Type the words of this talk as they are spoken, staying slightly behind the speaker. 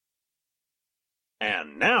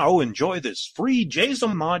And now enjoy this free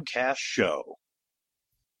Jason Modcast show.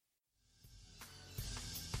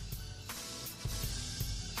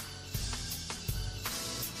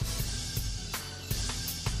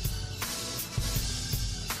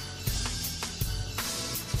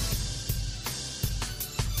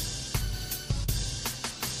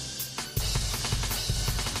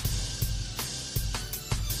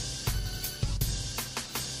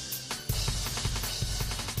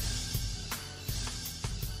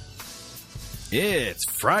 It's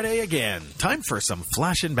Friday again. Time for some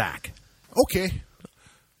flashing back. Okay.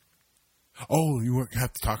 Oh, you won't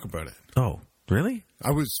have to talk about it. Oh, really?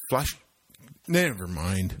 I was Never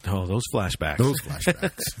mind. Oh, those flashbacks. Those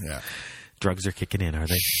flashbacks, yeah. Drugs are kicking in, are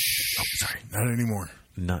they? Shh. Oh, sorry. Not anymore.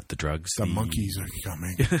 Not the drugs. The monkeys are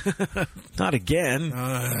coming. Not again.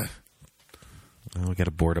 We got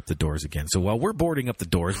to board up the doors again. So while we're boarding up the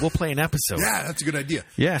doors, we'll play an episode. Yeah, that's a good idea.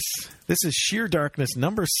 Yes. This is Sheer Darkness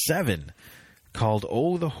number 7. Called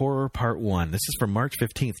Oh the Horror Part 1. This is from March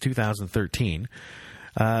 15th, 2013.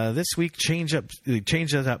 This week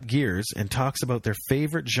changes up gears and talks about their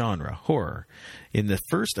favorite genre, horror. In the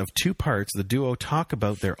first of 2 parts, the duo talk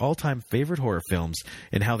about their all-time favorite horror films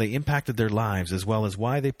and how they impacted their lives, as well as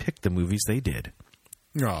why they picked the movies they did.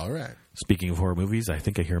 All right. Speaking of horror movies, I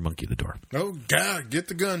think I hear a monkey at the door. Oh, God, get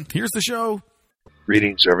the gun. Here's the show.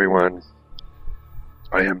 Greetings, everyone.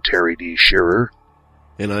 I am Terry D. Shearer.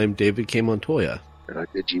 And I'm David K. Montoya. And I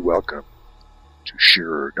bid you welcome to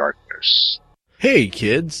Sheer Darkness. Hey,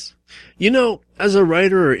 kids. You know, as a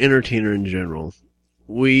writer or entertainer in general,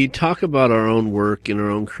 we talk about our own work and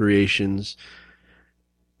our own creations,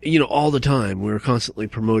 all the time. We're constantly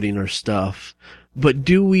promoting our stuff. But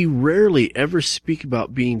do we rarely ever speak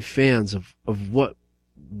about being fans of what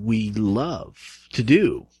we love to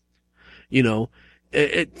do?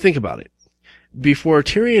 Think about it. Before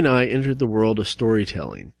Terry and I entered the world of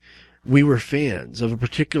storytelling, we were fans of a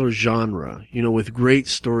particular genre, with great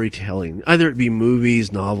storytelling, either it be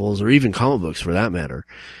movies, novels, or even comic books for that matter,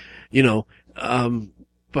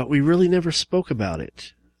 but we really never spoke about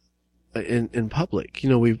it in public.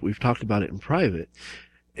 We've talked about it in private.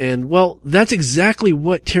 And well, that's exactly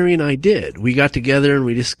what Terry and I did. We got together and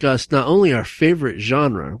we discussed not only our favorite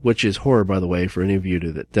genre, which is horror, by the way, for any of you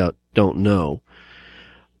that don't know,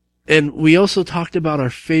 and we also talked about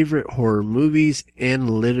our favorite horror movies and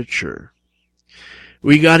literature.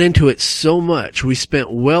 We got into it so much. We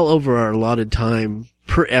spent well over our allotted time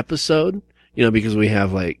per episode, because we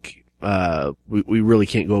have we really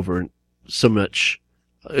can't go over so much.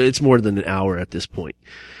 It's more than an hour at this point.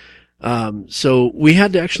 So we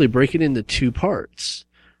had to actually break it into 2 parts.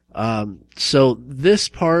 So this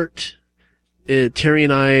part, Terry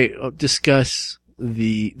and I discuss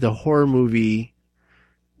the horror movie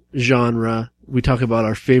genre. We talk about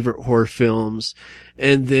our favorite horror films,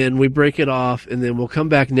 and then we break it off, and then we'll come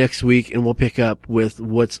back next week and we'll pick up with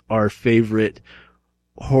what's our favorite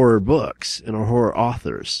horror books and our horror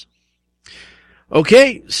authors.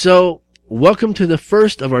 Okay, so welcome to the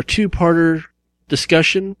first of our 2-parter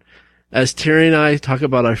discussion as Terry and I talk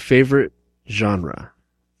about our favorite genre,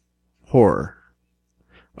 horror.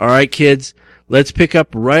 All right, kids, let's pick up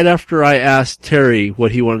right after I asked Terry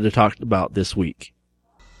what he wanted to talk about this week.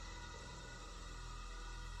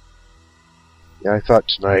 Yeah, I thought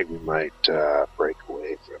tonight we might break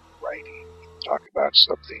away from writing and talk about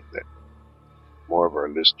something that more of our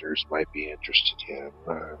listeners might be interested in.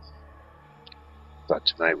 Thought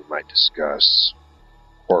tonight we might discuss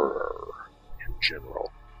horror in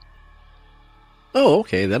general. Oh,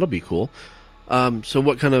 okay, that'll be cool. So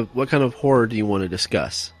what kind of horror do you want to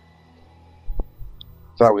discuss?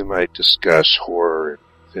 Thought we might discuss horror in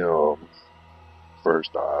film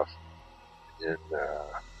first off, and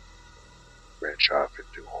branch off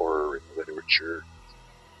into horror in literature,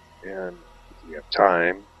 and if we have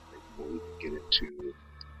time, maybe we can get into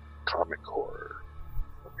comic horror.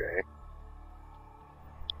 Okay?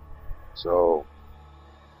 So,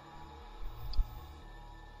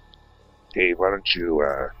 Dave, why don't you,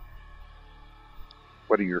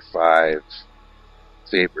 what are your 5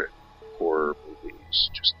 favorite horror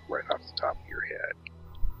movies, just right off the top of your head?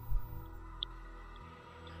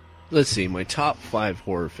 Let's see, my top 5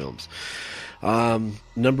 horror films.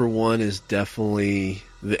 Number 1 is definitely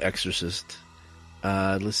The Exorcist.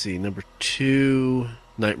 Let's see, number 2,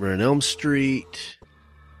 Nightmare on Elm Street.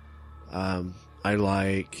 I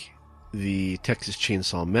like the Texas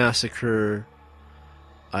Chainsaw Massacre.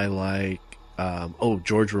 I like,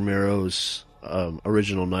 George Romero's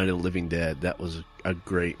original Night of the Living Dead. That was a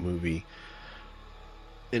great movie.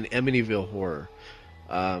 And Amityville Horror.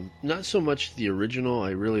 Not so much the original.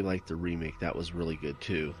 I really liked the remake. That was really good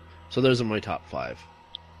too. So those are my top 5.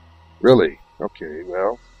 Really? Okay,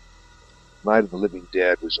 well, Night of the Living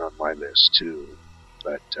Dead was on my list too,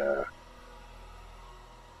 but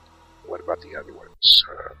what about the other ones?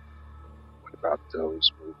 What about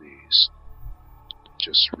those movies?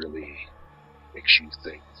 Just really makes you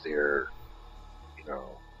think they're,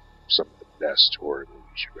 some of the best horror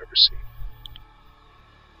movies you've ever seen.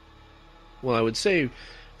 Well, I would say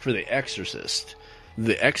for The Exorcist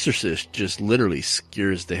just literally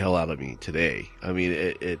scares the hell out of me today. I mean,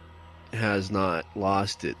 it has not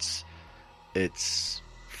lost its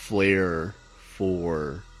flair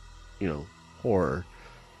for, horror.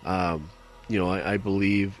 I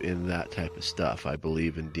believe in that type of stuff. I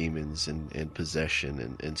believe in demons and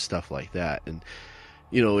possession and stuff like that. And,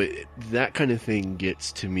 that kind of thing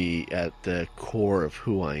gets to me at the core of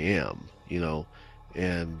who I am,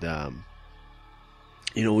 and,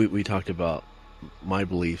 we talked about my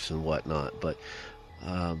beliefs and whatnot, but,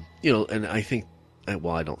 and I think,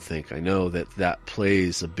 well, I don't think, I know that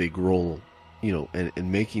plays a big role,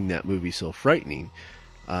 in making that movie so frightening.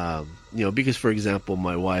 Because, for example,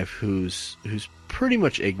 my wife, who's pretty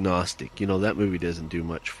much agnostic, that movie doesn't do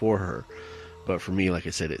much for her. But for me, like I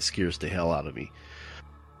said, it scares the hell out of me.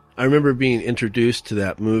 I remember being introduced to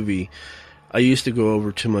that movie. I used to go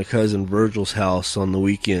over to my cousin Virgil's house on the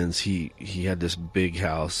weekends. He had this big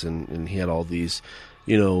house, and he had all these,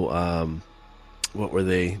 what were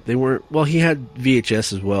they? They weren't, well, he had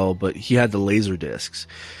VHS as well, but he had the laser discs.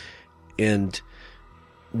 And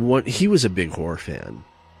he was a big horror fan.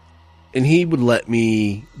 And he would let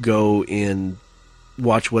me go and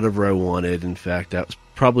watch whatever I wanted. In fact, that was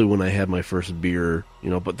probably when I had my first beer,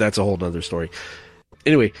 but that's a whole nother story.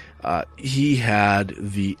 Anyway, he had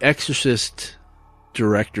the Exorcist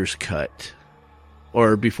director's cut,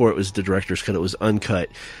 or before it was the director's cut, it was uncut,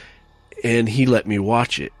 and he let me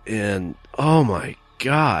watch it. And oh my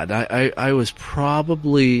God, I was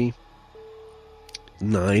probably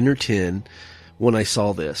 9 or 10 when I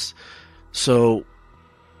saw this. So,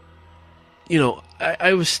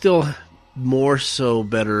 I was still more so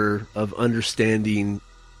better of understanding,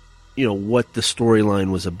 what the storyline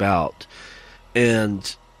was about.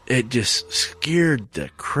 And it just scared the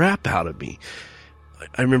crap out of me.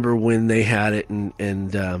 I remember when they had it and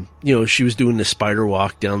she was doing the spider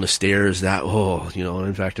walk down the stairs.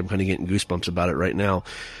 In fact, I'm kind of getting goosebumps about it right now.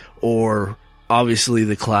 Or obviously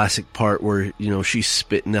the classic part where, she's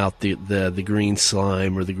spitting out the green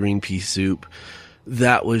slime or the green pea soup.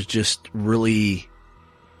 That was just really,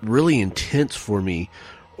 really intense for me.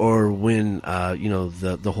 Or when,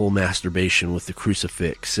 the whole masturbation with the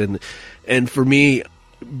crucifix. And for me,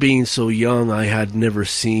 being so young, I had never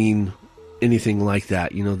seen anything like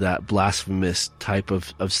that, that blasphemous type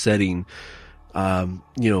of setting,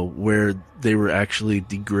 where they were actually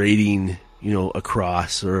degrading, a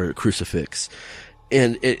cross or a crucifix.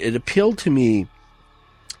 And it appealed to me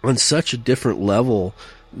on such a different level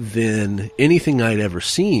than anything I'd ever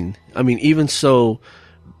seen. I mean, even so,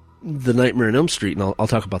 the Nightmare on Elm Street, and I'll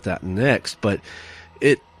talk about that next, but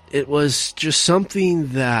it was just something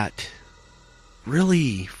that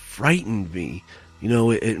really frightened me.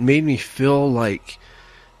 It made me feel like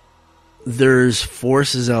there's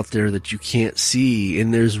forces out there that you can't see,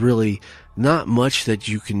 and there's really not much that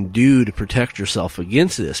you can do to protect yourself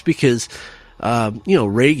against this, because,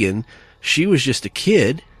 Reagan, she was just a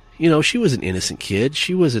kid. She was an innocent kid.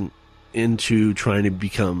 She wasn't into trying to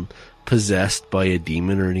become possessed by a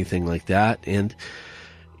demon or anything like that. And,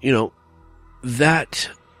 that,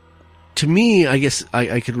 to me, I guess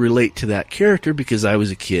I could relate to that character because I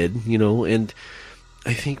was a kid, and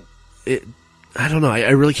I think I don't know, I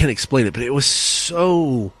really can't explain it, but it was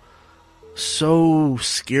so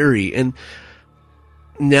scary. And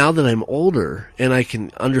now that I'm older and I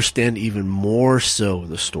can understand even more so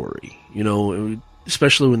the story,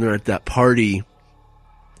 especially when they're at that party.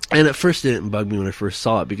 And at first it didn't bug me when I first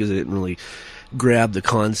saw it because I didn't really grab the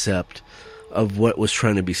concept of what was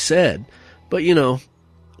trying to be said. But,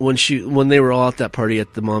 when they were all at that party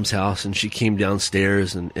at the mom's house and she came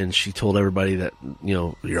downstairs and she told everybody that,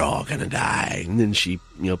 you're all gonna die. And then she,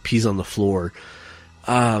 pees on the floor.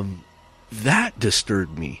 That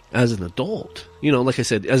disturbed me as an adult. Like I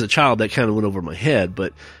said, as a child, that kind of went over my head.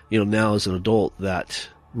 But, now as an adult, that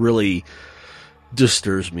really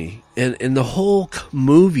disturbs me. And the whole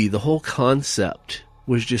movie, the whole concept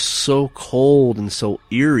was just so cold and so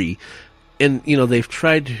eerie. And, they've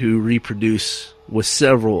tried to reproduce with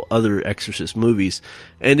several other Exorcist movies,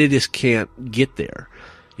 and it just can't get there.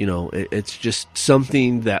 It's just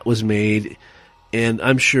something that was made, and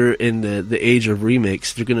I'm sure in the age of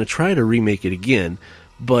remakes, they're going to try to remake it again,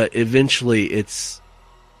 but eventually it's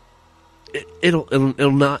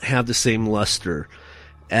it'll not have the same luster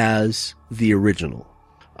as the original.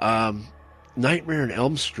 Nightmare on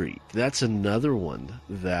Elm Street, that's another one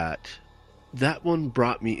that one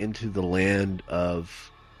brought me into the land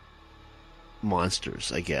of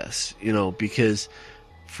monsters, I guess, because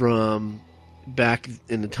from back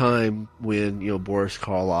in the time when, Boris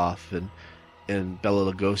Karloff and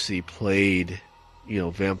Bela Lugosi played,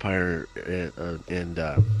 vampire and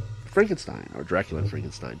Frankenstein, or Dracula and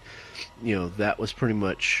Frankenstein, that was pretty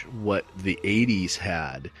much what the 80s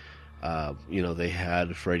had. They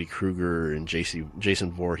had Freddy Krueger and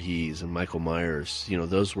Jason Voorhees and Michael Myers.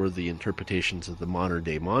 Those were the interpretations of the modern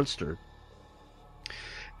day monster.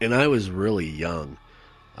 And I was really young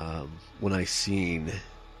when I seen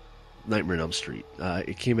Nightmare on Elm Street.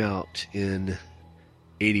 It came out in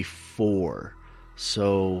 84,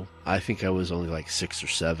 so I think I was only like 6 or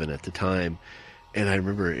 7 at the time. And I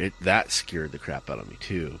remember that scared the crap out of me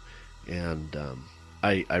too. And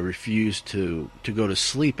I refused to go to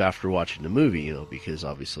sleep after watching the movie, because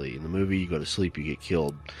obviously in the movie you go to sleep, you get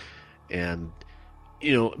killed. And,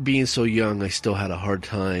 being so young, I still had a hard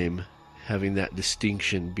time having that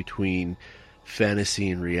distinction between fantasy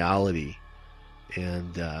and reality.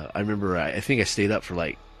 And I remember I think I stayed up for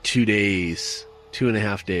like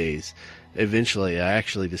 2.5 days. Eventually, I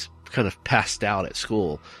actually just kind of passed out at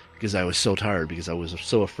school because I was so tired, because I was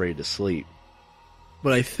so afraid to sleep.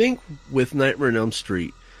 But I think with Nightmare on Elm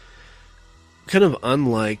Street, kind of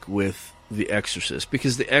unlike with The Exorcist,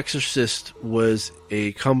 because The Exorcist was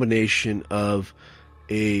a combination of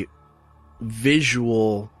a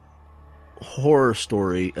visual horror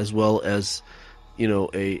story as well as,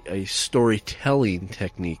 a storytelling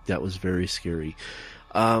technique that was very scary.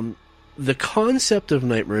 The concept of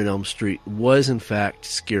Nightmare on Elm Street was in fact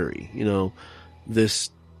scary. This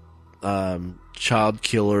child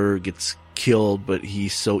killer gets killed, but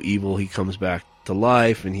he's so evil he comes back to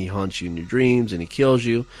life and he haunts you in your dreams and he kills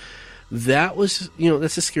you. That was,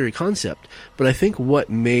 that's a scary concept. But I think what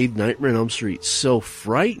made Nightmare on Elm Street so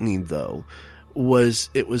frightening, though, was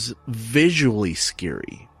it was visually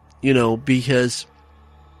scary. Because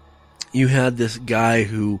you had this guy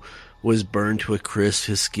who was burned to a crisp,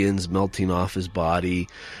 his skin's melting off his body,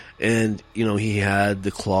 and, he had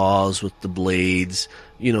the claws with the blades,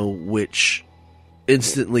 which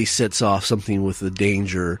instantly sets off something with the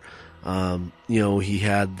danger. He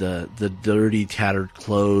had the dirty, tattered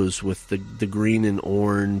clothes with the green and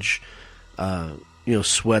orange,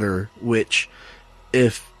 sweater, which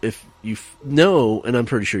if you know, and I'm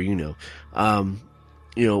pretty sure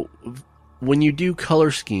when you do color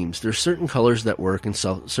schemes, there's certain colors that work and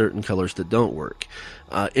certain colors that don't work.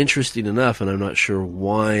 Interesting enough, and I'm not sure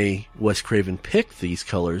why Wes Craven picked these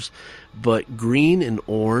colors, but green and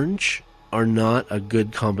orange are not a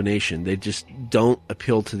good combination. They just don't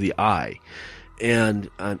appeal to the eye. And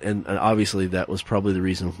obviously that was probably the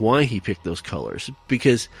reason why he picked those colors.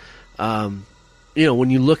 Because, when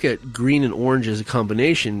you look at green and orange as a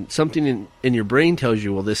combination, something in your brain tells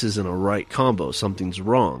you, well, this isn't a right combo. Something's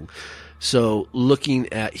wrong. So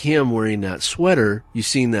looking at him wearing that sweater, you've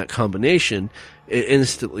seen that combination, it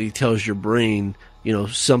instantly tells your brain,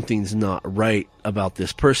 something's not right about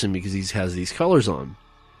this person because he has these colors on.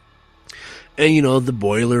 And, the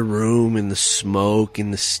boiler room and the smoke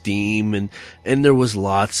and the steam and there was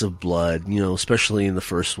lots of blood, especially in the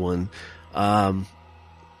first one. And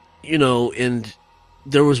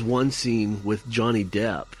there was one scene with Johnny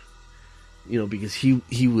Depp, because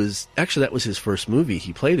he was, actually that was his first movie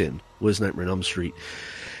he played in, was Nightmare on Elm Street.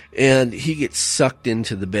 And he gets sucked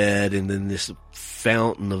into the bed and then this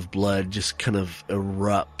fountain of blood just kind of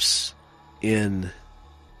erupts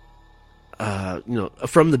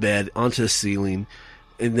from the bed onto the ceiling,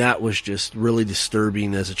 and that was just really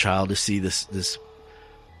disturbing as a child to see this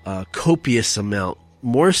copious amount,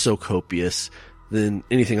 more so copious than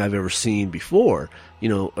anything I've ever seen before,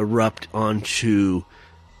 erupt onto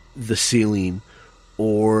the ceiling.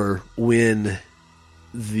 Or when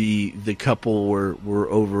the couple were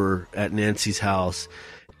over at Nancy's house,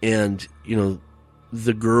 and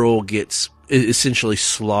the girl gets essentially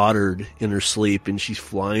slaughtered in her sleep and she's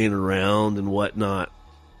flying around and whatnot.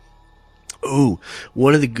 Oh,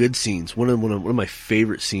 one of the good scenes, one of my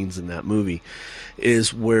favorite scenes in that movie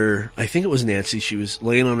is where, I think it was Nancy, she was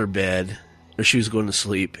laying on her bed, or she was going to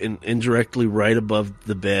sleep, and directly right above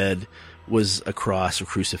the bed was a cross or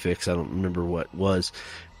crucifix, I don't remember what it was,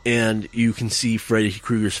 and you can see Freddy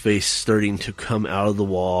Krueger's face starting to come out of the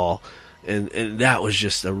wall, and that was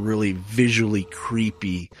just a really visually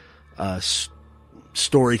creepy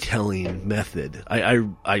storytelling method.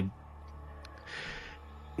 I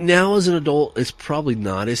now as an adult, it's probably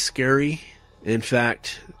not as scary In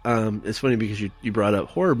fact, it's funny because you brought up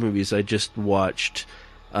horror movies. I just watched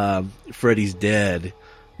Freddy's Dead,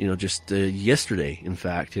 just yesterday, in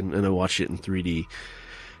fact, and I watched it in 3D.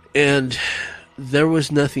 And there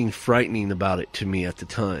was nothing frightening about it to me at the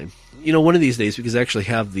time. One of these days, because I actually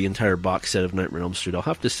have the entire box set of Nightmare on Elm Street, I'll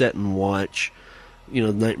have to sit and watch,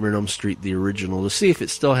 Nightmare on Elm Street, the original, to see if it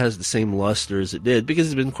still has the same luster as it did, because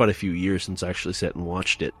it's been quite a few years since I actually sat and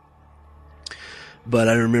watched it. But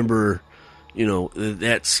I remember,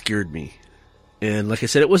 that scared me. And like I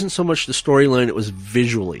said, it wasn't so much the storyline, it was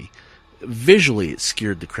visually. Visually, it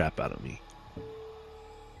scared the crap out of me.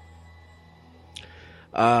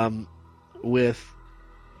 With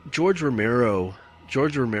George Romero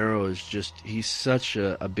is he's such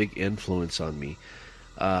a big influence on me,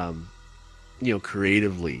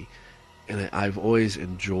 creatively. And I've always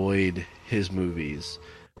enjoyed his movies.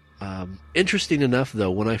 Interesting enough,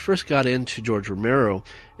 though, when I first got into George Romero,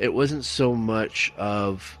 it wasn't so much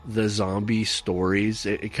of the zombie stories.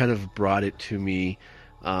 It kind of brought it to me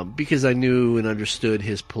because I knew and understood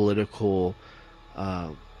his political,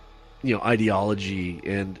 ideology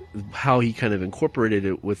and how he kind of incorporated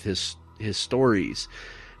it with his stories.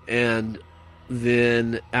 And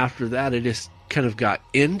then after that, I just kind of got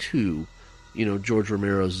into, George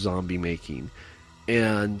Romero's zombie making.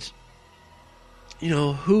 And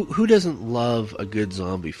who doesn't love a good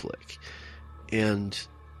zombie flick? And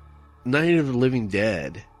Night of the Living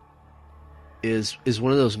Dead is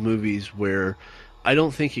one of those movies where I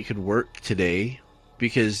don't think it could work today,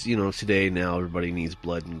 because today now everybody needs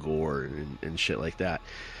blood and gore and shit like that.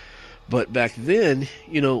 But back then,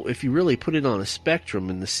 if you really put it on a spectrum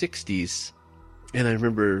in the 60s, and I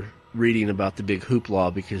remember reading about the big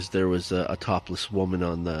hoopla because there was a topless woman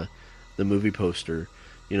on the movie poster.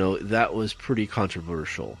 That was pretty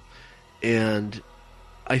controversial. And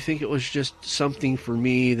I think it was just something for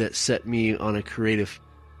me that set me on a creative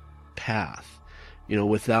path.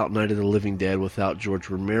 Without Night of the Living Dead, without George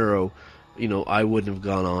Romero, I wouldn't have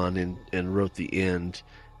gone on and wrote the end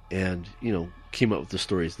and, came up with the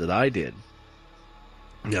stories that I did.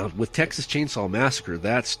 Now, with Texas Chainsaw Massacre,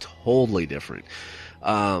 that's totally different.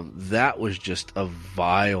 That was just a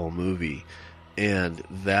vile movie. And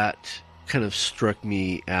that kind of struck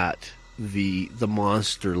me at the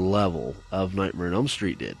monster level of Nightmare on Elm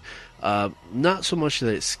Street did. Not so much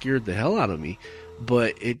that it scared the hell out of me,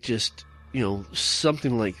 but it just,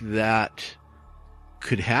 something like that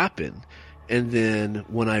could happen. And then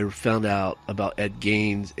when I found out about Ed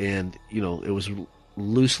Gaines and, it was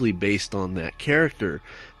loosely based on that character,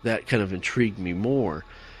 that kind of intrigued me more.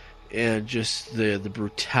 And just the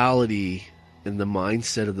brutality and the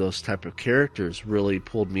mindset of those type of characters really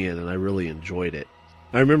pulled me in, and I really enjoyed it.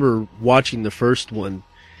 I remember watching the first one,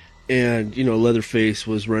 and Leatherface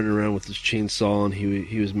was running around with his chainsaw, and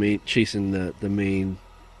he was chasing the main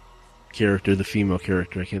character, the female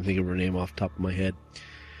character. I can't think of her name off the top of my head.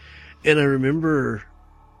 And I remember,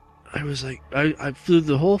 I was like, I through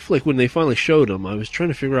the whole flick, when they finally showed him, I was trying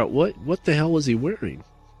to figure out what the hell was he wearing.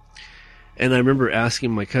 And I remember asking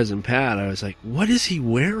my cousin Pat, I was like, what is he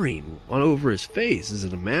wearing on over his face? Is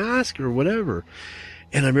it a mask or whatever?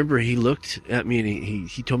 And I remember he looked at me and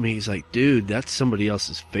he told me, he's like, dude, that's somebody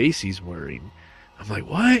else's face he's wearing. I'm like,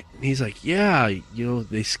 what? And he's like, yeah,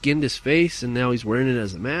 they skinned his face and now he's wearing it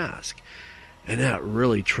as a mask. And that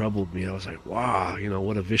really troubled me. I was like, wow,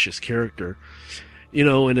 what a vicious character.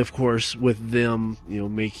 And of course, with them,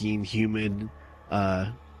 making human,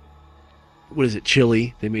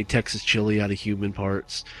 chili. They made Texas chili out of human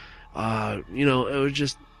parts.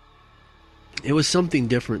 It was something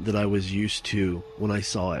different that I was used to when I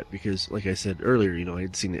saw it, because like I said earlier, I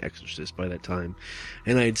had seen The Exorcist by that time,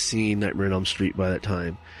 and I had seen Nightmare on Elm Street by that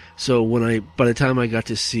time. So by the time I got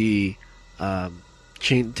to see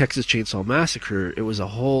Texas Chainsaw Massacre, it was a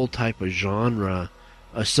whole type of genre,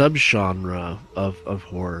 a subgenre of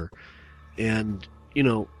horror. And,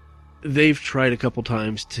 they've tried a couple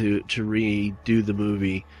times to redo the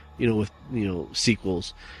movie, with,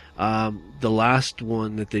 sequels. The last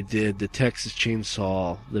one that they did, the Texas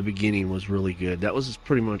Chainsaw, the beginning was really good. That was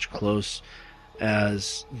pretty much close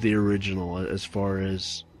as the original as far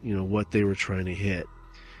as, what they were trying to hit.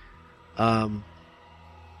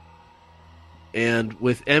 And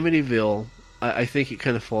with Amityville, I think it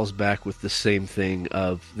kind of falls back with the same thing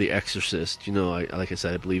of The Exorcist. Like I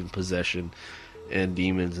said, I believe in possession and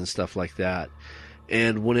demons and stuff like that.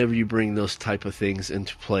 And whenever you bring those type of things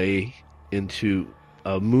into play into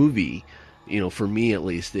a movie, for me at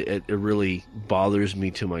least, it really bothers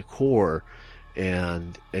me to my core.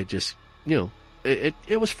 And it just,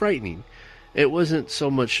 it was frightening. It wasn't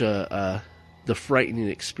so much a the frightening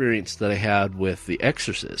experience that I had with The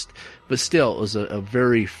Exorcist, but still, it was a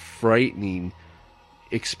very frightening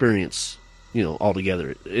experience,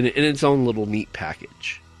 altogether, in its own little neat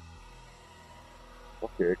package.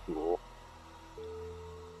 Okay, cool.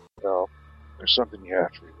 Well, there's something you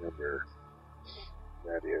have to remember.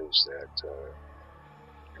 That is that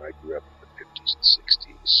I grew up in the 50s and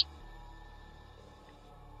 60s.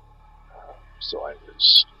 So I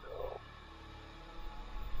was,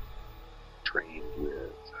 trained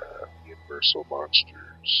with Universal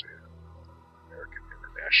Monsters and American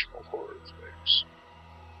International Horror flicks.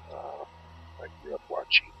 I grew up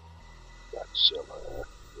watching Godzilla,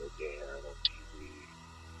 Rodan on TV,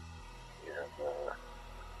 and the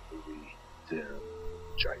movie Them,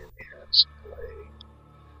 Giant Ants Play.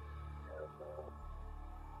 And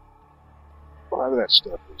a lot of that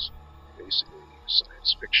stuff was basically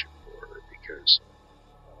science fiction horror because it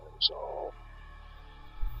was all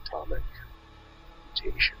atomic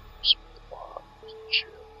mutations with the bombs and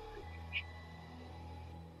shit.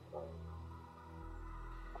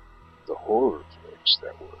 The horror flicks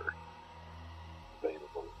that were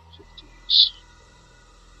available in the 50s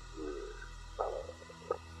were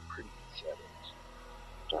pretty pathetic.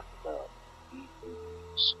 Talking about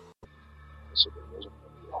B-movies. So there wasn't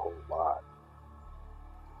really a whole lot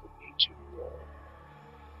for me to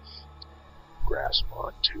grasp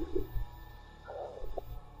onto. It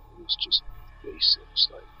was just basics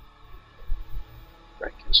like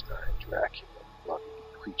Frankenstein, Dracula, Bloody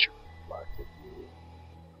Creature, Black Lagoon,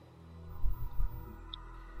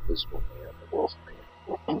 Invisible Man, the Wolfman,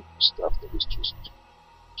 stuff that was just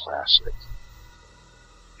classic.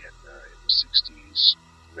 And in the 60s,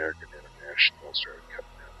 American International started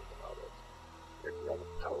coming out with a lot of Edgar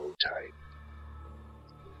Allan Poe type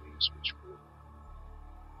movies, which were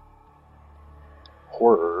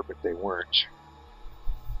horror, but they weren't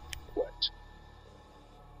what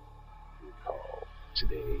we call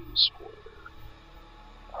today's horror.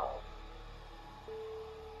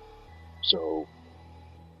 So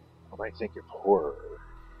when I think of horror,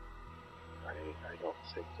 I don't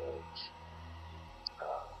think of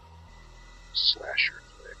slasher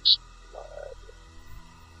flicks, blood,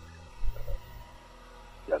 and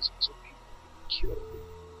dozens of people being killed in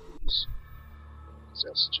movies. Because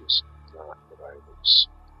that's just not what I was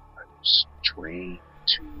trained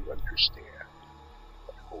to understand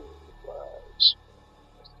what horror was.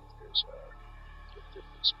 I think there's a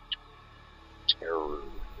difference between terror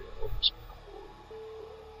films and horror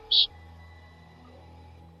films.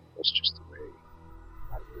 That's just the way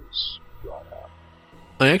I was brought up.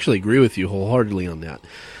 I actually agree with you wholeheartedly on that.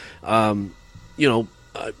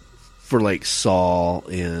 For like Saw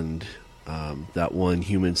and that one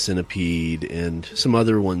Human Centipede and some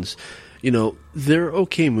other ones, they're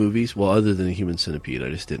okay movies. Well, other than Human Centipede, I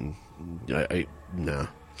just didn't. Nah.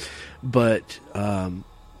 But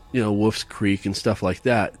Wolf's Creek and stuff like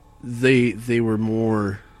that, they were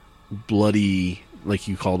more bloody, like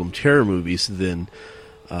you called them, terror movies than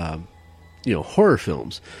horror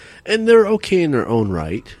films, and they're okay in their own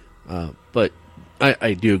right. But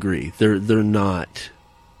I do agree, they're not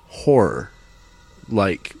horror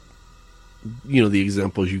like the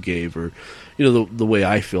examples you gave, or the way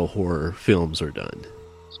I feel horror films are done.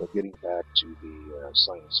 So getting back to the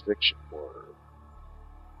science fiction horror,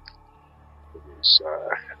 it was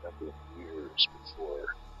a number of years before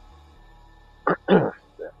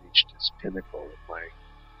that reached its pinnacle.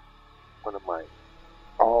 One of my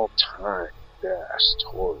all-time best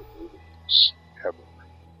horror movies ever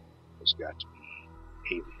has got to be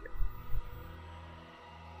Alien.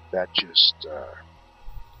 That just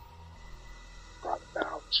brought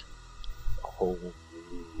about a whole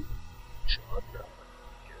new genre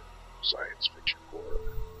in science fiction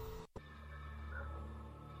horror.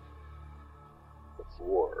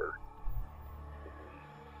 Before, in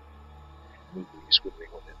the movies, when they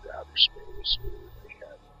went into outer space, or they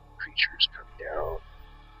had creatures come down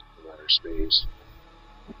from outer space,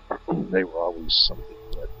 they were always something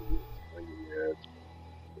that we were familiar with,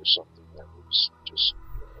 or something that was just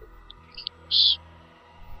ridiculous.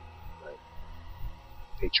 But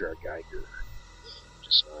H.R. Geiger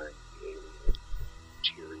designed the alien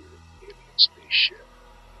interior of the alien spaceship,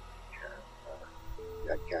 and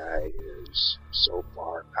that guy is so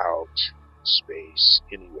far out in space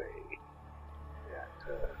anyway that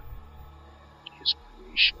his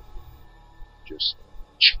creation just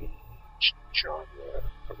changed genre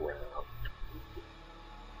around completely.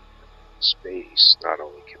 In space, not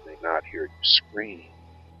only can they not hear you scream,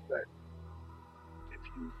 but if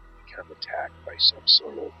you become attacked by some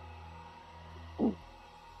sort of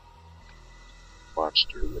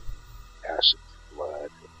monster with acid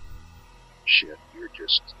blood, shit, you're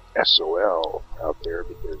just SOL out there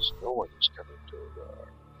because no one is coming to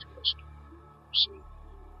rescue you, save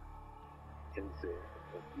you, anything.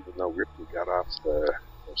 And even though Ripley got off the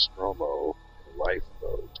Nostromo in a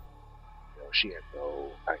lifeboat, she had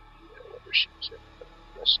no idea whether she was ever going to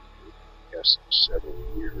be rescued. I guess several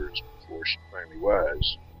years before she finally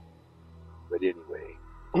was. But anyway,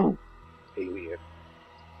 Alien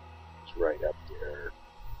is right up there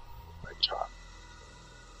in my top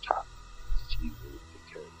few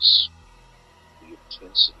because the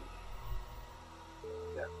intensity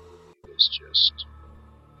of that movie was just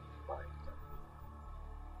mind-numbing.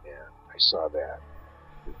 And I saw that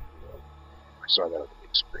on the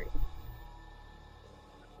big screen when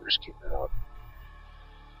it first came out.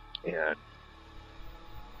 And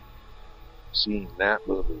seeing that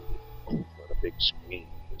movie on a big screen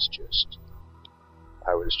was just,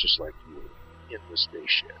 I was just like you in the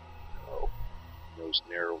spaceship, those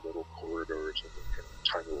narrow little corridors and the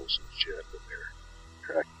tunnels and shit when they're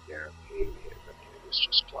tracking down the alien. I mean, it was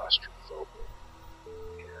just claustrophobic.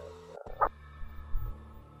 And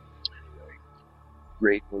anyway,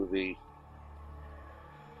 great movie,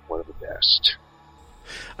 one of the best.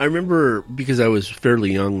 I remember, because I was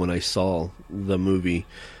fairly young when I saw the movie,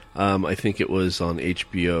 I think it was on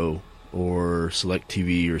HBO or Select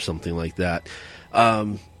TV or something like that.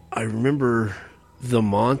 I remember the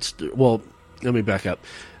monster, well, let me back up.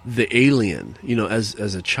 The alien,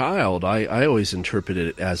 as a child, I always interpreted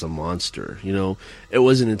it as a monster. It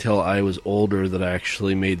wasn't until I was older that I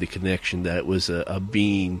actually made the connection that it was a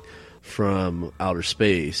being from outer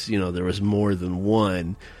space. There was more than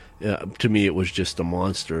one. To me, it was just a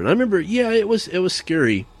monster. And I remember, it was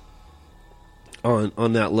scary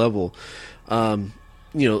on that level. And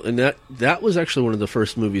that was actually one of the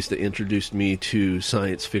first movies that introduced me to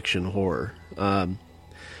science fiction horror.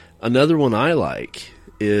 Another one I like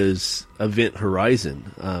is Event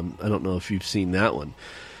Horizon. I don't know if you've seen that one.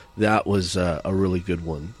 That was a really good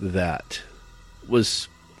one. That was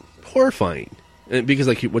horrifying. And because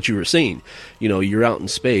like what you were saying, you're out in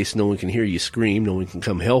space, no one can hear you scream, no one can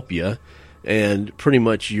come help you, and pretty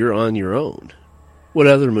much you're on your own. What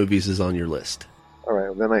other movies is on your list? All right,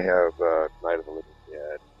 well, then I have Night of the Living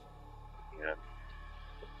Dead,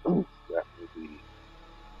 and that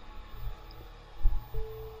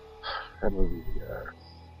movie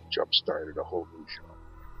jump-started a whole new genre,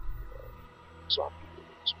 zombie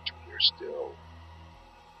movies, which we are still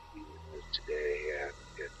dealing with today, and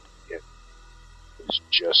it is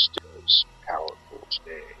just as powerful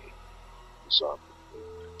today, the zombie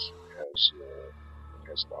movement, as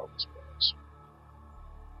it always was.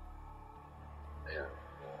 And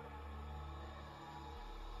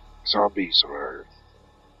zombies are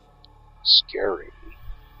scary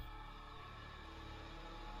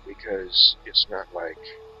because it's not like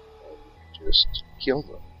you can just kill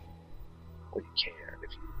them. Well, you can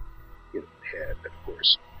if you hit them in the head, but of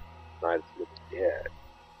course, Night of the Living Dead,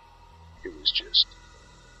 it was just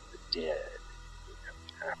the dead were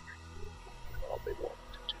coming after you, and all they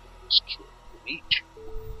wanted to do was kill you and eat you.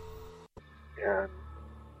 And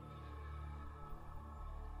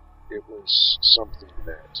it was something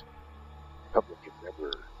that the public had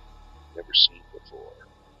never seen before.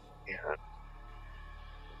 And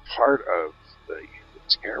part of the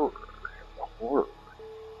terror and the horror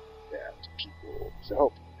that people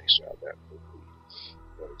felt when they saw that movie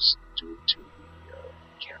was due to the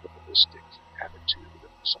cannibalistic attitude of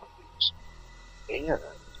the zombies, and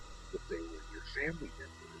that they were your family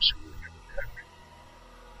members who were coming after you.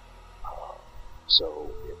 So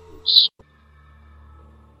it was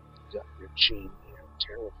gut-wrenching and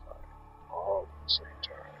terrifying all at the same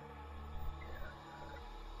time.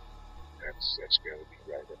 And that's got to be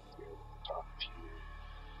right up there with the top few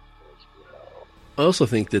as well. I also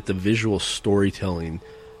think that the visual storytelling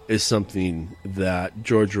is something that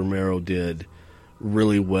George Romero did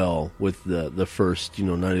really well with the first,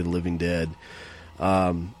 Night of the Living Dead.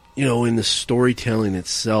 And the storytelling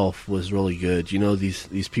itself was really good.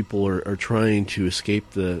 These people are trying to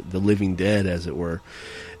escape the living dead, as it were.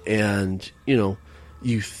 And, you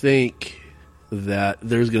think that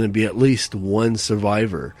there's going to be at least one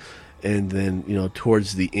survivor. And then,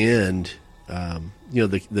 towards the end,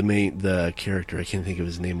 the character, I can't think of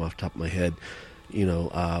his name off the top of my head,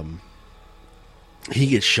 he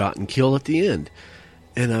gets shot and killed at the end.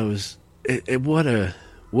 And I was, what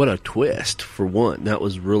a twist, for one. That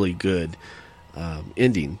was really good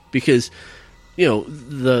ending, because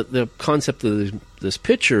the concept of this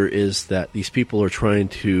picture is that these people are trying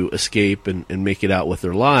to escape and make it out with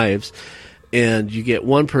their lives, and you get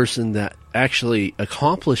one person that actually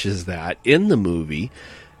accomplishes that in the movie,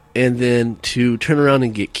 and then to turn around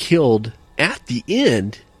and get killed at the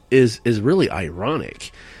end is really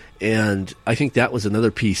ironic. And I think that was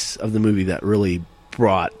another piece of the movie that really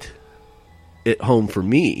brought it home for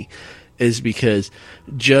me, is because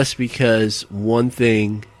just because one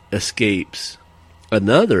thing escapes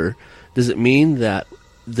another doesn't mean that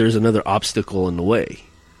there's another obstacle in the way.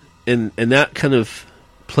 And that kind of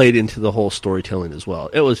played into the whole storytelling as well.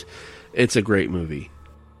 It's a great movie.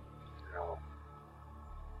 Now,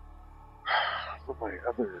 for my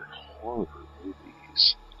other horror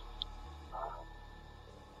movies,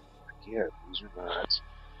 again, these are not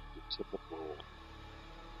the typical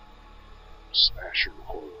slasher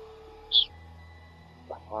horror movies.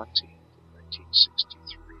 The Haunting from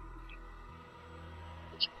 1963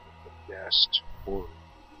 was one of the best horror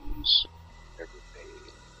movies ever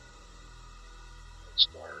made. It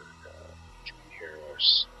starred Judy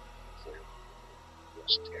Harris, Claire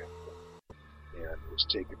West Tampa, and it was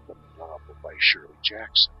taken from the novel by Shirley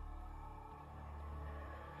Jackson.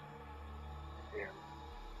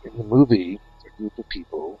 And in the movie, a group of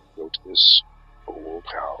people go to this old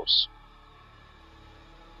house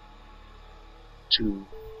to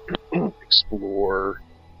explore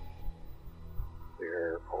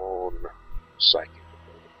their own psychic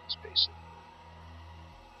abilities, basically.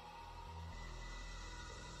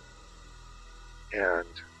 And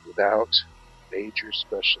without major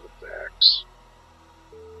special effects,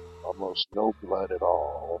 almost no blood at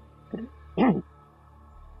all, and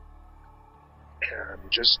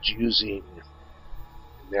just using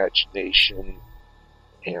imagination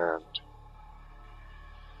and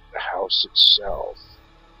the house itself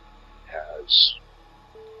as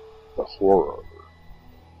the horror.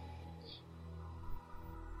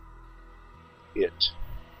 It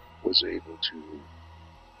was able to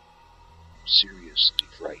seriously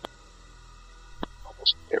frighten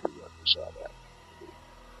almost everyone who saw that movie.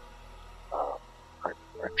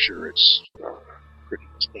 I'm sure it's pretty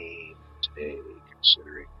tame today,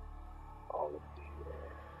 considering all of the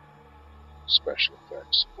special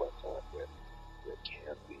effects and whatnot that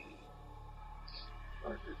can be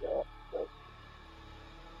rendered up. But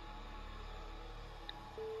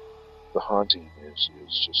The Haunting is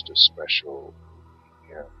just a special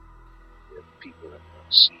movie, and if people have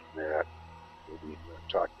not seen that movie, I'm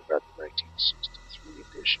talking about the 1963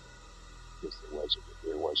 edition, because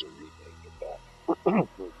there was a remake of that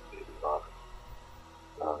movie later on.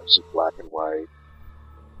 It's in black and white,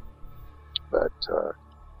 but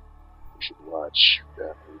you should watch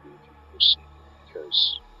that movie if you've never seen it,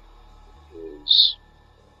 because it is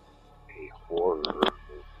a horror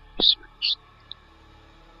movie, seriously.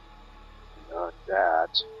 Beyond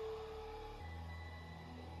that,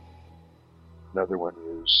 another one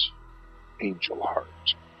is Angel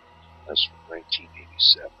Heart. That's from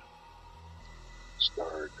 1987.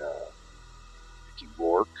 Starred Mickey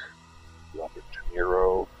Rourke, Robert De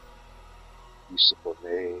Niro, Lisa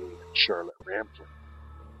Bonet, and Charlotte Rampling.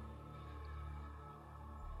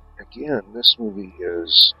 Again, this movie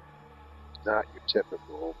is not your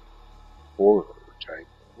typical horror type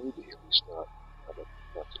movie, at least not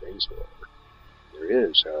today's horror. There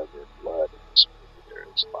is, however, blood in this movie. There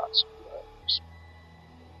is lots of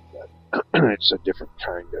blood. But it's a different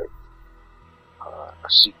kind of a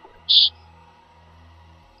sequence.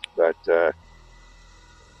 But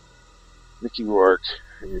Mickey Rourke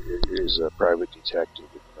is a private detective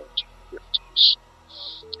in the 1950s,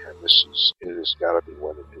 and it has got to be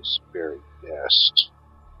one of his very best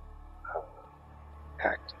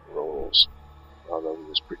acting roles, although he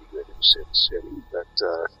was pretty good in Sin City. But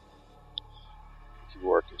Mickey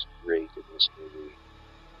Rourke is great in this movie.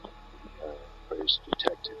 He plays a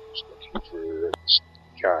detective who's looking for this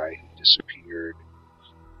guy who disappeared,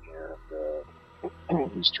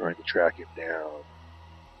 and he's trying to track him down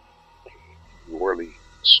in New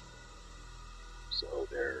Orleans. So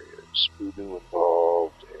there is voodoo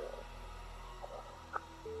involved, and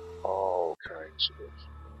all kinds of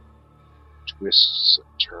twists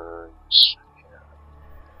and turns, and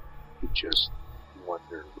you just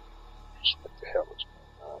wonder what the hell is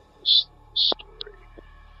going on in this story.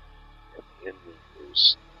 And the ending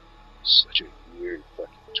is such a weird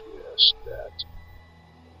fucking twist that,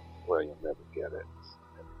 well, you'll never get it.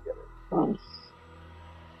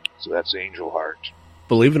 So that's Angel Heart.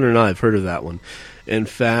 Believe it or not, I've heard of that one. In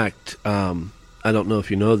fact, I don't know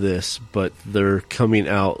if you know this, but they're coming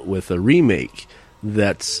out with a remake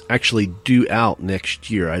that's actually due out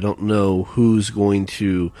next year. I don't know who's going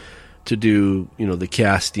to do, the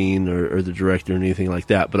casting or the director or anything like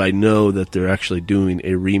that, but I know that they're actually doing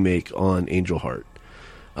a remake on Angel Heart.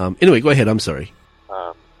 Anyway, go ahead. I'm sorry.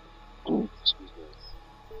 Excuse me.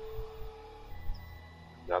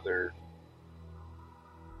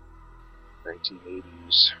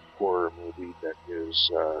 1980s horror movie that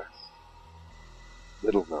is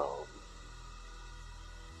little known.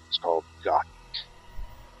 It's called Gothic,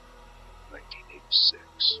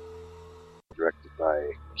 1986. Directed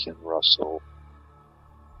by Ken Russell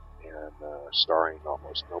and starring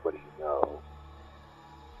almost nobody you know.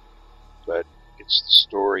 But it's the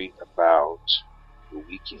story about the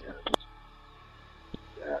weekend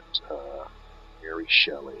that Mary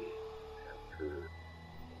Shelley and her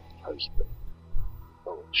husband,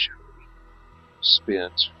 Owen Shelley,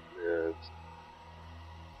 spent with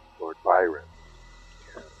Lord Byron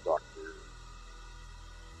and Dr.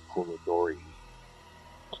 Polidori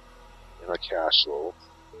in a castle.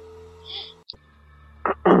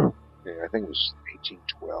 I think it was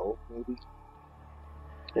 1812, maybe.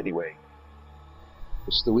 Anyway,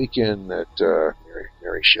 it's the weekend that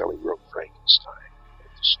Mary Shelley wrote Frankenstein,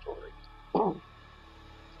 the story.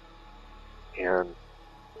 And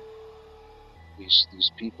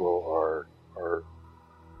these people are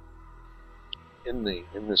in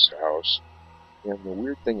this house, and the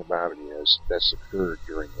weird thing about it is this occurred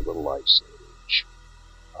during the Little Ice Age,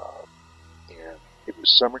 and it was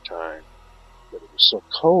summertime, but it was so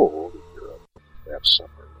cold in Europe that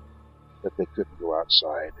summer that they couldn't go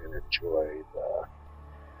outside and enjoy the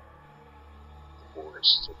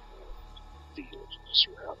forests and the fields and the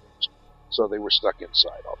surroundings. So they were stuck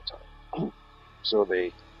inside all the time. So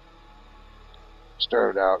they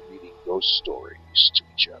started out reading ghost stories to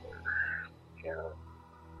each other, and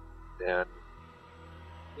then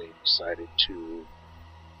they decided to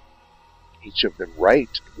each of them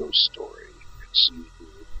write a ghost story and see who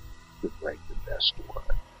could write the best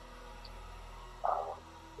one.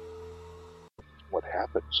 What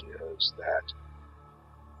happens is that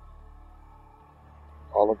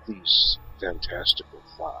all of these fantastical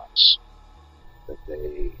thoughts that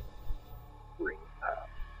they bring up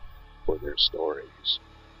for their stories,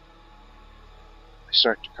 they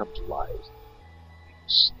start to come to life,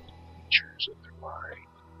 these creatures in their mind.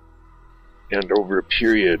 And over a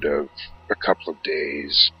period of a couple of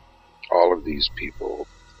days, all of these people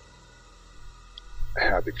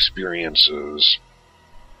have experiences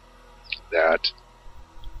that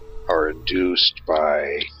are induced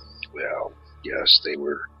by, well, yes,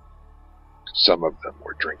 some of them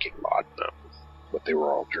were drinking laudanum, but they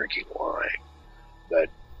were all drinking wine. But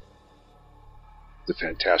the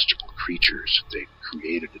fantastical creatures that they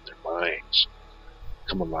created in their minds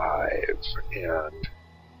come alive, and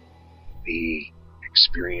the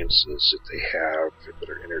experiences that they have that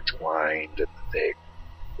are intertwined and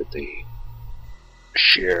that they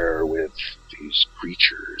share with these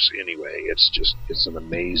creatures. Anyway, it's an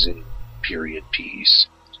amazing period piece,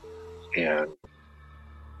 and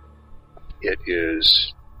it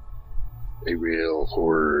is a real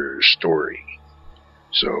horror story.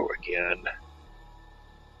 So again,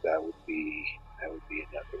 that would be another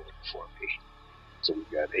one for me. So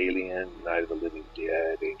we've got Alien, Night of the Living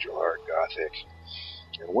Dead, Angel Heart, Gothic,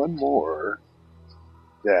 and one more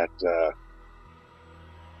that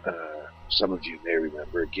some of you may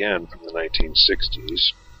remember, again from the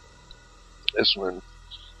 1960s. This one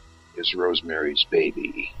is Rosemary's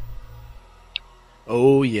Baby.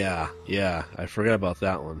 Oh, yeah. I forgot about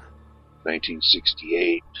that one.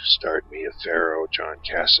 1968, starred Mia Farrow, John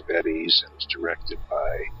Cassavetes, and was directed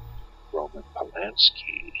by Roman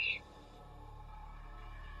Polanski.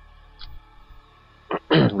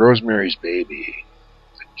 Rosemary's Baby,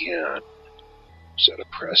 again, set a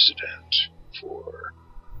precedent for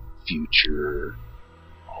future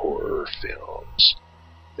horror films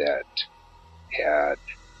that had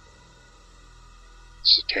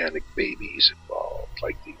satanic babies involved,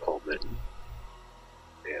 like The Omen,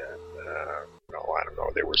 and I don't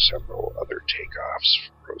know, there were several other takeoffs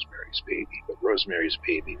from Rosemary's Baby, but Rosemary's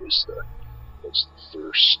Baby was the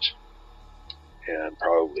first and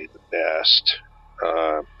probably the best.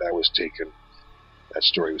 That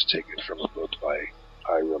story was taken from a book by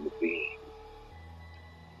Ira Levine,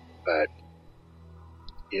 but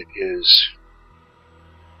it is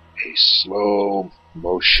a slow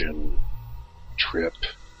motion trip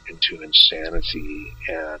into insanity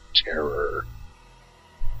and terror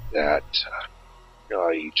that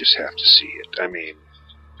you just have to see it. I mean,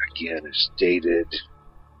 again, it's dated.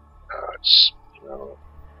 It's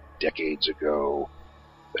decades ago,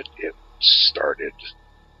 but it started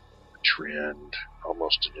a trend,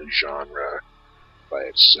 almost a new genre by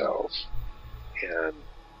itself. And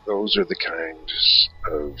those are the kinds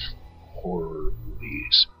of horror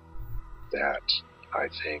movies that I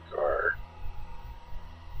think are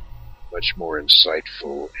much more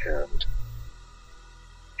insightful and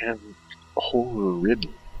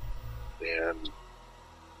horror-ridden than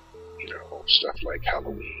stuff like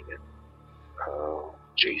Halloween and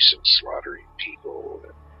Jason slaughtering people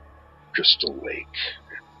and Crystal Lake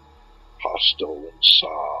and Hostel and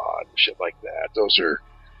Saw and shit like that. Those are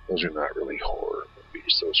not really horror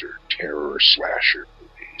movies. Those are terror slasher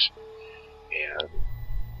movies. And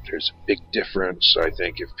there's a big difference, I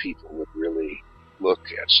think, if people would really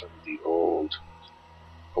look at some of the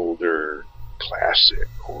older classic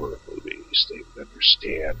horror movies, they would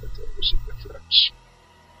understand that there was a difference.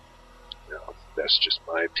 That's just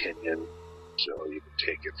my opinion, so you can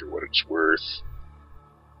take it for what it's worth.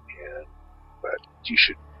 But you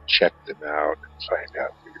should check them out and find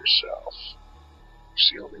out for yourself.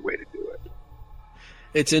 It's the only way to do it.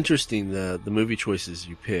 It's interesting, the movie choices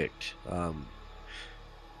you picked.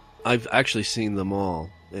 I've actually seen them all,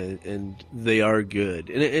 and they are good.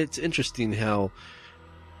 And it's interesting how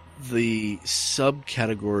the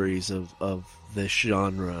subcategories of this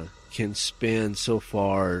genre can span so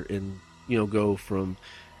far and, go from,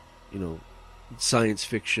 science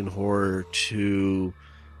fiction horror to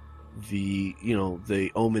the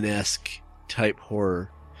Omen-esque type horror.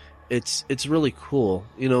 It's really cool,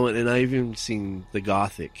 and I've even seen the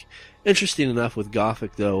Gothic. Interesting enough with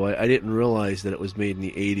Gothic, though, I didn't realize that it was made in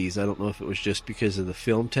the 80s. I don't know if it was just because of the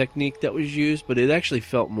film technique that was used, but it actually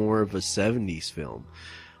felt more of a 70s film.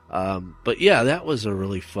 But yeah, that was a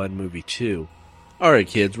really fun movie, too. All right,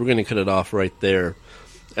 kids, we're going to cut it off right there.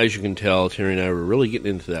 As you can tell, Terry and I were really getting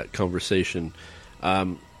into that conversation.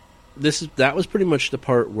 That was pretty much the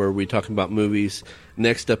part where we talk about movies.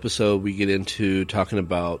 Next episode, we get into talking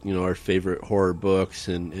about our favorite horror books,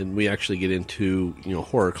 and we actually get into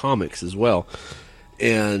horror comics as well.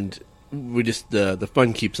 And we just the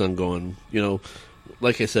fun keeps on going.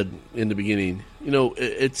 Like I said in the beginning,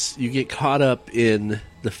 it's you get caught up in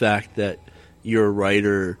the fact that you're a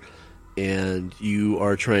writer and you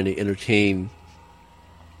are trying to entertain.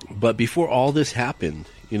 But before all this happened,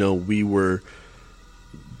 we were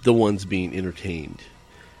the ones being entertained,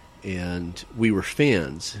 and we were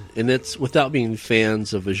fans. And it's without being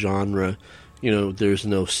fans of a genre, there's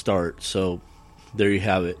no start. So there you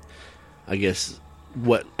have it. I guess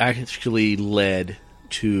what actually led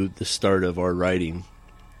to the start of our writing.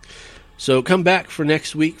 So come back for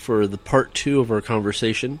next week for the part 2 of our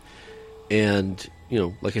conversation. And,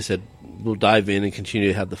 like I said, we'll dive in and continue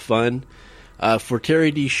to have the fun. For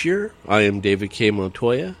Terry D. Shearer, I am David K.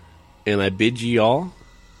 Montoya, and I bid ye all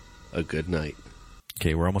a good night.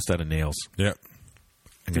 Okay, we're almost out of nails. Yep.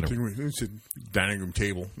 It's a dining room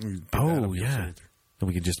table. Oh, yeah. Then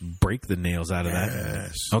we could just break the nails out of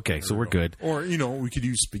that. Okay, so we're good. Or, we could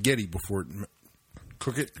use spaghetti before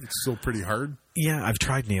cook it. It's still pretty hard. Yeah, I've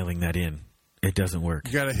tried nailing that in. It doesn't work.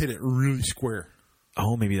 You got to hit it really square.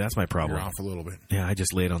 Oh, maybe that's my problem. You're off a little bit. Yeah, I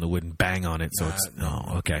just lay it on the wood and bang on it, so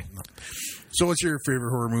okay. No. So what's your favorite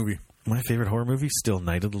horror movie? My favorite horror movie is still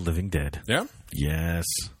Night of the Living Dead. Yeah? Yes.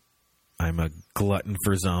 I'm a glutton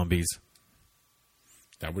for zombies.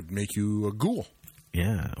 That would make you a ghoul.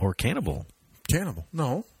 Yeah, or cannibal. Cannibal.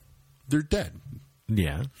 No, they're dead.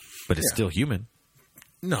 Yeah, but it's still human.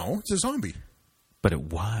 No, it's a zombie. But it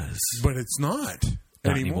was. But it's not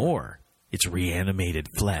anymore. It's reanimated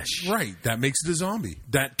flesh. Right. That makes it a zombie.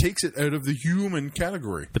 That takes it out of the human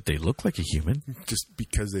category. But they look like a human. Just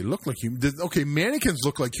because they look like humans. Okay, mannequins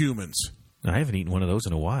look like humans. I haven't eaten one of those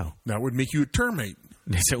in a while. That would make you a termite.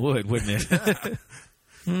 Yes, it would, wouldn't it?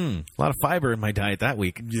 A lot of fiber in my diet that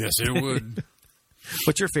week. Yes, it would.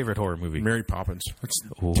 What's your favorite horror movie? Mary Poppins.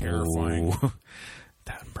 That's terrifying.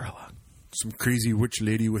 That umbrella. Some crazy witch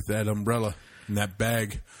lady with that umbrella and that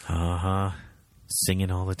bag. Uh-huh.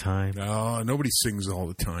 Singing all the time. Oh, nobody sings all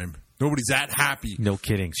the time. Nobody's that happy. No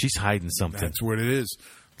kidding. She's hiding something. That's what it is.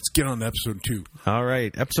 Let's get on to episode 2. All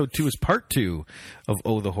right. Episode 2 is part 2 of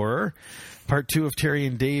Oh, the Horror. Part 2 of Terry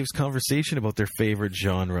and Dave's conversation about their favorite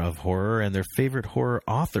genre of horror and their favorite horror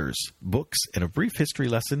authors, books, and a brief history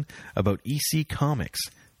lesson about EC Comics,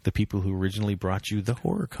 the people who originally brought you the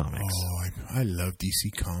horror comics. Oh, I love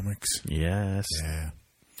DC Comics. Yes. Yeah.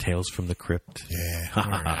 Tales from the Crypt. Yeah. All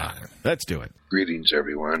right. Let's do it. Greetings,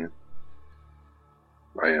 everyone.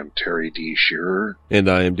 I am Terry D. Shearer. And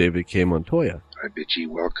I am David K. Montoya. I bid ye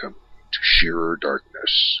welcome to Shearer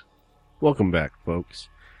Darkness. Welcome back, folks.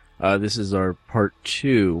 This is our part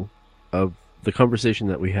 2 of the conversation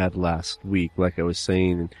that we had last week. Like I was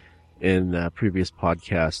saying in a previous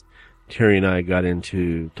podcast, Terry and I got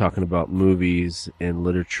into talking about movies and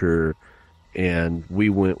literature, and we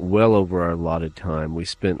went well over our allotted time. We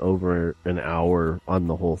spent over an hour on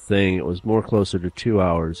the whole thing. It was more closer to 2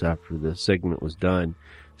 hours after the segment was done.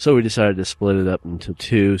 So we decided to split it up into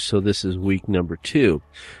 2. So this is week number 2.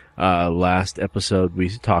 Last episode, we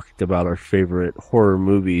talked about our favorite horror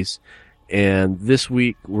movies. And this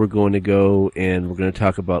week, we're going to go and we're going to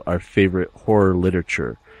talk about our favorite horror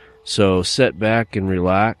literature. So sit back and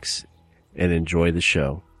relax and enjoy the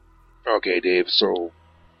show. Okay, Dave, so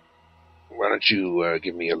why don't you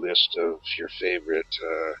give me a list of your favorite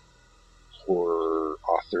horror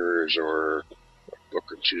authors or a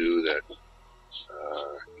book or two that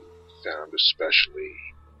you found especially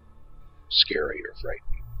scary or frightening?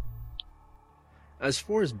 As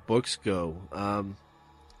far as books go,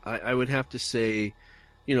 I would have to say,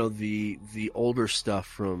 you know, the older stuff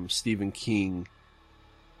from Stephen King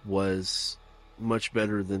was much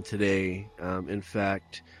better than today. In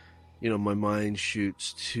fact, you know, my mind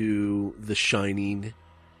shoots to The Shining.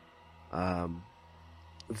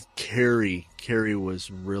 Carrie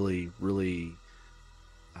was really, really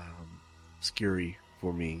scary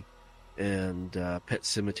for me, and Pet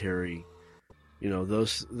Sematary. You know,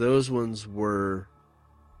 those ones were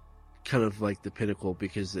kind of like the pinnacle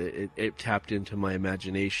because it tapped into my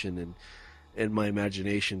imagination, and my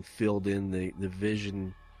imagination filled in the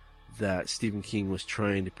vision that Stephen King was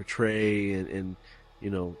trying to portray, and you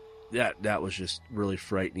know, that was just really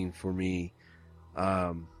frightening for me.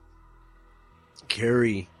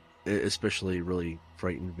 Carrie especially really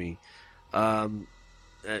frightened me.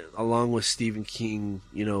 Along with Stephen King,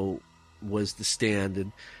 you know, was The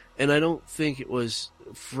Stand, and I don't think it was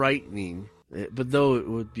frightening, but though it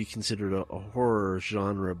would be considered a horror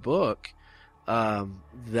genre book,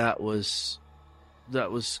 that was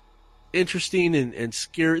interesting and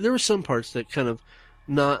scary. There were some parts that kind of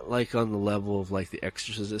not like on the level of like The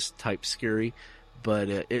Exorcist type scary, but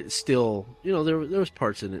it still, you know, there was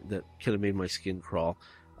parts in it that kind of made my skin crawl.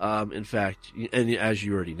 In fact, and as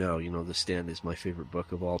you already know, you know, The Stand is my favorite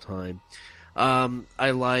book of all time.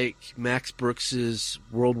 I like Max Brooks's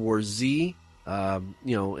World War Z. You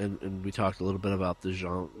know, and we talked a little bit about the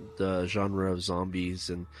genre of zombies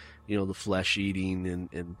and, you know, the flesh eating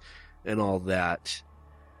and all that.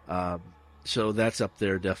 So that's up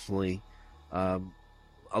there definitely.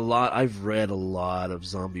 I've read a lot of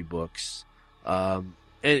zombie books. And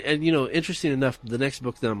you know, interesting enough, the next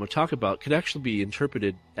book that I'm going to talk about could actually be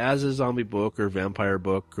interpreted as a zombie book or vampire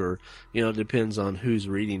book, or, you know, it depends on who's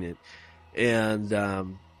reading it. And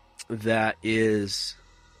that is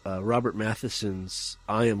Robert Matheson's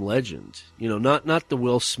I Am Legend. You know, not the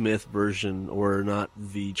Will Smith version or not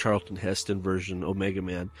the Charlton Heston version, Omega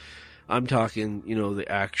Man. I'm talking, you know, the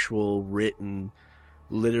actual written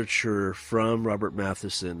literature from Robert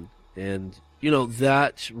Matheson. And, you know,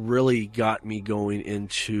 that really got me going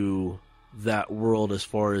into that world as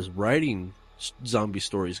far as writing zombie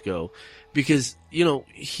stories go. Because, you know,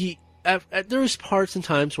 there was parts and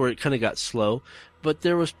times where it kind of got slow, but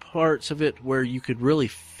there was parts of it where you could really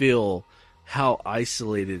feel how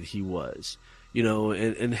isolated he was, you know,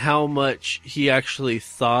 and how much he actually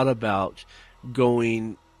thought about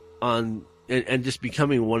going on and just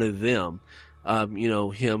becoming one of them. You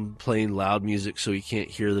know, him playing loud music so he can't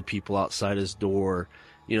hear the people outside his door,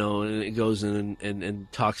 you know, and it goes in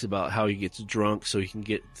and talks about how he gets drunk so he can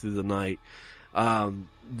get through the night.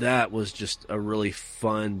 That was just a really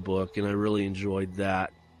fun book, and I really enjoyed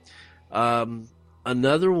that.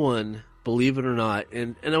 Another one, believe it or not,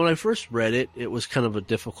 and when I first read it, it was kind of a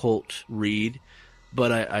difficult read,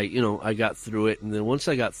 but I got through it, and then once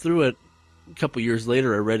I got through it, a couple years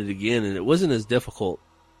later, I read it again, and it wasn't as difficult.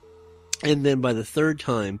 And then by the third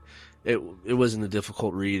time, it wasn't a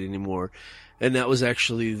difficult read anymore. And that was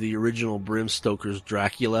actually the original Bram Stoker's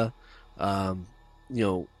Dracula. You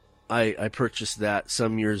know, I purchased that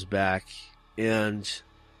some years back, and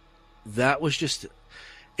that was just,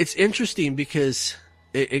 it's interesting because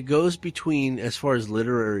it goes between, as far as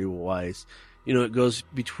literary wise, you know, it goes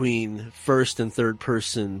between first and third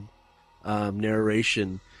person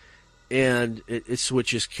narration, and it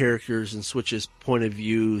switches characters and switches point of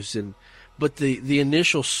views, but the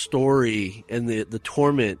initial story and the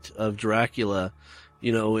torment of Dracula,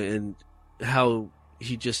 you know, and how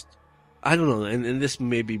he just, I don't know, and this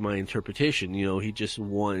may be my interpretation, you know, he just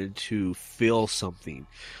wanted to feel something,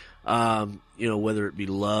 you know, whether it be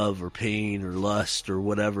love or pain or lust or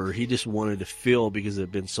whatever, he just wanted to feel because it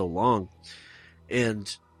had been so long.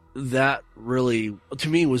 And that really, to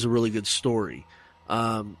me, was a really good story.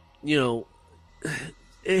 You know,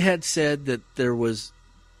 it had said that there was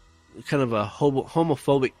kind of a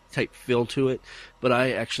homophobic type feel to it, but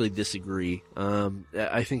I actually disagree.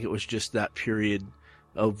 I think it was just that period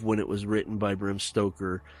of when it was written by Bram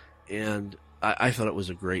Stoker, and I thought it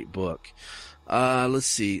was a great book. Let's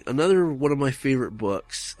see, another one of my favorite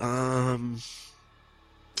books. I've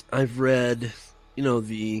read, you know,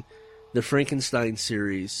 the the Frankenstein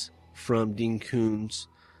series from Dean Koontz.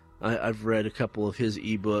 I've read a couple of his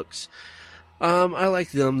ebooks. I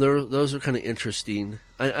like them. Those are kind of interesting.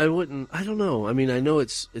 I don't know. I mean, I know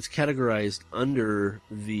it's categorized under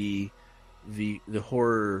the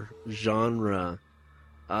horror genre,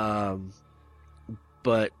 but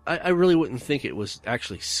I really wouldn't think it was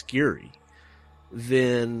actually scary.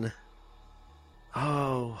 Then,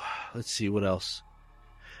 let's see what else.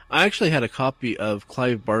 I actually had a copy of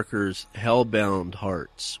Clive Barker's Hellbound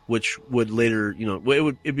Hearts, which would later,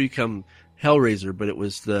 it become Hellraiser, but it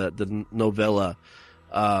was the novella.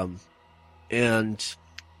 And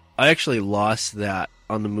I actually lost that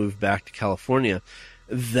on the move back to California.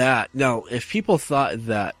 Now, if people thought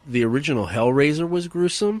that the original Hellraiser was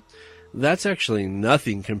gruesome, that's actually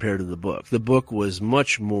nothing compared to the book. The book was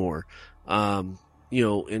much more. And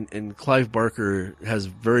Clive Barker has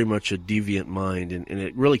very much a deviant mind, and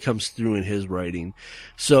it really comes through in his writing.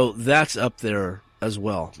 So that's up there as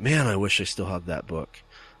well. Man, I wish I still had that book.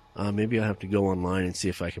 Maybe I'll have to go online and see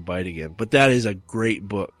if I can buy it again. But that is a great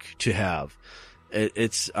book to have.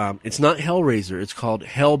 It's not Hellraiser. It's called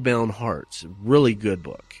Hellbound Hearts. Really good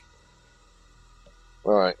book.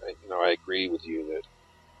 Well, I agree with you that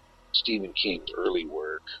Stephen King's early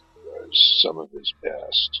work was some of his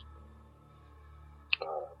best.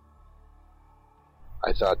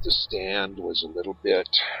 I thought The Stand was a little bit,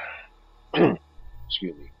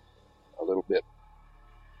 excuse me, a little bit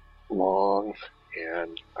long,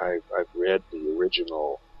 and I've read the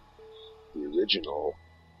original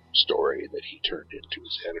story that he turned into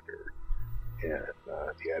his editor, and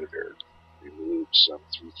the editor removed some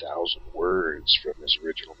 3,000 words from his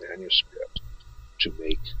original manuscript to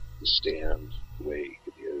make The Stand the way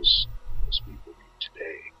it is as people read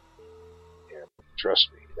today. And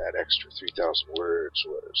trust me, that extra 3,000 words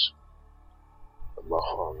was a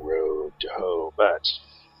long road to hoe, but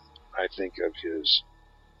I think of his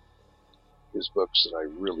books that I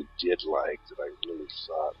really did like, that I really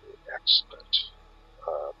thought were excellent.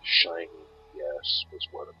 Shining, yes, was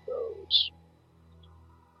one of those.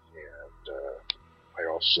 And I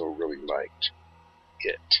also really liked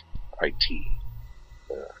It,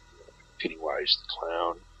 Pennywise the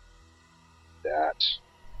Clown. That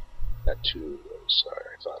too was, I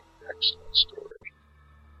thought, an excellent story.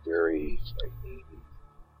 Very frightening,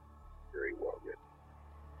 very well written.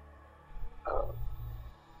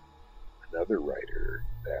 Another writer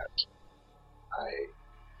that I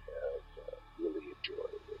have really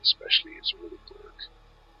enjoyed, especially his early work,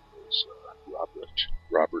 was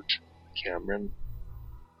Robert Cameron.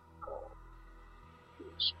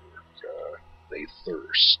 His work, They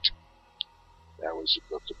Thirst. That was a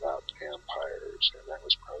book about vampires, and that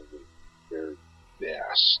was probably their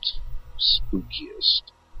best, spookiest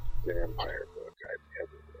vampire book I've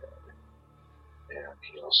ever read. And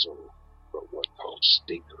he also wrote one called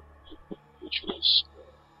Stinker, which was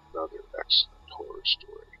another excellent horror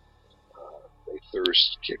story. They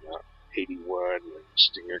Thirst came out in 81, and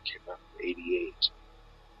Stinger came out in 88.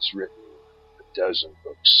 He's written a dozen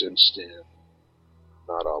books since then,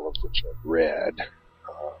 not all of which I've read.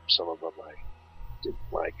 Some of them I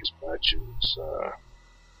didn't like as much as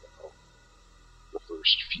the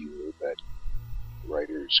first few, but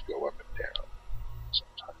writers go up and down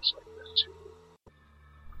sometimes like that too.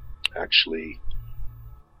 Actually,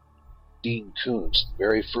 Dean Koontz, the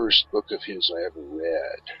very first book of his I ever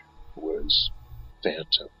read was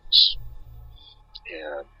Phantoms,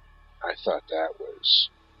 and I thought that was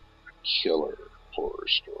a killer horror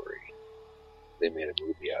story. They made a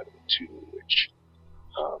movie out of it too, which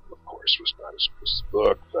of course was not as good as the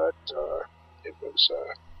book, but it was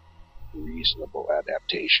a reasonable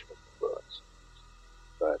adaptation of the book.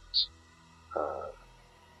 But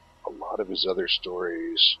a lot of his other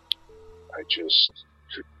stories I just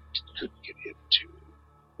couldn't get into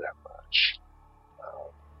that much.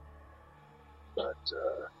 But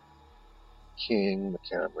King,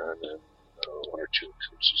 Cameron, and one or two of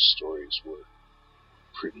Koontz's stories were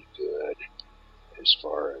pretty good as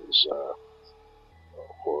far as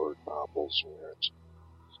horror novels went.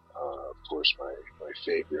 Of course, my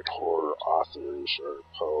favorite horror authors are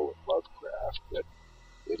Poe and Lovecraft, but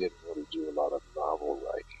they didn't really do a lot of novel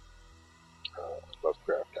writing.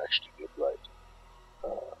 Lovecraft actually did write a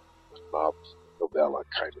novella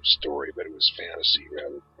kind of story, but it was fantasy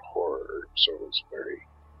rather than horror, so it was very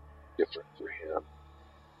different for him.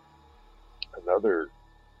 Another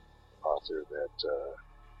author that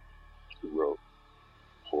who wrote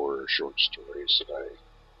horror short stories that I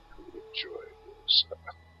really enjoyed was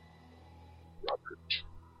Robert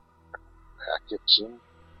Atkinson,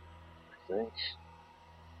 I think.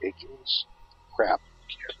 Akins? Crap, I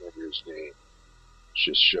can't remember his name.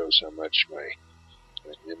 just shows how much my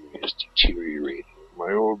memory is deteriorating in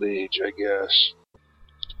my old age, I guess.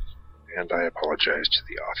 And I apologize to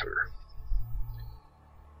the author.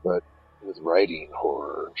 But with writing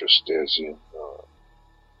horror, just as in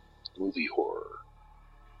movie horror,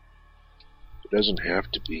 it doesn't have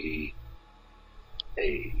to be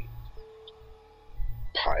a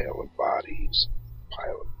pile of bodies,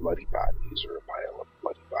 pile of bloody bodies, or a pile of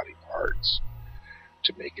bloody body parts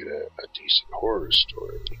to make it a decent horror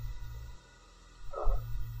story.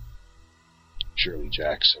 Shirley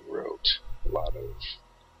Jackson wrote a lot of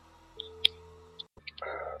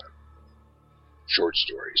short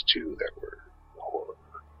stories too that were horror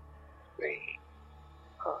vein,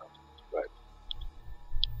 but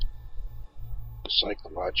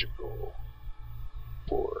psychological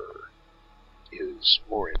horror is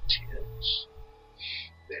more intense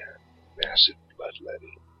than massive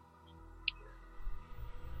bloodletting.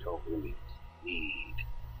 You don't really need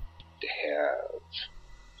to have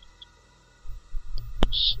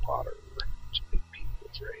slaughter to make people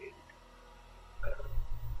afraid.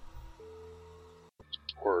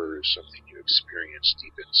 Horror is something you experience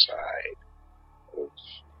deep inside of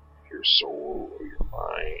your soul or your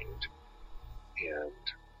mind, and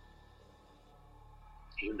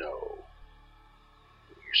you know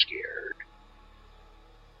when you're scared,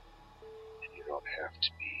 and you don't have to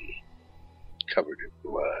be covered in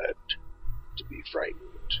blood to be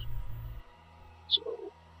frightened. So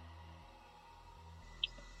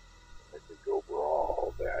I think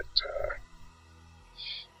overall that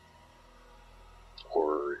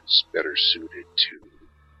horror is better suited to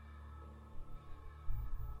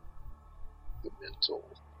the mental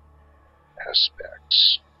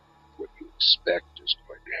aspects. What you expect is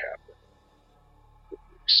going to happen. What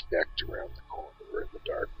you expect around the corner or in the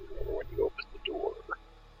dark room or when you open the door,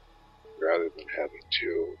 rather than having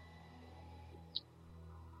to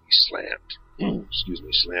be slammed,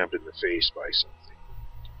 slammed in the face by something.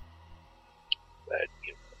 But,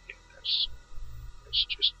 that's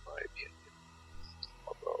just my opinion.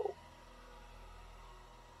 Although,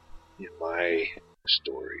 in my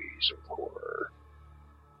stories of horror,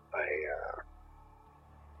 I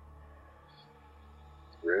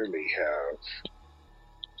rarely have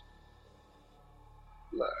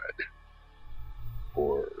blood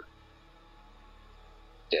or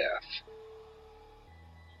death.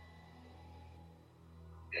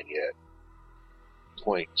 And yet, the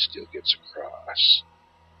point still gets across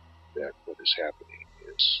that what is happening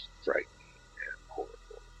is frightening and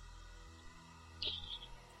horrible.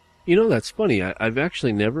 You know, that's funny. I've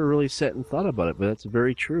actually never really sat and thought about it, but that's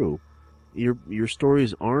very true. Your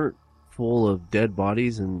stories aren't full of dead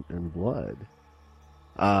bodies and blood.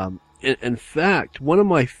 In fact, one of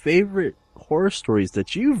my favorite horror stories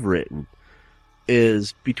that you've written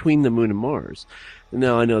is Between the Moon and Mars.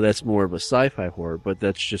 Now, I know that's more of a sci-fi horror, but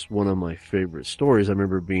that's just one of my favorite stories. I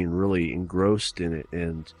remember being really engrossed in it,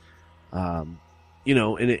 and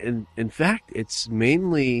in fact, it's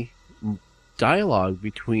mainly dialogue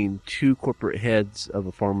between two corporate heads of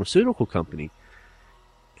a pharmaceutical company,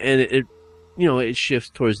 and it shifts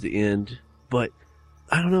towards the end. But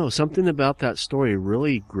I don't know, something about that story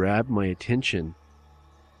really grabbed my attention,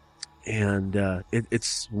 and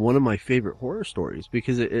it's one of my favorite horror stories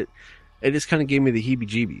because it just kind of gave me the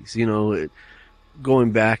heebie-jeebies.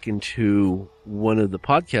 Going back into one of the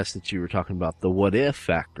podcasts that you were talking about, the what if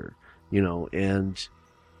factor, and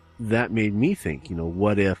that made me think,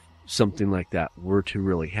 what if something like that were to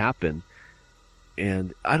really happen?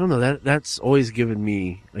 And I don't know, that's always given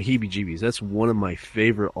me a heebie-jeebies. That's one of my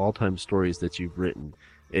favorite all-time stories that you've written,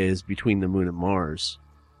 is Between the Moon and Mars.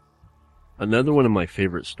 Another one of my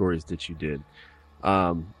favorite stories that you did,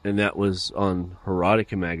 and that was on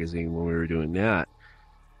Erotica magazine when we were doing that.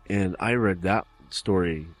 And I read that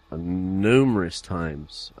story numerous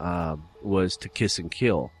times, was To Kiss and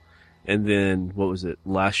Kill. And then, what was it,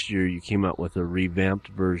 last year you came out with a revamped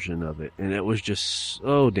version of it, and it was just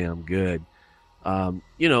so damn good.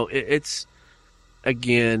 It's,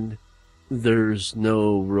 again, there's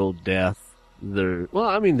no real death. There's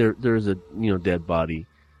a, dead body,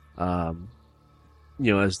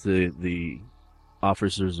 as the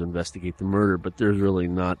officers investigate the murder, but there's really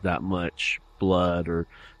not that much blood or,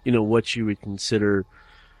 what you would consider,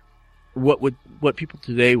 what people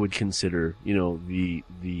today would consider, the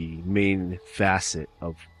main facet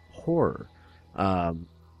of horror.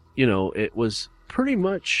 It was pretty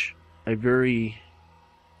much a very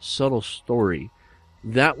subtle story.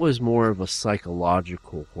 That was more of a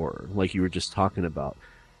psychological horror, like you were just talking about.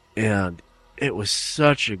 And it was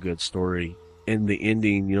such a good story. And the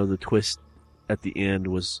ending, the twist at the end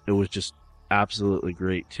was just absolutely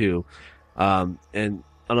great too. And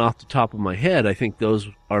off the top of my head, I think those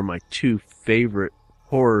are my two favorite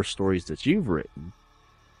horror stories that you've written.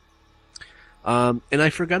 And I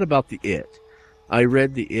forgot about the It. I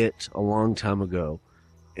read the It a long time ago,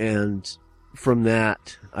 and from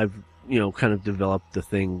that, I've, kind of developed the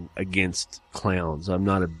thing against clowns. I'm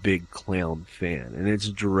not a big clown fan, and it's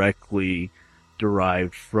directly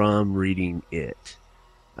derived from reading It.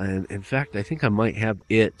 And in fact, I think I might have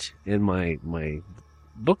It in my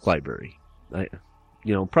book library.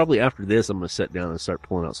 Probably after this, I'm going to sit down and start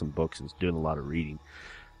pulling out some books and doing a lot of reading.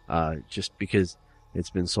 Just because it's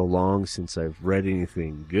been so long since I've read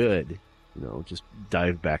anything good, just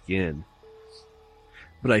dive back in.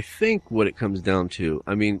 But I think what it comes down to,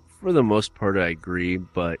 for the most part, I agree,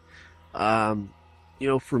 but,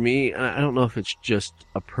 for me, I don't know if it's just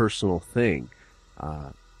a personal thing.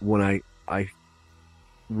 When I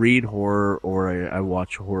read horror or I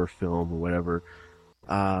watch a horror film or whatever,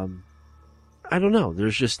 I don't know.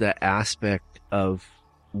 There's just that aspect of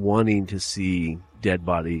wanting to see dead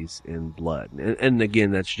bodies and blood. And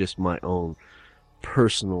again, that's just my own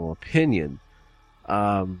personal opinion.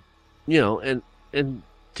 And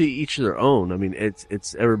to each their own.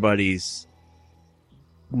 It's everybody's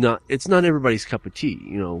it's not everybody's cup of tea.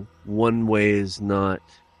 One way is not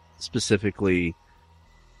specifically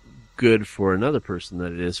good for another person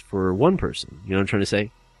that it is for one person. You know what I'm trying to say?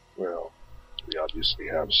 Well, we obviously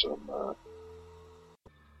have some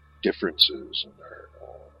differences in our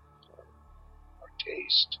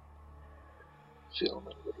taste in film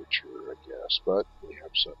and literature, I guess, but we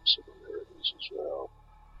have some similarities as well.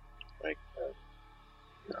 Like,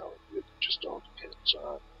 it just all depends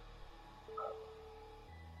on,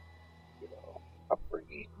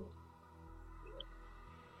 upbringing,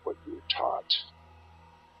 what you were taught,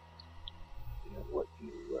 and what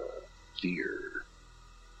you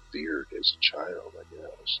feared as a child, I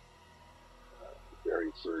guess. The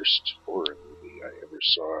very first horror movie I ever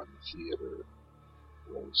saw in the theater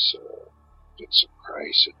was Vincent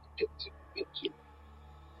Price at the Pit, the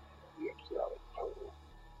Edgar Allan Poe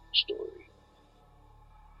story.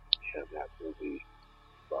 And that movie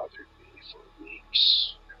bothered me for weeks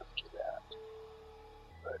after that.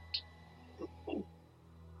 But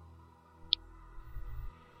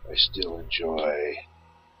I still enjoy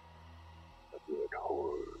a good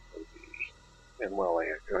horror movie. And while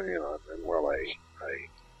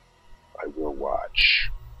I will watch,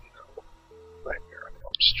 Nightmare on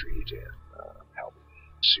Elm Street and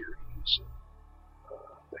Halloween series and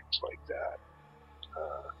things like that.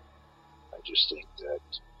 I just think that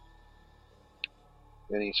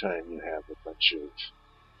anytime you have a bunch of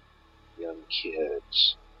young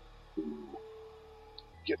kids who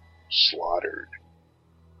get slaughtered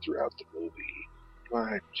throughout the movie,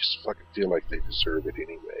 I just fucking feel like they deserve it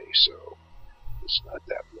anyway, so it's not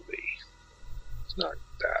that really, it's not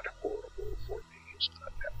that horrible for me. It's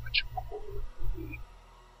not that much of a horror movie.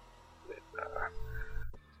 When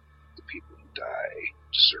the people who die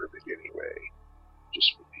deserve it anyway,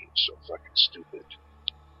 just for being so fucking stupid.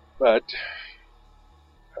 But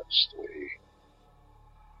that's the way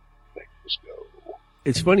things go.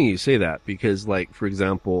 It's funny you say that because, like, for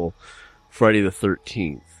example, Friday the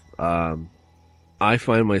 13th, I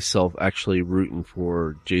find myself actually rooting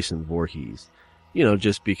for Jason Voorhees,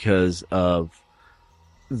 just because of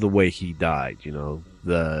the way he died.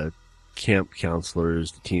 The camp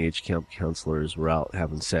counselors, the teenage camp counselors were out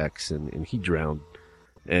having sex and he drowned,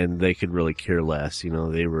 and they could really care less.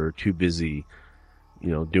 They were too busy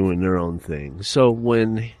doing their own thing. So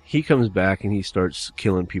when he comes back and he starts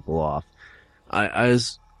killing people off, I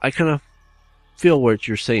kind of feel what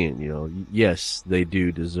you're saying. Yes, they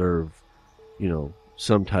do deserve,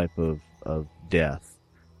 some type of death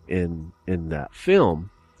in that film.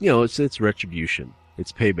 It's retribution.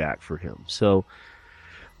 It's payback for him. So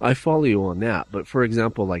I follow you on that. But for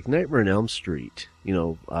example, like Nightmare on Elm Street,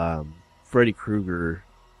 Freddy Krueger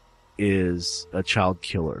is a child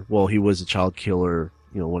killer. Well, he was a child killer,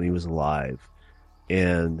 when he was alive.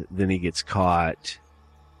 And then he gets caught,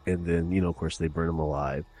 and then, of course, they burn him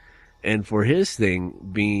alive. And for his thing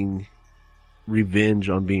being revenge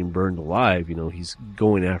on being burned alive, he's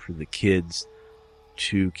going after the kids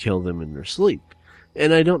to kill them in their sleep.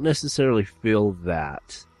 And I don't necessarily feel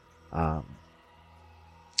that, the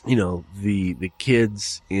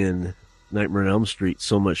kids in Nightmare on Elm Street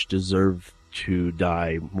so much deserve to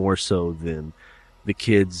die more so than the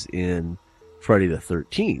kids in Friday the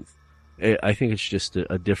 13th. I think it's just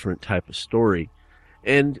a different type of story.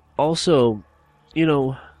 And also,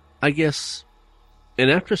 I guess, and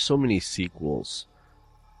after so many sequels,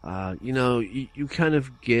 you kind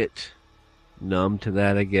of get numb to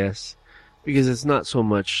that, I guess, because it's not so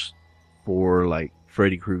much for like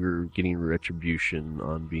Freddy Krueger getting retribution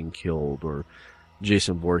on being killed or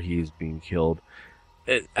Jason Voorhees being killed.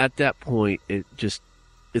 At that point, it's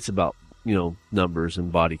about, numbers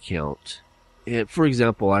and body count. And for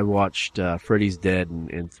example, I watched Freddy's Dead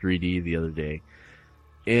in 3D the other day,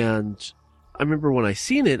 and I remember when I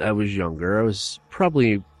seen it, I was younger. I was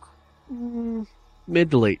probably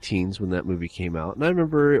mid to late teens when that movie came out, and I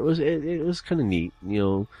remember it was kind of neat.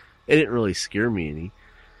 It didn't really scare me any,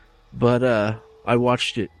 but I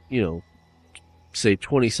watched it, say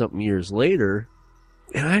 20-something years later,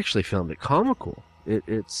 and I actually found it comical.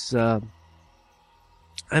 It's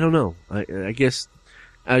I don't know. I guess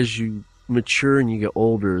as you mature and you get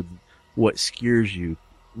older, what scares you,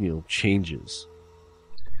 changes.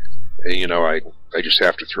 I just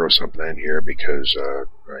have to throw something in here because, I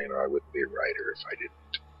wouldn't be a writer if I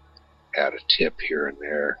didn't add a tip here and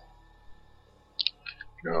there.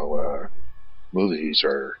 Movies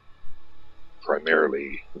are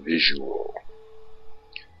primarily visual.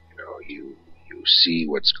 You see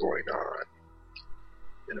what's going on.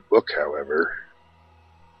 In a book, however,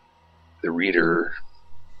 the reader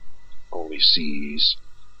only sees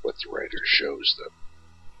what the writer shows them.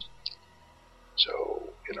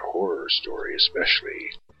 So, in a horror story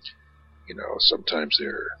especially, sometimes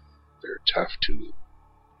they're tough to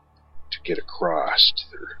get across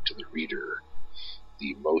to the reader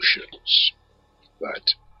the emotions,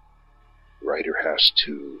 but the writer has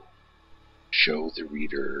to show the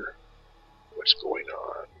reader what's going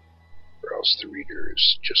on, or else the reader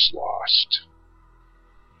is just lost.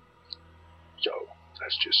 So,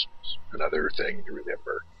 that's just another thing to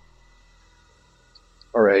remember.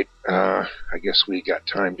 Alright, I guess we got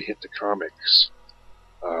time to hit the comics.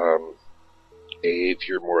 Dave,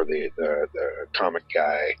 you're more the comic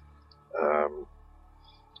guy.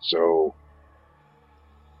 So,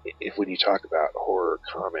 when you talk about horror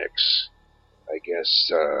comics, I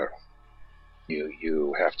guess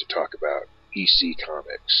you have to talk about EC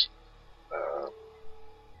Comics.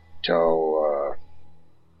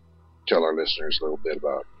 Tell our listeners a little bit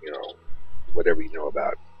about, whatever you know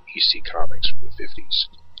about EC Comics from the 50s.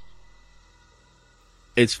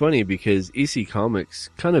 It's funny because EC Comics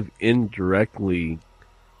kind of indirectly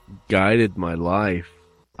guided my life.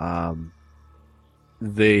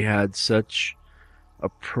 They had such a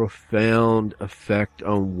profound effect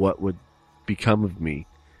on what would become of me.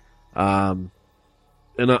 And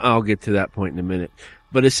I'll get to that point in a minute.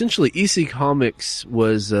 But essentially, EC Comics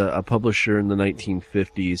was a publisher in the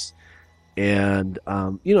 1950s. And,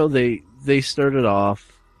 they started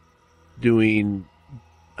off doing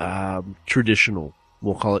traditional,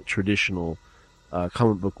 we'll call it traditional,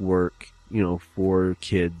 comic book work, for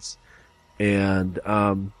kids. And,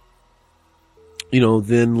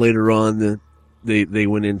 then later on, they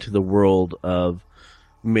went into the world of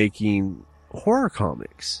making horror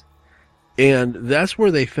comics. And that's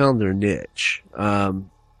where they found their niche.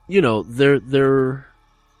 They're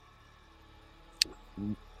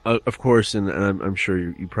of course, and I'm sure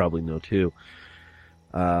you probably know too,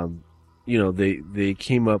 they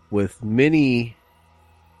came up with many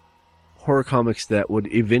horror comics that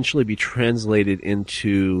would eventually be translated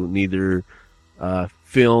into neither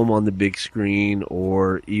film on the big screen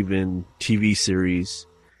or even TV series.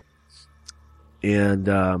 And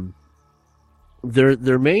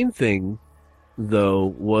their main thing, though,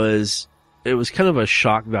 was it was kind of a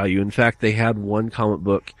shock value. In fact, they had one comic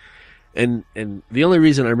book, and the only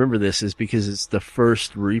reason I remember this is because it's the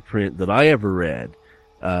first reprint that I ever read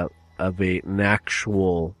of an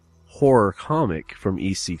actual horror comic from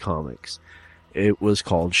EC Comics. It was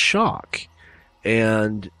called Shock,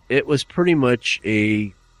 and it was pretty much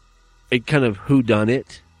a kind of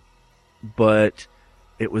whodunit, but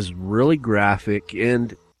it was really graphic.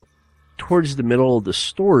 And towards the middle of the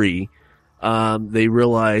story, they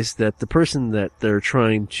realized that the person that they're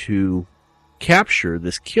trying to capture,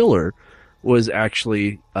 this killer, was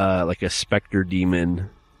actually like a specter demon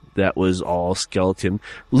that was all skeleton,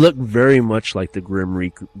 looked very much like the Grim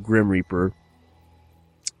Reaper.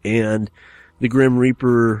 And the Grim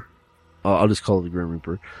Reaper, I'll just call it the Grim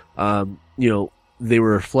Reaper, they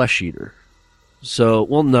were a flesh eater. So,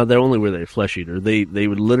 well, no, they only were a flesh eater. They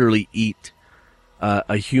would literally eat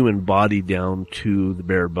a human body down to the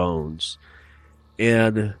bare bones.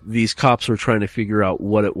 And these cops were trying to figure out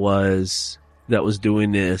what it was that was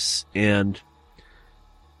doing this. And,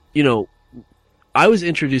 I was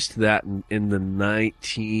introduced to that in the late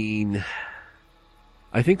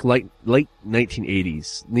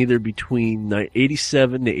 1980s, neither between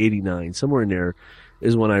 87 to 89, somewhere in there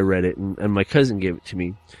is when I read it, and my cousin gave it to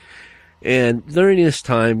me. And during this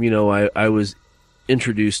time, I was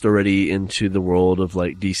introduced already into the world of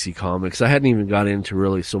like DC Comics. I hadn't even got into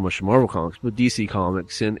really so much Marvel Comics, but DC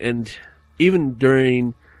Comics. And even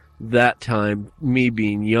during that time, me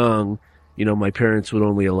being young, you know, my parents would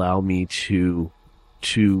only allow me to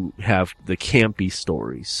have the campy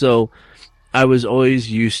stories. So I was always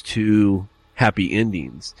used to happy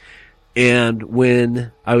endings. And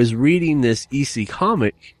when I was reading this EC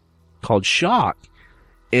comic called Shock,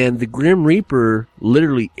 and the Grim Reaper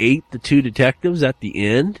literally ate the two detectives at the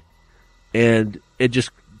end, and it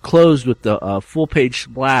just closed with the full-page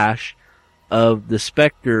splash of the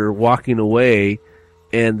Spectre walking away,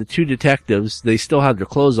 and the two detectives, they still had their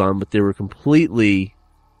clothes on, but they were completely,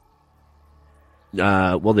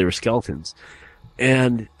 they were skeletons.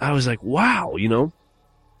 And I was like, wow, you know?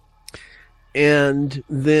 And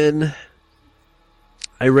then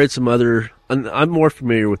I read some other, I'm more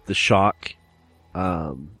familiar with the Shock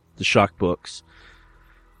books,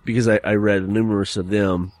 because I read numerous of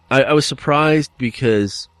them. I was surprised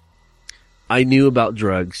because I knew about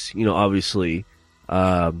drugs, you know, obviously,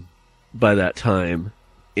 by that time,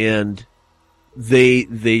 and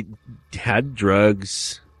they had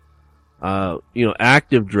drugs, you know,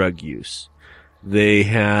 active drug use. They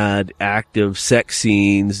had active sex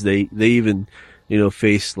scenes. They even, you know,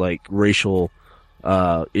 faced like racial,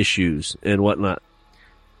 issues and whatnot.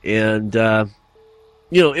 And,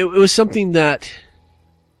 you know, it was something that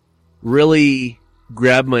really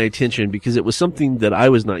grabbed my attention because it was something that I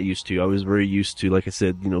was not used to. I was very used to, like I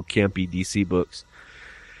said, you know, campy DC books.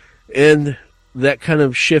 And that kind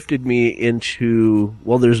of shifted me into,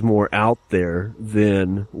 well, there's more out there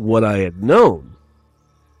than what I had known.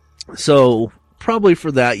 So probably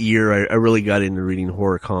for that year, I really got into reading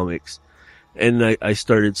horror comics, and I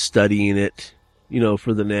started studying it, you know,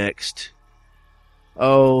 for the next,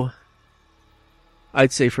 I'd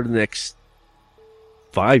say for the next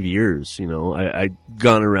 5 years, you know, I'd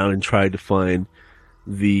gone around and tried to find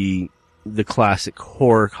the classic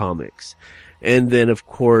horror comics. And then, of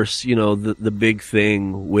course, you know, the big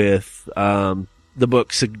thing with, the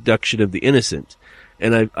book Seduction of the Innocent.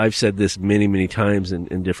 And I've said this many, many times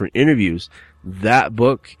in different interviews. That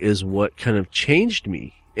book is what kind of changed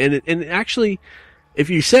me. And actually, if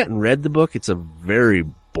you sat and read the book, it's a very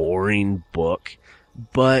boring book,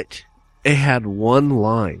 but it had one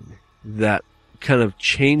line that kind of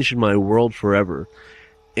changed my world forever.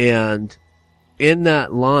 And in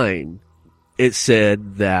that line, it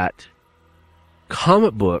said that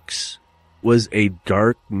comic books was a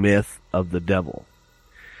dark myth of the devil.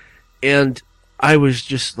 And I was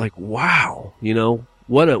just like, wow, you know,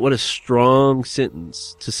 what a strong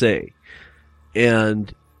sentence to say.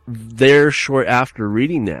 And there, short after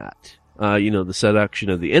reading that, you know, The Seduction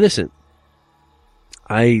of the Innocent,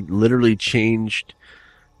 I literally changed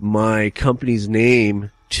my company's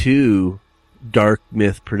name to Dark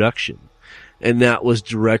Myth Production. And that was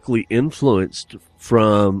directly influenced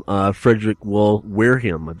from Frederick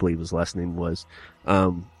Wilhelm, I believe his last name was,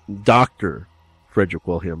 Dr. Frederick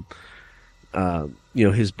Wilhelm. You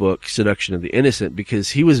know, his book, Seduction of the Innocent, because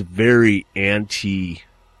he was very anti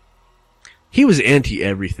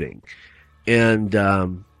everything. And,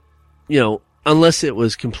 you know, unless it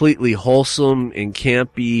was completely wholesome and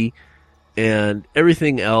campy and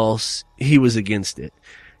everything else, he was against it.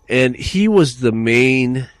 And he was the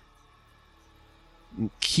main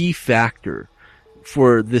key factor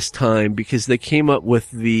for this time because they came up with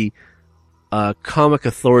the Comic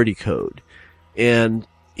Authority Code. And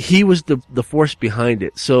he was the force behind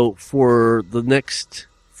it. So for the next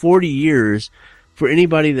 40 years, for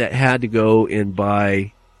anybody that had to go and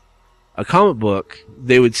buy a comic book,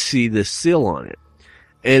 they would see this seal on it.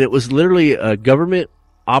 And it was literally a government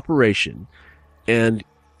operation. And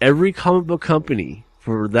every comic book company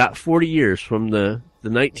for that 40 years, from the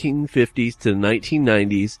 1950s to the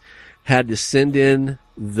 1990s, had to send in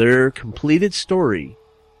their completed story.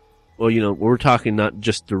 Well, you know, we're talking not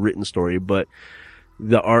just the written story, but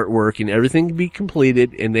the artwork and everything to be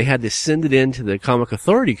completed, and they had to send it into the Comic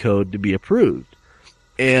Authority Code to be approved.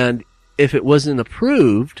 And if it wasn't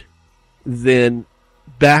approved, then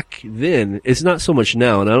back then, it's not so much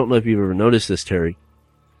now, and I don't know if you've ever noticed this, Terry,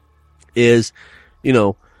 is, you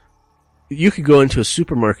know, you could go into a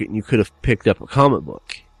supermarket and you could have picked up a comic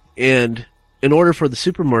book. And in order for the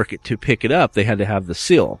supermarket to pick it up, they had to have the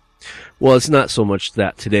seal. Well, it's not so much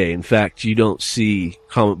that today. In fact, you don't see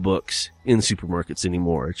comic books in supermarkets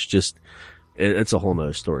anymore. It's just, it's a whole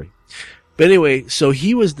nother story. But anyway, so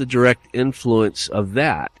he was the direct influence of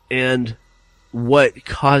that. And what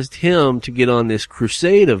caused him to get on this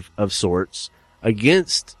crusade of sorts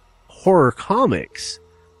against horror comics,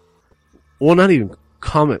 well, not even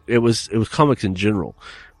comic, it was comics in general,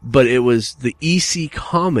 but it was the EC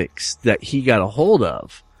Comics that he got a hold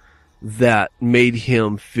of that made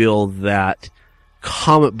him feel that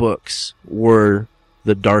comic books were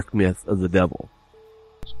the dark myth of the devil.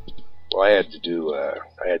 Well, I had to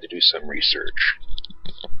do some research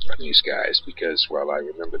on these guys because while I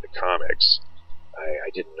remember the comics, I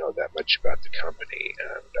didn't know that much about the company.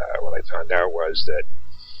 And what I found out was that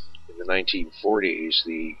in the 1940s,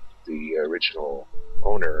 the original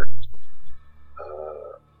owner,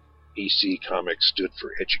 EC Comics, stood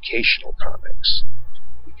for Educational Comics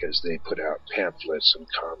because they put out pamphlets and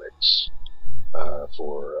comics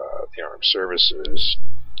for the armed services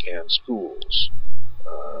and schools,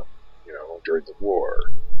 during the war.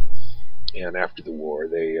 And after the war,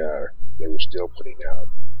 they were still putting out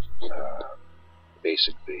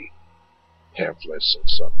basically pamphlets and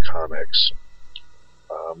some comics.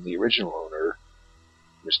 The original owner,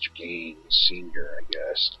 Mr. Gaines Sr., I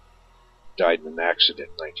guess, died in an accident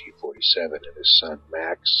in 1947, and his son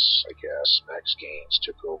Max Gaines,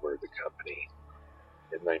 took over the company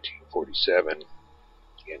in 1947,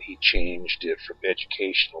 and he changed it from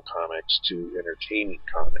Educational Comics to Entertaining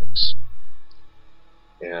Comics.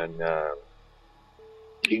 And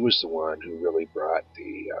he was the one who really brought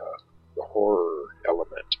the horror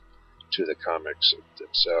element to the comics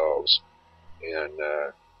themselves. And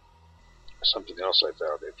something else I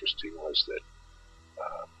found interesting was that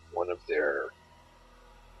one of their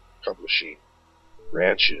publishing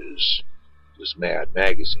branches was Mad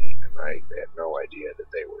Magazine, and I had no idea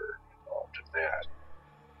that they were involved in that.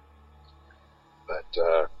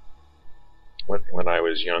 But when I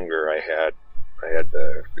was younger, I had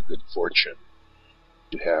the good fortune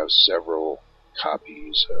to have several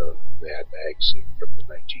copies of Mad Magazine from the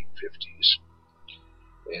 1950s,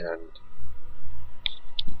 and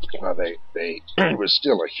while it was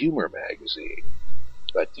still a humor magazine,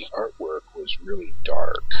 but the artwork was really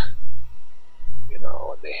dark, and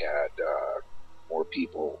they had more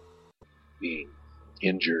people being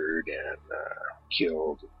injured and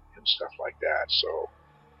killed and stuff like that. So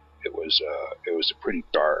it was a pretty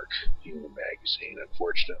dark humor magazine.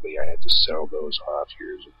 Unfortunately, I had to sell those off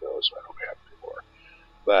years ago, so I don't have any more.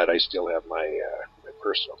 But I still have my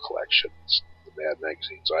personal collections, the Mad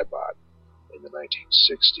magazines I bought in the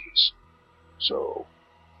 1960s. So,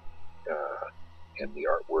 and the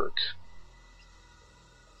artwork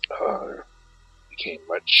became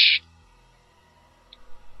much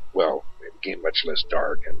less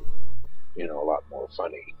dark and, a lot more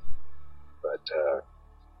funny. But,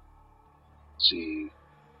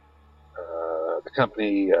 the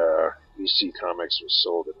company, EC Comics, was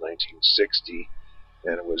sold in 1960,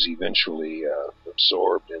 and it was eventually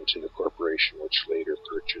absorbed into the corporation which later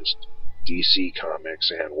purchased DC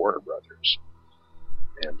Comics and Warner Brothers.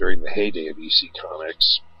 And during the heyday of EC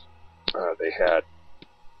Comics, they had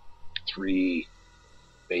three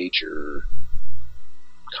major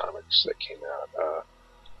comics that came out.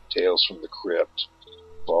 Tales from the Crypt,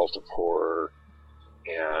 Vault of Horror,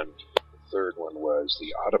 and the third one was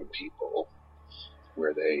The Autumn People,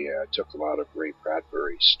 where they took a lot of Ray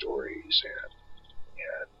Bradbury stories and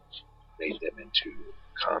made them into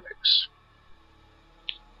comics.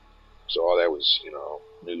 So all that was,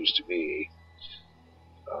 news to me.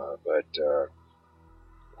 But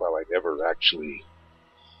while I never actually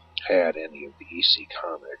had any of the EC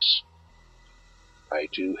Comics, I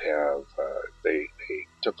do have, they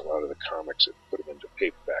took a lot of the comics and put them into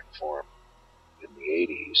paperback form in the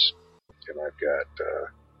 80s, and I've got,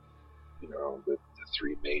 the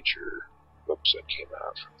three major books that came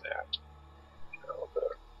out from that. The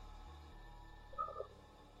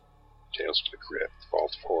Tales from the Crypt,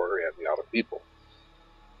 Vault of Horror, and The Autumn People.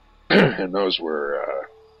 And those were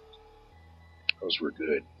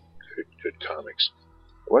good comics.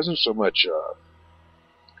 It wasn't so much,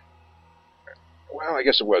 well, I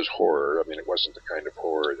guess it was horror. I mean, it wasn't the kind of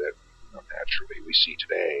horror that naturally we see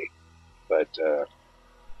today, but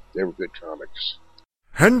they were good comics.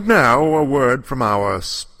 And now a word from our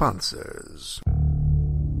sponsors.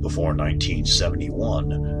 Before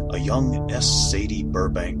 1971, a young S. Sadie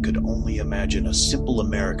Burbank could only imagine a simple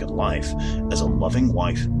American life as a loving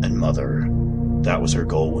wife and mother. That was her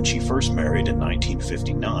goal when she first married in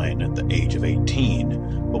 1959 at the age of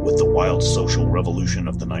 18, but with the wild social revolution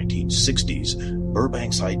of the 1960s,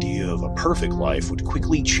 Burbank's idea of a perfect life would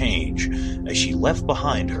quickly change as she left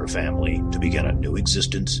behind her family to begin a new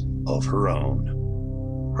existence of her own.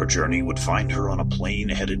 Her journey would find her on a plane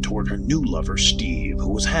headed toward her new lover, Steve, who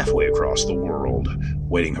was halfway across the world,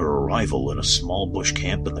 waiting her arrival in a small bush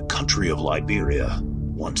camp in the country of Liberia.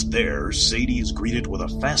 Once there, Sadie is greeted with a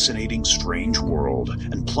fascinating, strange world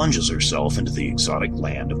and plunges herself into the exotic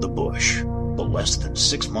land of the bush. But less than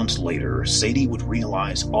 6 months later, Sadie would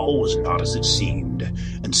realize all was not as it seemed,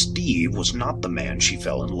 and Steve was not the man she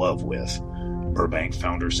fell in love with. Burbank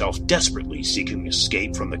found herself desperately seeking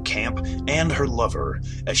escape from the camp and her lover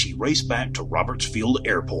as she raced back to Roberts Field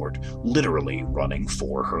Airport, literally running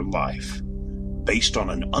for her life. Based on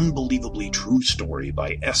an unbelievably true story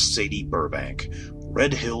by S. Sadie Burbank,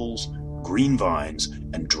 Red Hills, Green Vines,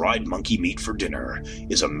 and Dried Monkey Meat for Dinner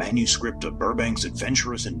is a manuscript of Burbank's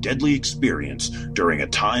adventurous and deadly experience during a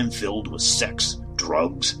time filled with sex,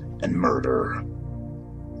 drugs, and murder.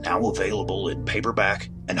 Now available in paperback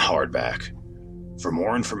and hardback. For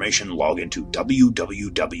more information, log into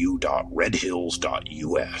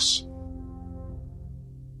www.redhills.us.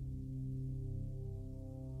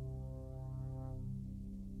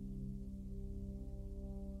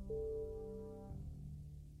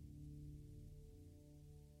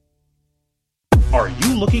 Are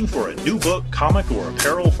you looking for a new book, comic, or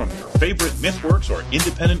apparel from your favorite MythWorks or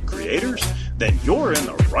independent creators? Then you're in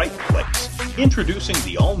the right place. Introducing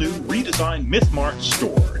the all-new redesigned MythMart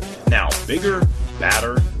store. Now bigger,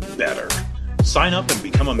 badder, better. Sign up and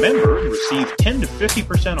become a member and receive 10 to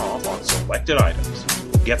 50% off on selected items.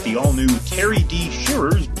 Get the all-new Terry D.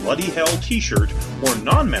 Shearer's Bloody Hell t-shirt, or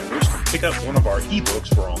non-members can pick up one of our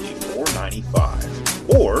ebooks for only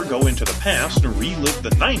 $4.95. Or go into the past and relive the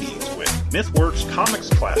 90s with MythWorks Comics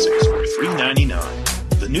Classics for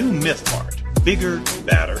 $3.99. The new MythMart. Bigger,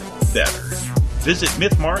 badder, better. Visit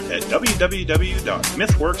MythMart at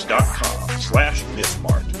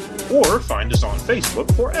www.mythworks.com/MythMart. Or find us on Facebook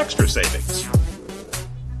for extra savings.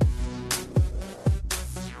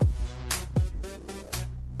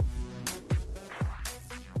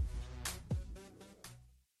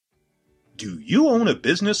 Do you own a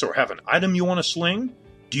business or have an item you want to sling?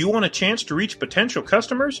 Do you want a chance to reach potential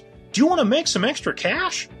customers? Do you want to make some extra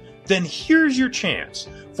cash? Then here's your chance.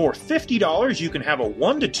 For $50, you can have a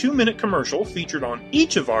 1 to 2 minute commercial featured on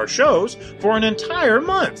each of our shows for an entire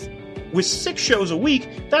month. With 6 shows a week,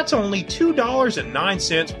 that's only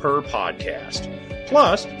 $2.09 per podcast.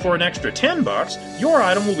 Plus, for an extra $10, your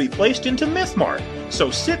item will be placed into MythMart. So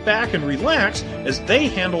sit back and relax as they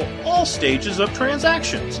handle all stages of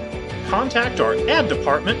transactions. Contact our ad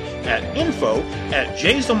department at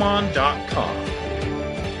info@jzamon.com.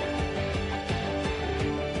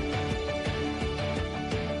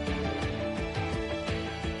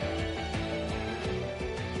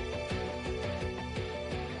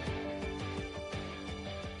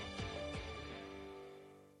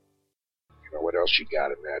 What else you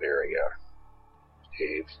got in that area,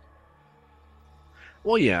 Dave?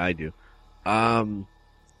 Well, yeah, I do. I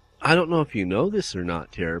don't know if you know this or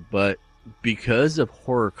not, Tara, but because of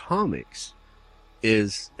horror comics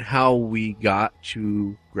is how we got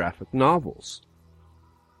to graphic novels.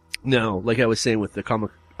 Now, like I was saying with the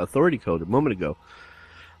Comic Authority Code a moment ago,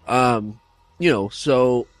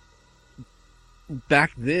 so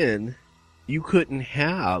back then you couldn't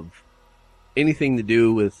have anything to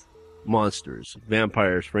do with monsters,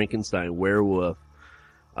 vampires, Frankenstein, werewolf.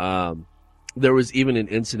 There was even an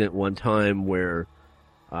incident one time where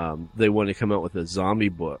they wanted to come out with a zombie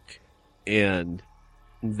book, and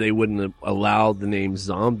they wouldn't allow the name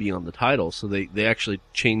zombie on the title, so they actually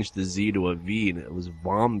changed the Z to a V, and it was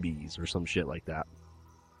Vombies or some shit like that.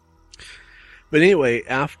 But anyway,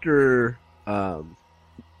 after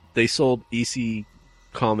they sold EC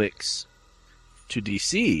Comics to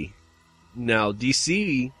DC, now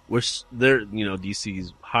DC was there. DC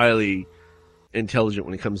is highly intelligent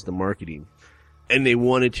when it comes to marketing, and they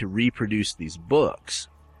wanted to reproduce these books,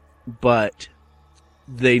 but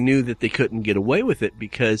they knew that they couldn't get away with it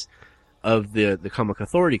because of the Comic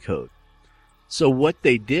Authority Code. So what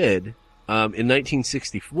they did in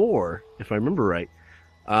 1964, if I remember right,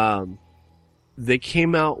 they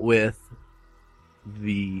came out with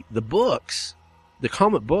the books, the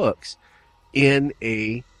comic books, in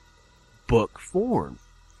a book form.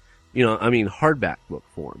 Hardback book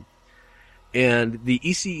form. And the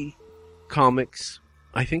EC Comics,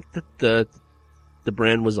 I think that the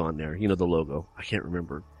brand was on there, the logo. I can't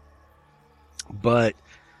remember. But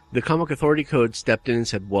the Comic Authority Code stepped in and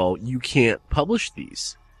said, well, you can't publish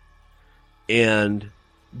these. And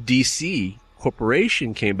DC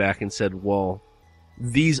Corporation came back and said, well,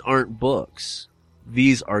 these aren't books.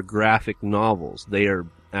 These are graphic novels. They are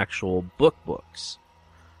actual books,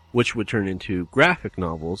 which would turn into graphic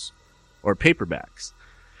novels or paperbacks.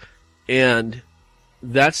 And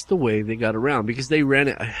that's the way they got around, because they ran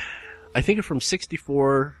it, I think from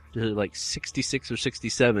 64 to like 66 or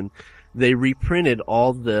 67, they reprinted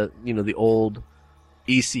all the, the old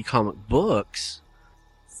EC comic books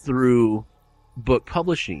through book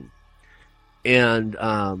publishing. And,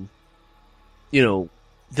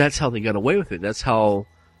 that's how they got away with it. That's how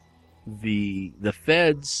the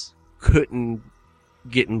feds couldn't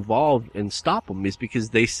get involved and stop them, is because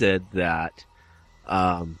they said that,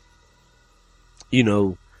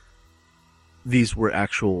 these were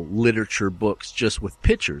actual literature books just with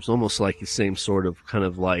pictures, almost like the same sort of kind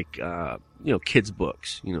of like, kids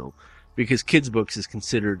books, because kids books is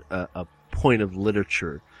considered a point of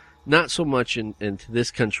literature. Not so much into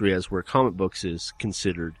this country as where comic books is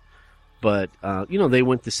considered, but, they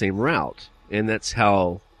went the same route, and that's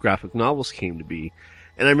how graphic novels came to be.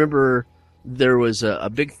 And I remember there was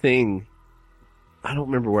a big thing, I don't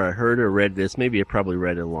remember where I heard or read this, maybe I probably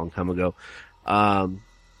read it a long time ago.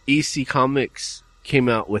 EC Comics came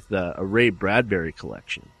out with a Ray Bradbury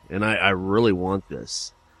collection, and I really want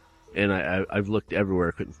this. And I've looked everywhere,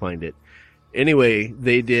 I couldn't find it. Anyway,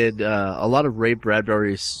 they did a lot of Ray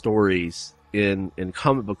Bradbury's stories in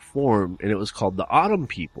comic book form, and it was called The Autumn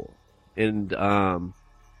People. And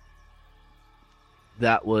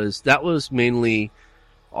that was mainly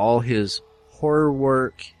all his horror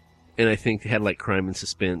work, and I think they had like crime and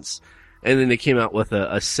suspense. And then they came out with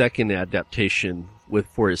a second adaptation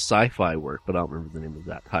for his sci-fi work, but I don't remember the name of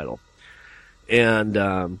that title.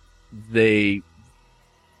 And they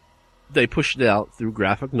pushed it out through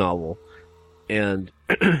graphic novel, and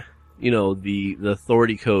the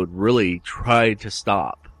authority code really tried to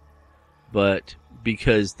stop, but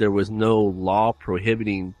because there was no law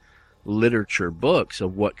prohibiting literature books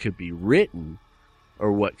of what could be written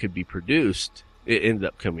or what could be produced, it ended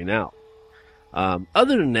up coming out.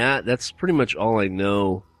 Other than that, that's pretty much all I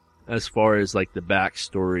know as far as like the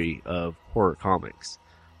backstory of horror comics.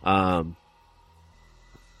 I'm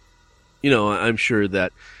sure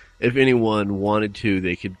that if anyone wanted to,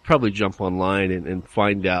 they could probably jump online and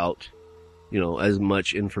find out, as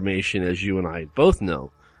much information as you and I both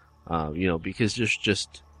know. Because there's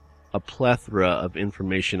just a plethora of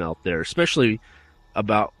information out there, especially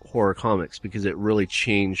about horror comics, because it really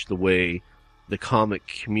changed the way the comic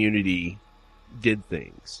community did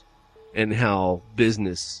things and how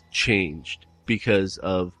business changed because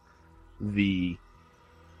of the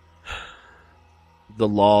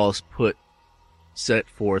laws set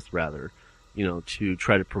forth, to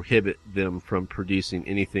try to prohibit them from producing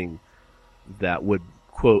anything that would,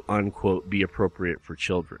 quote unquote, be appropriate for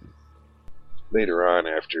children. Later on,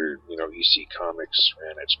 after, EC Comics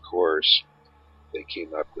ran its course, they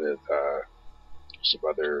came up with some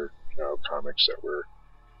other, comics that were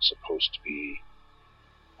supposed to be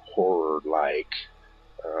horror-like.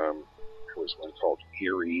 There was one called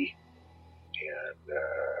Eerie, and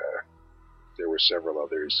there were several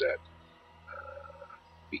others that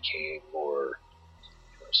became more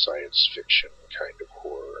science fiction kind of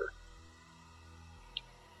horror.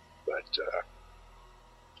 But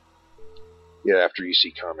after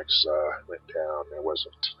EC Comics went down, there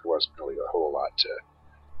wasn't really a whole lot to.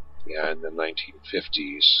 In the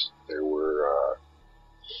 1950s, there were a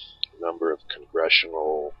number of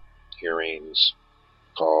congressional hearings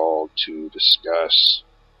called to discuss,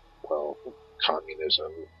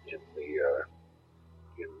 communism in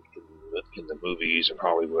the movies in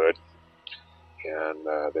Hollywood, and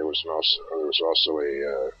there was also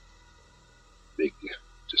a big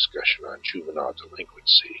discussion on juvenile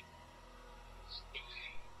delinquency,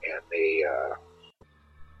 and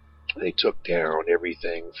they took down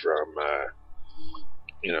everything from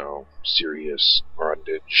serious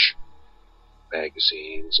bondage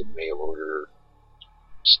magazines and mail order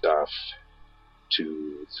stuff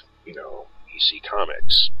to EC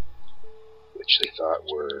Comics, which they thought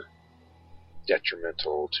were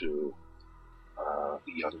detrimental to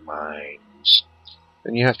the young minds.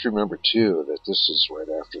 And you have to remember too that this is right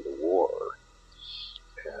after the war,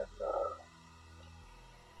 and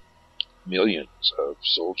millions of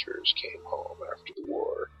soldiers came home after the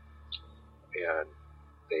war, and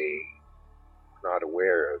they were not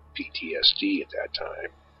aware of PTSD at that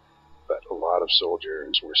time, but a lot of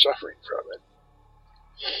soldiers were suffering from it,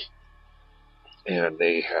 and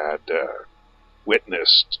they had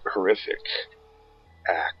witnessed horrific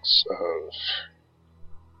acts of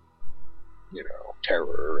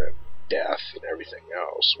terror and death and everything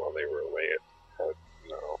else while they were away at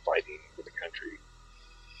fighting for the country.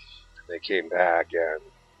 They came back and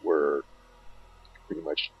were pretty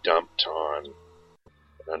much dumped on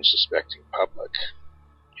an unsuspecting public,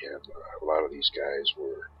 and a lot of these guys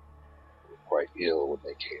were quite ill when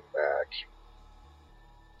they came back.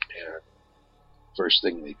 And first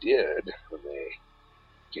thing they did when they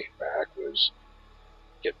came back was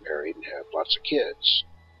get married and have lots of kids,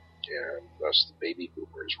 and thus the baby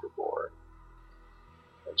boomers were born.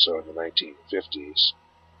 And so in the 1950s,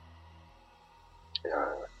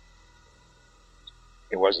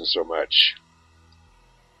 it wasn't so much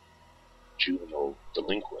juvenile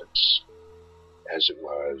delinquents as it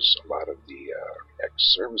was a lot of the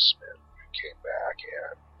ex-servicemen who came back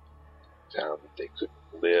and found that they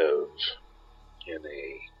couldn't live in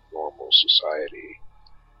a normal society,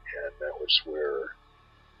 and that was where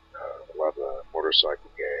a lot of the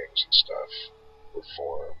motorcycle gangs and stuff were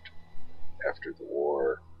formed after the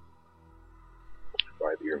war.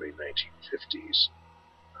 By the early 1950s,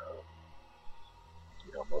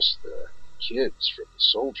 most of the kids from the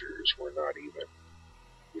soldiers were not even,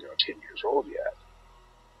 10 years old yet.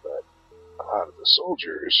 But a lot of the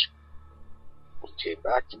soldiers who came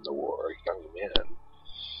back from the war, young men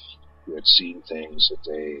who had seen things that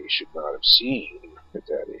they should not have seen at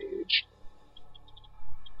that age,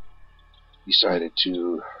 decided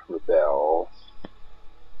to rebel,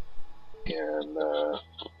 and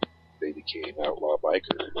they became outlaw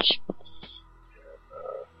bikers.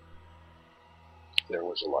 And there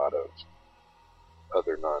was a lot of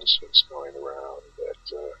other nonsense going around that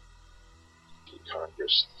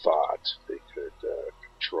Congress thought they could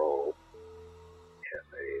control, and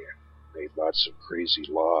they made lots of crazy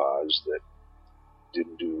laws that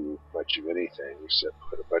didn't do much of anything except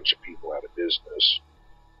put a bunch of people out of business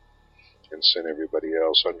and sent everybody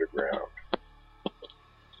else underground.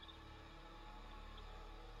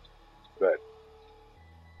 But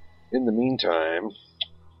in the meantime,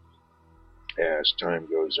 as time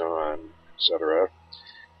goes on, etc.,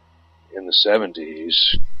 in the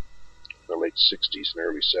 70s, the late 60s and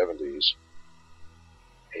early 70s,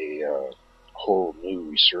 a whole new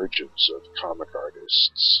resurgence of comic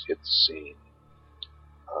artists hit the scene.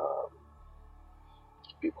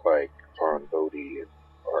 People like Vaughn Bodie and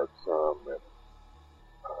Art Crumb, and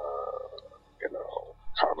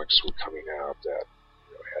comics were coming out that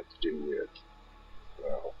had to do with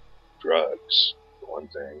drugs, for one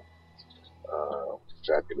thing.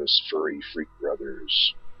 Fabulous Furry Freak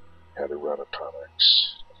Brothers had a run of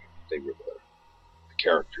comics. They were the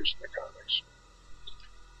characters in the comics.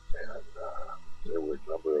 And there were a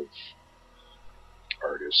number of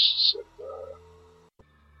artists and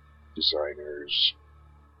designers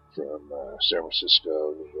from San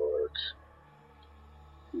Francisco, New York,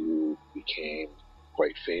 who became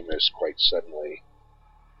quite famous quite suddenly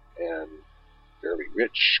and fairly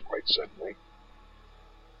rich quite suddenly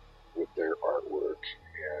with their artwork.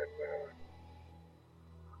 And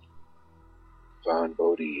Vaughn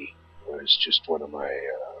Bodie was just one of my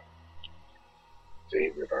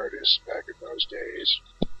favorite artists back in those days.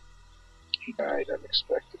 He died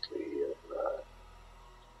unexpectedly in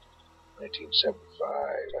 1975,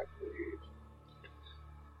 I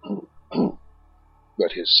believe.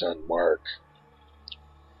 But his son Mark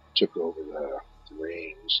took over the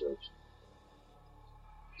reins of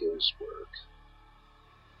his work,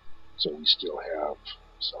 so we still have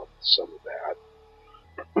some of that.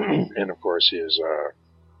 And of course, his art,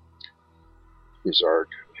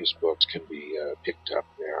 his books can be picked up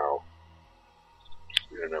now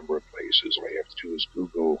in a number of places. All you have to do is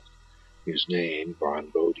Google his name, Vaughn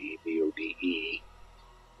Bodie, B-O-D-E,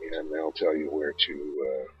 and they'll tell you where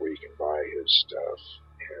you can buy his stuff,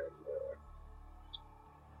 and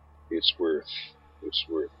it's worth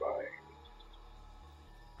buying.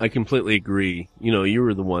 I completely agree. You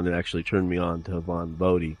were the one that actually turned me on to Vaughn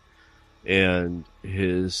Bodie and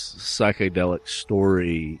his psychedelic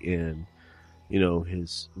story, and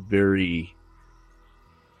his very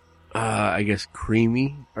I guess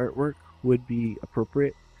creamy artwork would be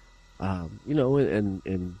appropriate.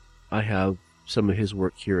 And I have some of his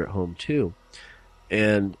work here at home too.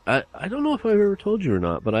 And I don't know if I've ever told you or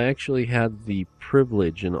not, but I actually had the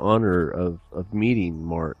privilege and honor of meeting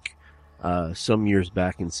Mark some years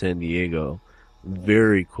back in San Diego.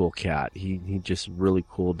 Very cool cat. He just really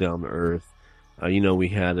cool, down to earth. We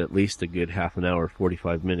had at least a good half an hour,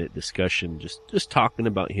 45-minute discussion, just talking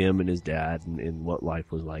about him and his dad and what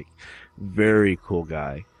life was like. Very cool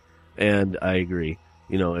guy. And I agree.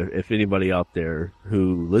 If anybody out there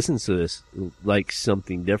who listens to this likes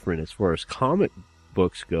something different as far as comic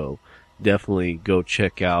books go, definitely go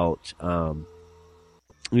check out, Vaughn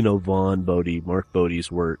Bodie, Mark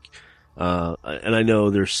Bodie's work. And I know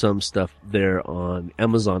there's some stuff there on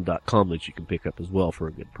Amazon.com that you can pick up as well for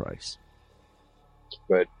a good price.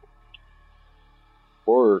 But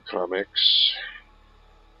horror comics,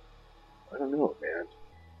 I don't know, man.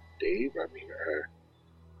 Dave, I've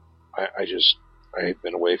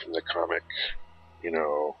been away from the comic,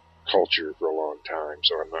 culture for a long time,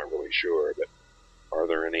 so I'm not really sure. But are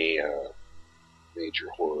there any major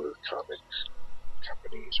horror comic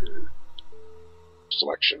companies or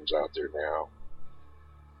selections out there now?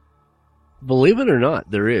 Believe it or not,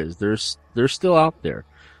 there is. They're still out there.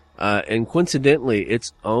 And coincidentally,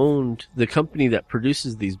 it's owned, the company that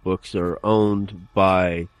produces these books are owned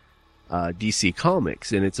by DC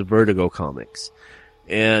Comics, and it's a Vertigo Comics.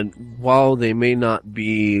 And while they may not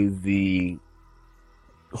be the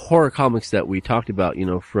horror comics that we talked about,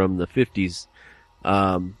 from the 50s,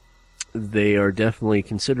 they are definitely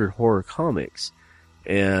considered horror comics.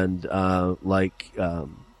 And like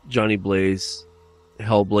Johnny Blaze,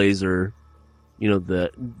 Hellblazer,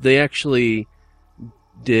 they actually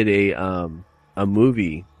did a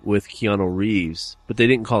movie with Keanu Reeves, but they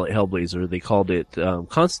didn't call it Hellblazer. They called it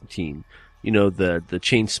Constantine. The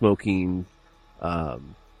chain smoking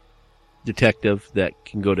detective that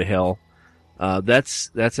can go to hell.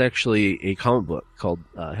 That's actually a comic book called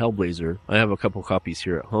Hellblazer. I have a couple copies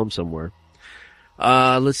here at home somewhere.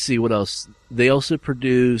 Let's see what else. They also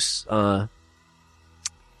produce Neil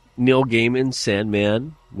Gaiman's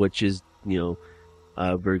Sandman, which is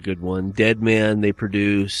a very good one. Deadman, they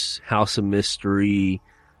produce House of Mystery,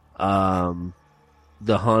 The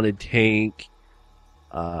Haunted Tank,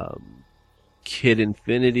 Kid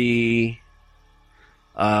Infinity.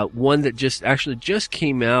 One that just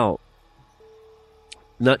came out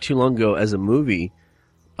not too long ago as a movie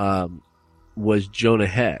was Jonah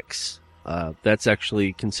Hex. That's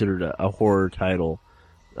actually considered a horror title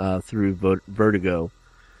through Vertigo.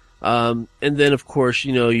 And then, of course,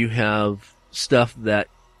 you have stuff that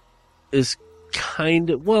is kind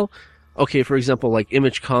of, okay, for example, like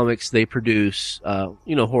Image Comics, they produce,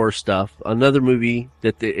 horror stuff. Another movie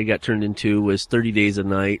that it got turned into was 30 Days of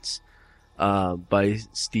Nights, by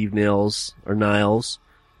Steve Niles.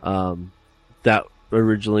 That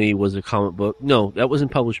originally was a comic book. No, that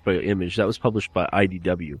wasn't published by Image. That was published by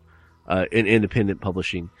IDW, in independent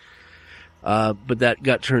publishing. But that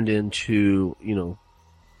got turned into,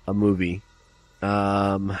 a movie.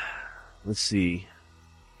 Let's see.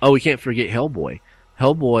 Oh, we can't forget Hellboy.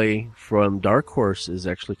 Hellboy from Dark Horse is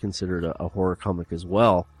actually considered a horror comic as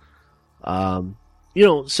well.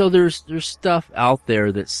 So there's stuff out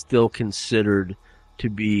there that's still considered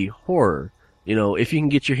to be horror. If you can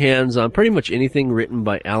get your hands on pretty much anything written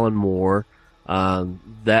by Alan Moore,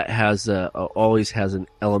 that has always has an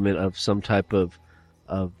element of some type of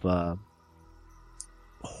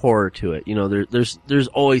horror to it. There's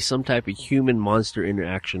always some type of human monster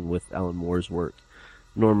interaction with Alan Moore's work,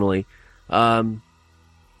 normally. And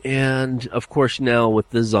of course now with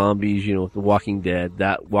the zombies, with The Walking Dead,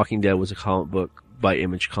 that Walking Dead was a comic book by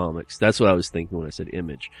Image Comics. That's what I was thinking when I said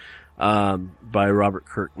Image, by Robert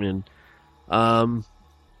Kirkman. And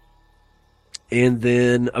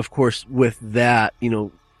then of course with that,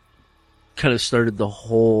 kind of started the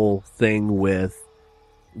whole thing with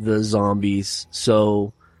the zombies.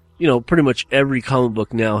 So, pretty much every comic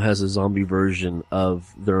book now has a zombie version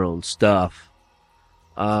of their own stuff.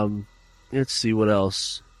 Let's see what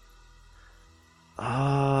else.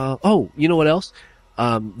 You know what else?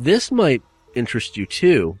 This might interest you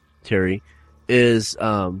too, Terry, is,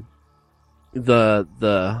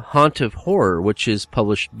 the Haunt of Horror, which is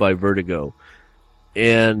published by Vertigo.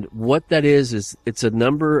 And what that is it's a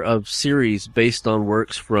number of series based on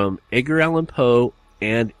works from Edgar Allan Poe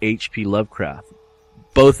and H.P. Lovecraft.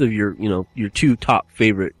 Both of your two top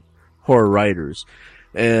favorite horror writers.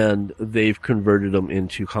 And they've converted them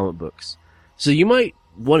into comic books. So you might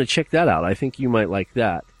want to check that out. I think you might like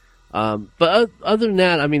that. But other than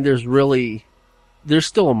that, there's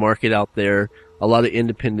still a market out there. A lot of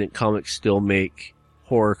independent comics still make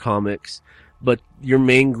horror comics. But your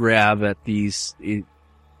main grab at these,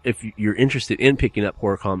 if you're interested in picking up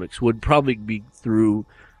horror comics, would probably be through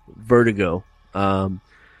Vertigo.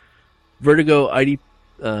 Vertigo,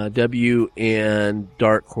 IDW, and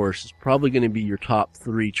Dark Horse is probably going to be your top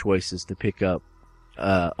three choices to pick up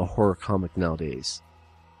a horror comic nowadays.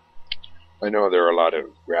 I know there are a lot of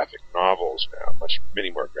graphic novels now,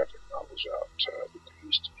 many more graphic novels out than there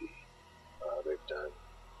used to be. They've done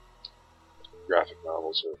graphic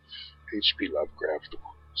novels of H.P.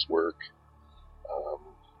 Lovecraft's work,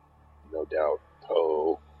 no doubt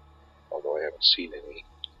Poe, although I haven't seen any.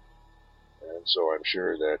 And so I'm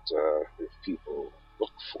sure that if people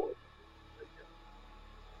look for them,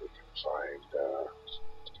 they can find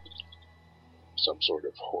some sort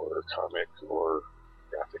of horror comic or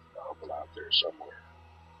graphic novel out there somewhere.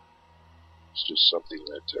 It's just something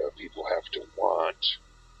that people have to want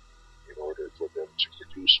in order for them to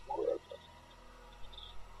produce more of them.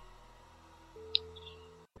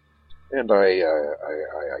 And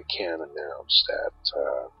I can announce that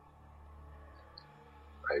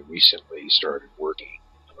I recently started working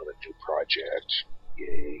on a new project.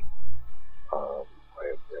 Yay. I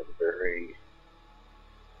have been very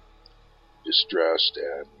distressed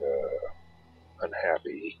and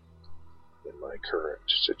unhappy in my current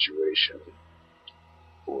situation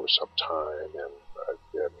for some time, and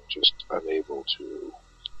I've been just unable to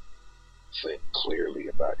think clearly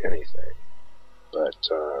about anything. But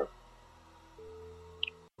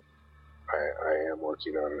I am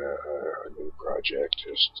working on a new project.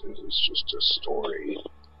 It's just a story.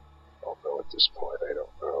 I don't know at this point. I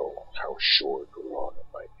don't know how short or long it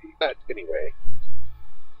might be. But anyway,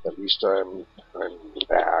 at least I'm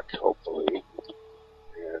back, hopefully.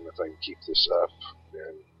 And if I can keep this up,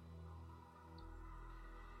 then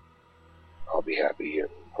I'll be happy, and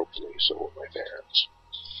hopefully so will my fans.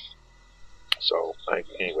 So,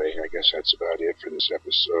 anyway, I guess that's about it for this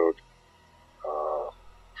episode.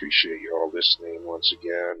 Appreciate you all listening once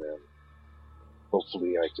again, and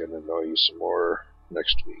hopefully I can annoy you some more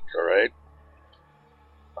next week, alright?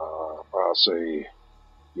 I'll say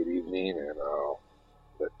good evening, and I'll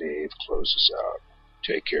let Dave close us out.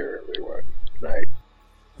 Take care, everyone. Good night.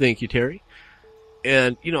 Thank you, Terry.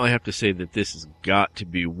 And, I have to say that this has got to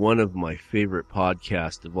be one of my favorite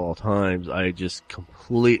podcasts of all times. I just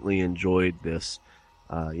completely enjoyed this,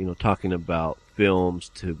 talking about films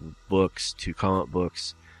to books to comic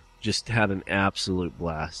books. Just had an absolute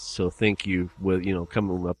blast. So thank you with,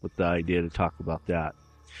 coming up with the idea to talk about that.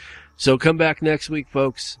 So come back next week,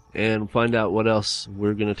 folks, and find out what else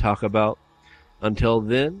we're going to talk about. Until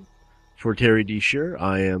then, for Terry D. Scher,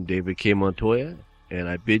 I am David K. Montoya, and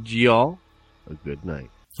I bid you all a good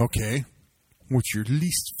night. Okay. What's your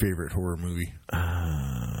least favorite horror movie?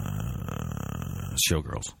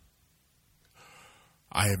 Showgirls.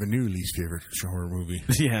 I have a new least favorite horror movie.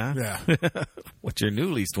 Yeah. Yeah. What's your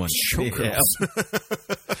new least one? Showgirls.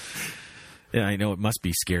 Yeah, I know it must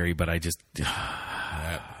be scary, but I just...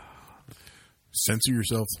 Censor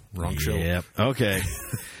yourself. Wrong show. Yep. Okay.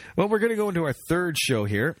 Well, we're going to go into our third show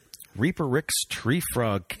here. Reaper Rick's Tree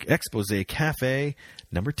Frog Expose Cafe,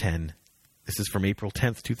 number 10. This is from April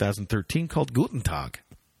 10th, 2013, called Guten Tag.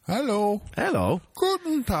 Hello. Hello.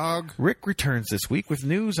 Guten Tag. Rick returns this week with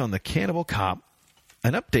news on the cannibal cop,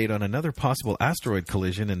 an update on another possible asteroid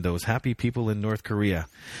collision and those happy people in North Korea.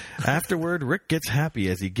 Afterward, Rick gets happy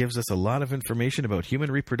as he gives us a lot of information about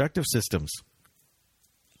human reproductive systems.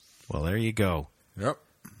 Well, there you go. Yep.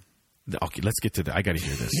 Okay, let's get to the... I got to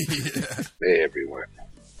hear this. Hey, everyone.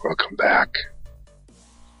 Welcome back.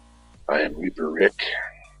 I am Reaper Rick,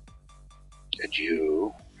 and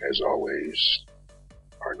you, as always,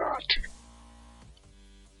 are not.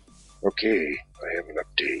 Okay, I have an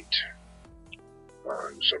update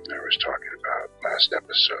on something I was talking about last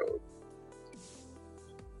episode.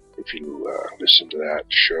 If you listen to that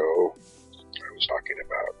show, I was talking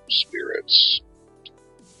about spirits.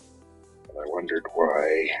 And I wondered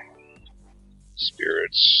why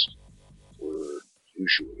spirits were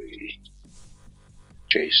usually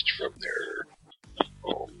chased from their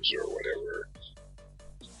homes or whatever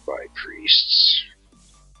by priests.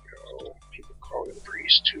 People call in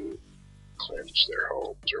priests to cleanse their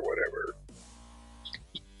homes or whatever.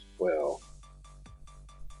 Well,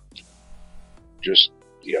 just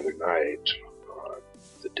the other night on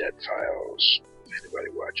The Dead Files, if anybody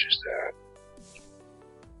watches that,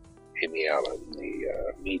 Amy Allen,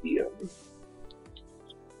 the medium,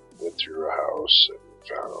 went through a house and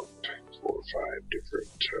found 4 or 5 different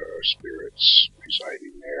spirits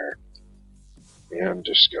residing there, and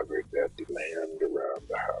discovered that the land around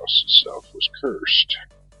the house itself was cursed.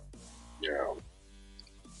 Now,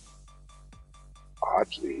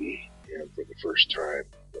 oddly, and for the first time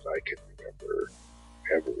that I can remember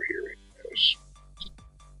ever hearing this,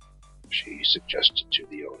 she suggested to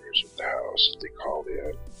the owners of the house that they called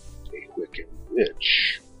in a Wiccan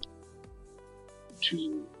witch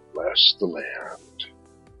to bless the land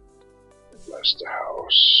and bless the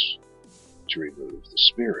house to remove the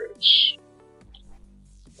spirits.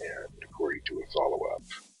 And according to a follow-up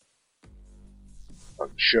on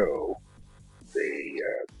the show,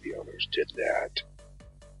 the owners did that,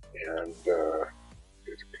 and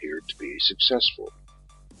it appeared to be successful.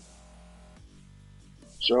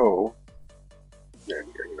 So, and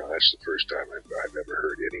that's the first time I've ever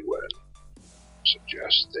heard anyone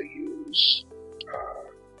suggest they use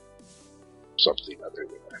something other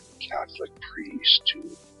than a Catholic priest to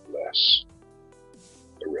bless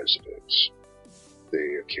a residence.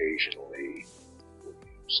 They occasionally will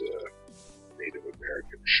use a Native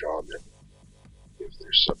American shaman if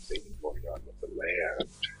there's something going on with the land.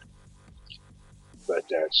 But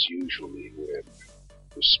that's usually when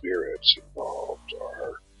the spirits involved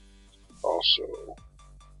are also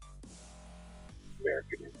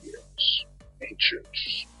American Indians,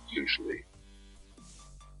 ancients usually,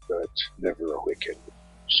 but never a Wiccan.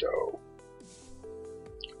 So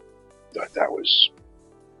thought that was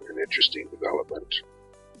an interesting development.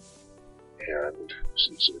 And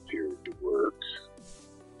since it appeared to work,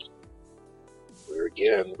 we're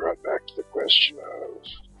again brought back to the question of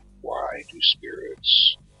why do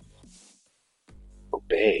spirits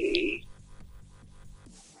obey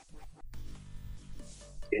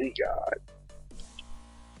any god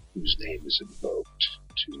whose name is invoked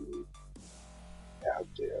to have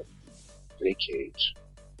them vacate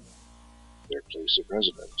their place of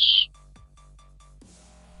residence.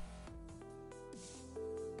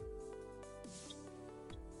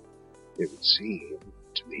 It would seem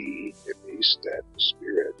to me, at least, that the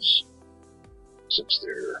spirits, since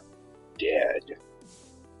they're dead,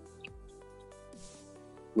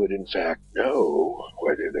 would in fact know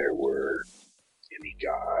whether there were any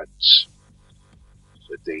gods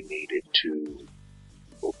that they needed to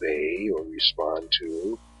obey or respond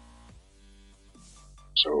to.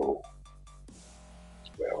 So,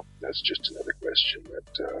 well, that's just another question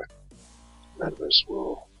that none of us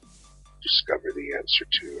will discover the answer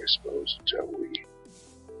to, I suppose, until we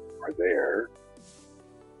are there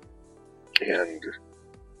and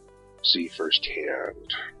see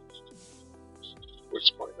firsthand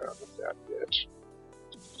what's going on with that bit.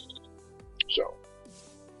 So,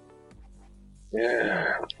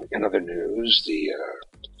 yeah, in other news, the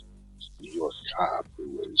New York cop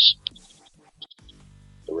who was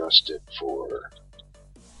arrested for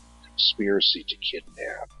conspiracy to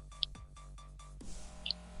kidnap,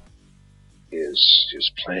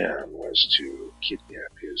 his plan was to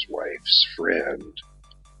kidnap his wife's friend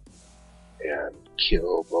and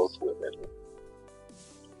kill both women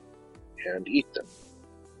and eat them.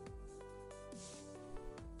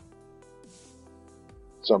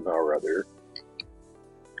 Somehow or other,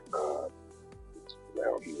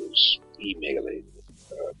 now he was emailing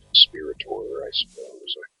a conspirator, I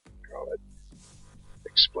suppose I could call it,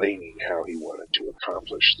 explaining how he wanted to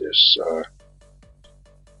accomplish this,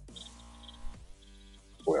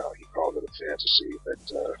 well, he called it a fantasy, but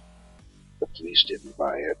the police didn't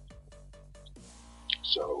buy it.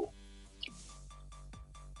 So,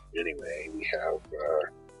 anyway, we have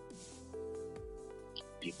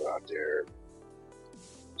people out there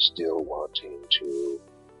still wanting to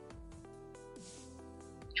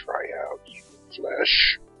try out human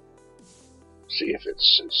flesh, see if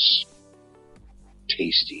it's as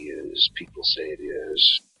tasty as people say it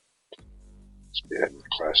is. It's been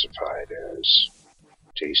classified as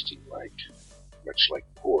tasting much like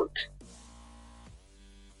pork,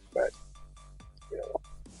 but, you know,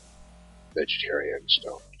 vegetarians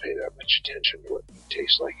don't pay that much attention to what it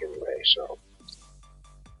tastes like anyway, so.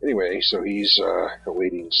 Anyway, so he's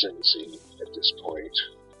awaiting sentencing at this point.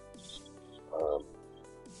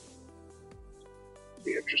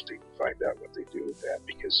 Be interesting to find out what they do with that,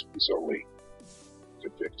 because he's only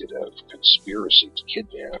convicted of conspiracy to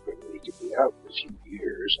kidnap, and he could be out in a few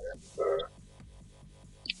years, and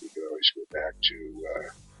we could always go back to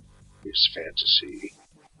his fantasy,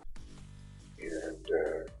 and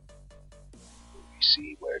we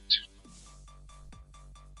see what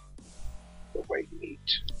the white meat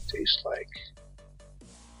tastes like.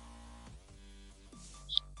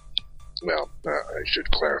 Well, I should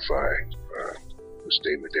clarify the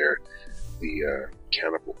statement there. The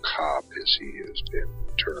cannibal cop, as he has been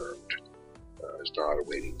termed, is not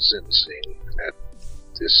awaiting sentencing. At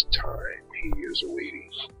this time, he is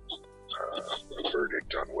awaiting a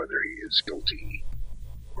verdict on whether he is guilty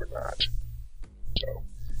or not. So,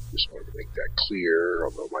 just wanted to make that clear,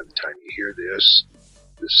 although by the time you hear this,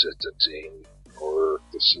 the sentencing or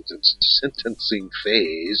the sentencing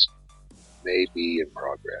phase may be in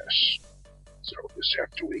progress. So we'll just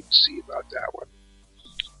have to wait and see about that one.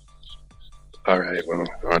 Alright, well,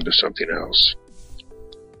 on to something else.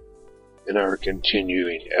 In our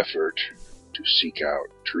continuing effort to seek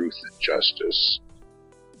out truth and justice,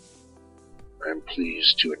 I'm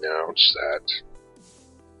pleased to announce that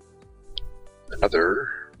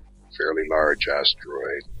another fairly large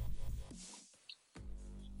asteroid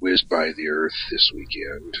whizzed by the Earth this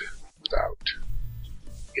weekend without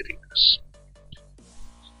hitting us.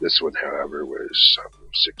 This one, however, was some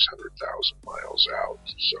 600,000 miles out,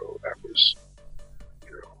 so that was,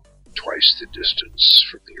 twice the distance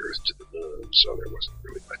from the Earth to the Moon, so there wasn't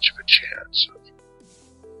really much of a chance of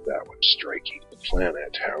that one striking the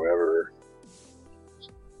planet. However,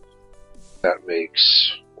 that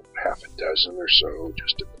makes half a dozen or so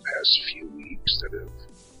just in the past few weeks that have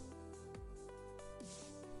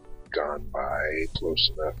gone by close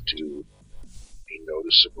enough to be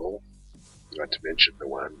noticeable, not to mention the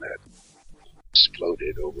one that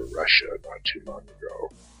exploded over Russia not too long ago.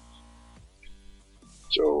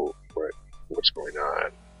 So what's going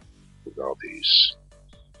on? with all these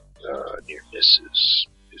near misses?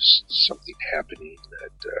 Is something happening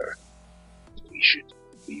that we should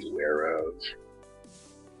be aware of?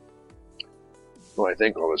 Well, I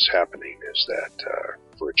think all that's happening is that,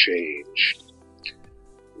 for a change,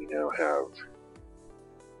 we now have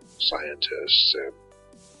scientists and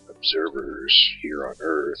observers here on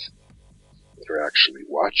Earth that are actually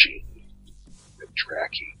watching and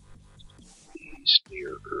tracking these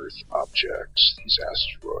near-Earth objects, these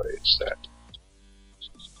asteroids that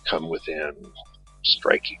come within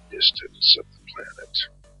striking distance of the planet.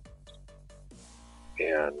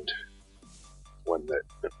 And one that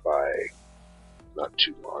went by not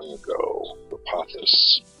too long ago,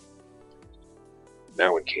 Apophis.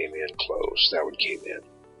 That one came in close. That one came in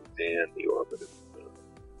within the orbit of the moon.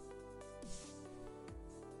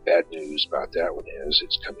 Bad news about that one is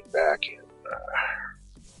it's coming back in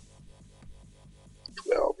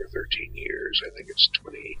 12 or 13 years. I think it's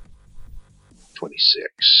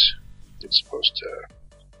 2026. It's supposed to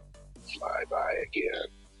fly by again.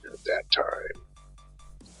 And at that time,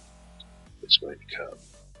 it's going to come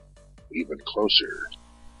even closer.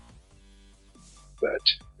 But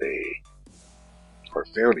they are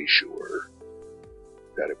fairly sure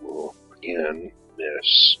that it will again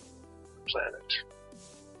miss the planet.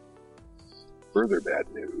 Further bad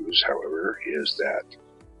news, however, is that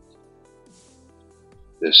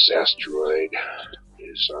this asteroid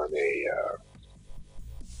is on a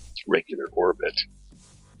regular orbit,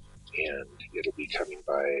 and it'll be coming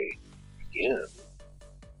by again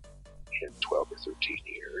in 12 or 13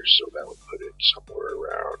 years, so that would put it somewhere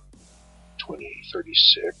around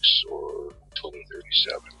 2036 or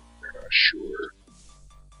 2037. They're not sure.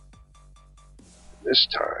 And this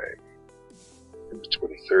time, in the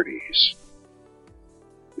 2030s,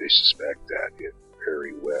 they suspect that it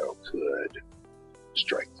very well could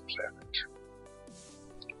strike the planet.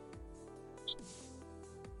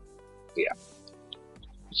 Yeah.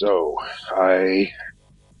 So, I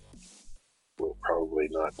will probably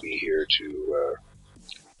not be here to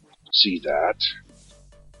see that.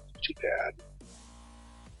 Too bad.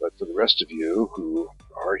 But for the rest of you who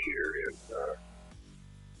are here in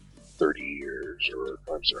 30 years, or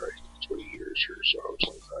I'm sorry, 20 years or so,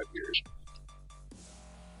 25 years,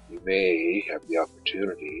 you may have the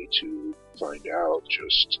opportunity to find out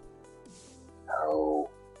just how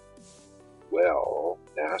well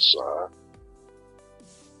NASA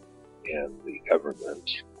and the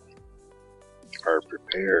government are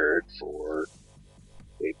prepared for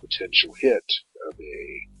a potential hit of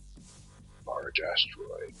a large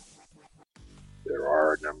asteroid. There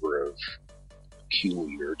are a number of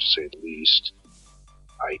peculiar, to say the least,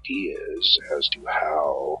 ideas as to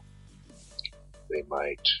how they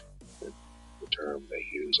might, the term they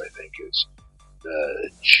use I think is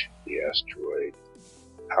nudge the asteroid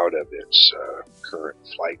out of its current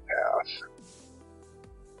flight path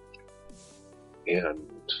and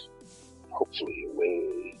hopefully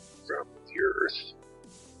away from the Earth.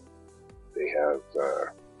 They have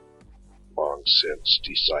long since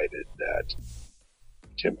decided that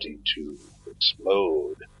attempting to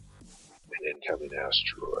explode an incoming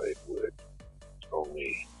asteroid would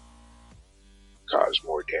only cause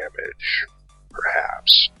more damage,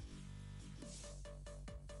 perhaps.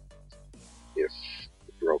 If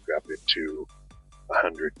it broke up into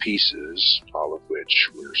 100 pieces, all of which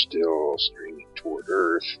were still streaming toward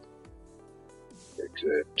Earth, it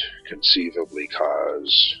could conceivably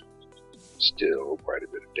cause still quite a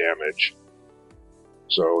bit of damage.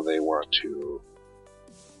 So they want to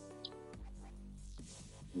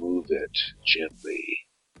move it gently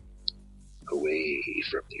away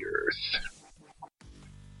from the Earth.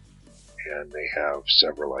 And they have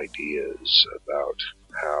several ideas about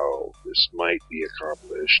how this might be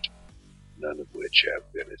accomplished, none of which have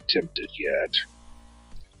been attempted yet.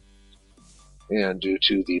 And due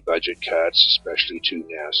to the budget cuts, especially to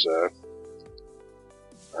NASA,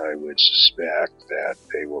 I would suspect that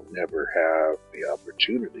they will never have the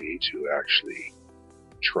opportunity to actually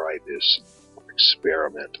try this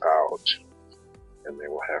experiment out, and they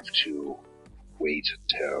will have to wait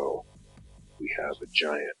until we have a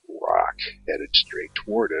giant rock headed straight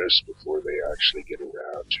toward us before they actually get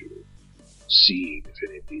around to seeing if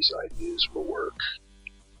any of these ideas will work.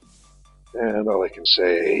 And all I can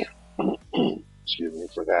say, excuse me,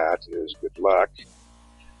 for that is good luck,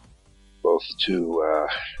 both to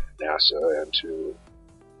NASA and to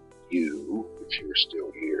you, if you're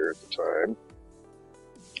still here at the time.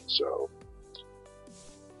 So,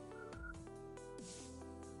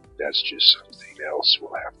 that's just something else.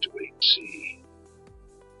 We'll have to wait and see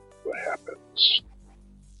what happens.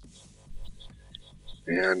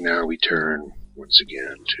 And now we turn once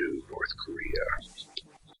again to North Korea.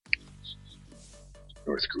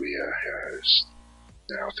 North Korea has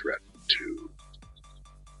now threatened to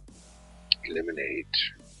eliminate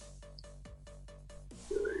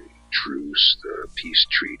the truce, the peace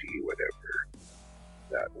treaty, whatever,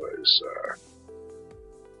 that was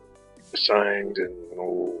signed in,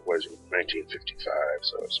 was it 1955,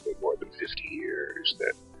 so it's been more than 50 years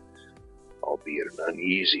that, albeit an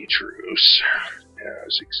uneasy truce,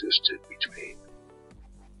 has existed between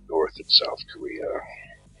North and South Korea.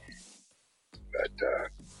 But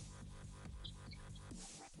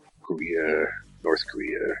North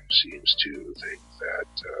Korea seems to think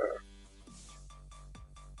that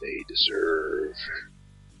they deserve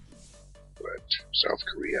what South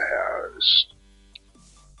Korea has.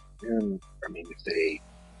 And I mean, if they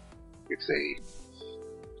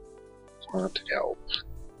want help,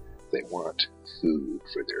 they want food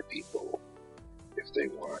for their people, if they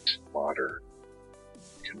want modern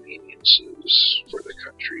conveniences for the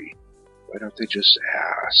country, why don't they just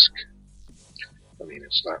ask? I mean,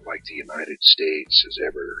 it's not like the United States has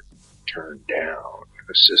ever turned down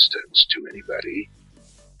assistance to anybody.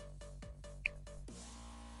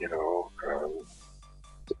 You know,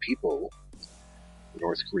 the people, the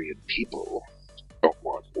North Korean people, don't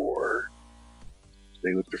want war.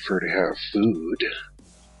 They would prefer to have food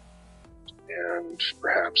and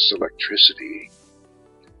perhaps electricity,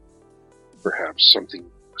 perhaps something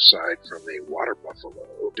aside from a water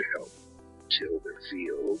buffalo to help till their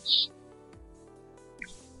fields.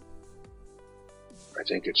 I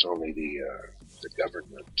think it's only the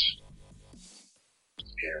government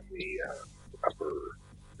and the upper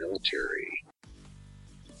military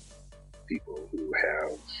people who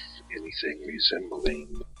have anything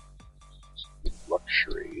resembling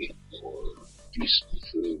luxury or decent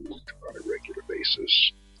food on a regular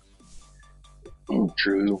basis.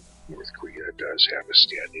 True, North Korea does have a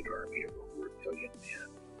standing army of over 1 million men.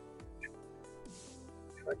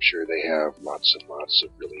 And I'm sure they have lots and lots of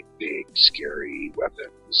really big, scary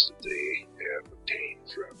weapons that they have obtained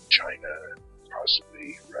from China and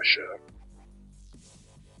possibly Russia.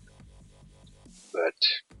 But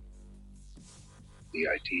the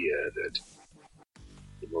idea that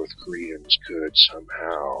the North Koreans could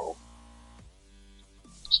somehow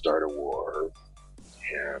start a war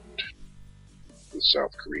and with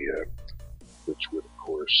South Korea, which would of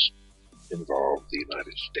course involve the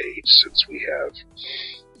United States, since we have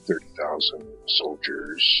 30,000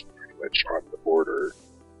 soldiers pretty much on the border.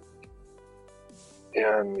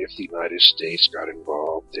 And if the United States got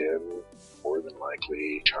involved, then more than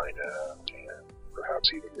likely China and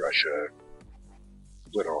perhaps even Russia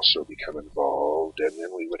would also become involved, and then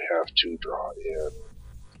we would have to draw in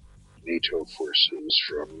NATO forces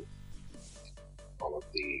from all of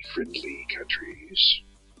the friendly countries,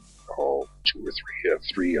 all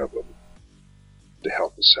three of them, to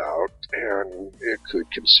help us out, and it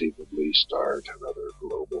could conceivably start another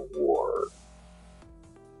global war.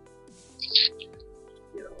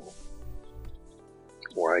 You know,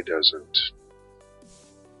 why doesn't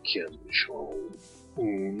Kim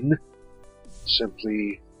Jong-un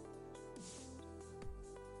simply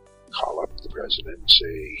call up the president and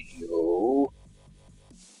say, yo,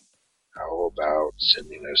 how about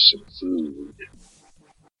sending us some food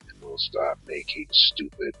and we'll stop making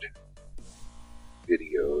stupid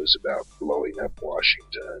videos about blowing up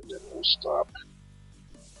Washington, and we'll stop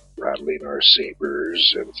rattling our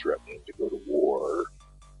sabers and threatening to go to war.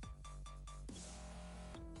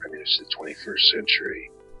 I mean, it's the 21st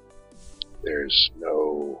century. There's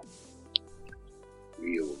no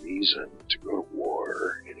real reason to go to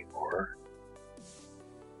war anymore.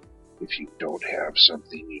 If you don't have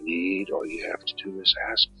something you need, all you have to do is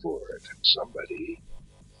ask for it, and somebody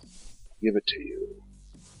give it to you.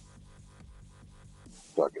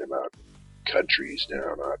 Talking about countries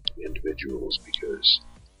now, not individuals, because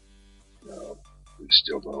we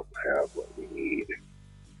still don't have what we need.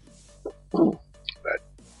 But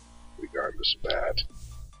regardless of that,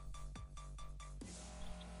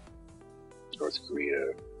 North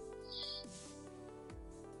Korea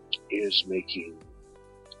is making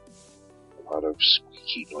a lot of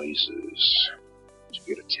squeaky noises to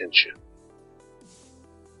get attention.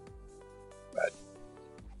 But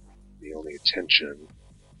the only attention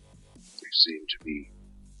they seem to be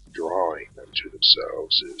drawing unto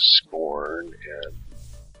themselves is scorn and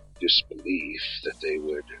disbelief that they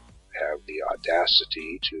would have the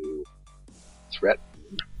audacity to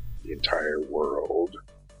threaten the entire world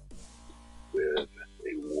with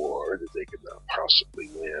a war that they could not possibly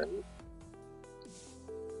win.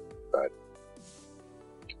 But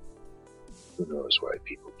who knows why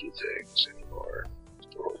people do things anymore,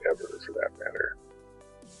 or ever ever, for that matter.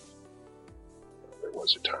 There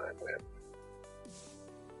was a time when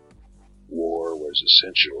war was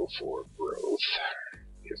essential for growth.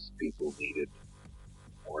 If people needed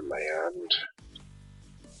more land,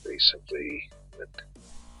 they simply went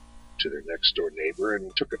to their next door neighbor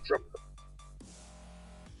and took it from them.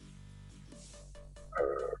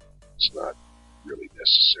 It's not really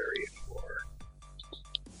necessary anymore.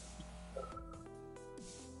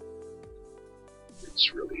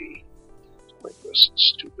 It's really pointless and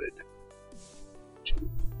stupid to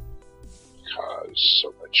cause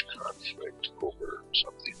so much conflict over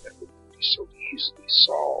something that would be so easily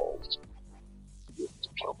solved with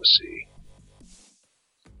diplomacy.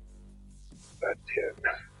 But then,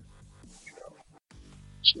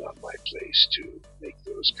 it's not my place to make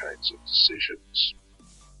those kinds of decisions.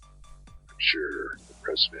 I'm sure the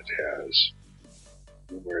president has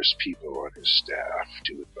numerous people on his staff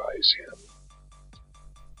to advise him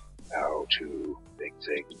how to make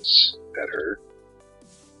things better.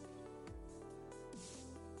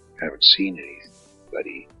 Haven't seen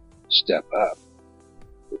anybody step up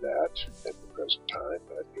for that at the present time,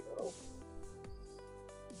 but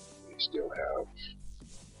we still have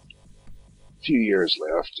a few years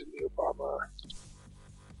left in the Obama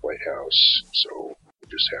White House, so we'll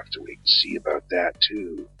just have to wait and see about that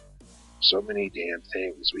too. So many damn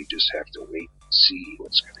things, we just have to wait and see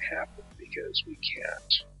what's going to happen, because we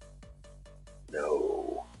can't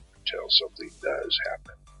know until something does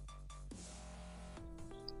happen.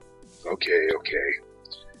 Okay.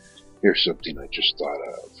 Here's something I just thought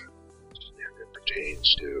of, and it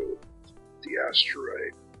pertains to the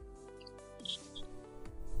asteroid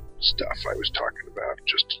stuff I was talking about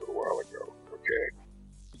just a little while ago. Okay.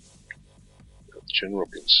 The general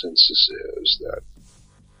consensus is that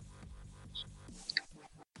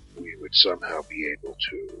we would somehow be able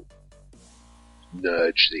to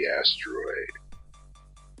nudge the asteroid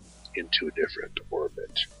into a different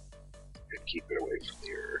orbit and keep it away from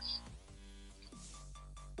the Earth.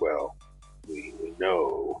 Well, we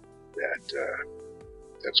know that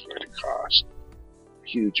that's going to cost a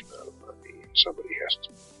huge amount of money. Somebody has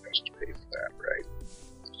to pay for that, right?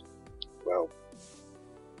 Well,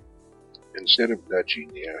 instead of nudging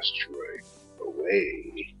the asteroid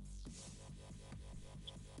away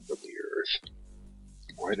from the Earth,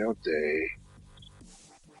 why don't they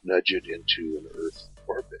nudge it into an Earth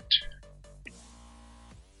orbit?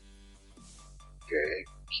 Okay,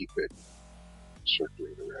 keep it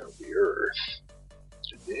circling around the Earth,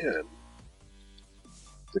 and then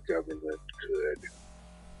the government could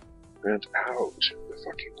rent out the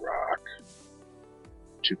fucking rock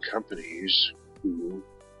to companies who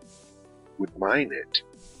would mine it.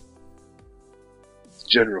 The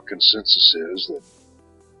general consensus is that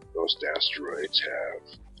most asteroids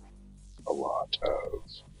have a lot of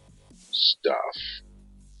stuff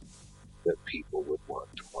that people would want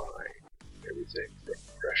to mine. Everything from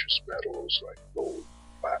precious metals like gold,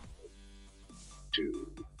 platinum, to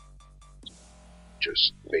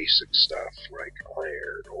just basic stuff like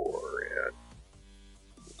iron ore and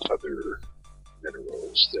other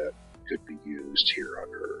minerals that could be used here on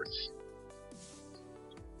Earth.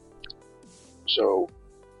 So,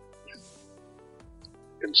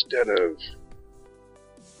 instead of,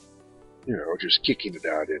 just kicking it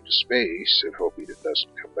out into space and hoping it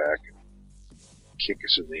doesn't come back and kick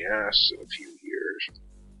us in the ass in a few years,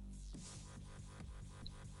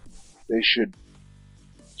 they should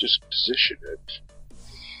just position it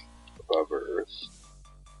above Earth,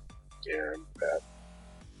 and that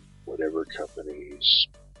whatever companies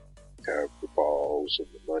have the balls and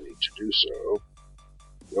the money to do so,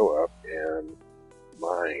 go up and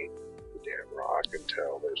mine the damn rock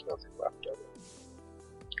until there's nothing left of it.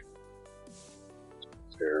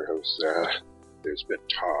 There's been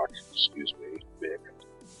talk, excuse me, big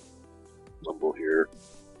mumble here,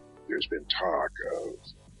 there's been talk of,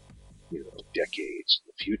 decades in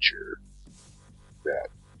the future that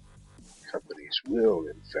companies will,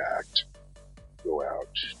 in fact, go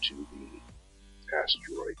out to the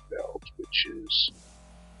asteroid belt, which is,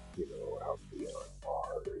 out beyond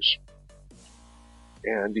Mars,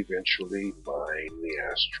 and eventually mine the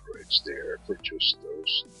asteroids there for just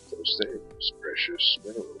those things, precious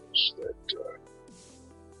minerals that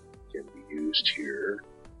can be used here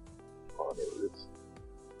on Earth.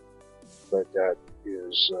 But that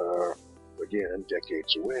is, again,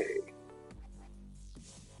 decades away.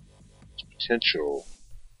 It's a potential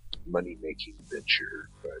money-making venture,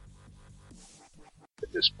 but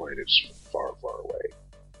at this point it's far, far away.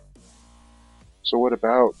 So what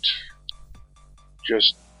about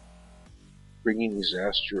just bringing these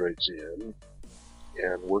asteroids in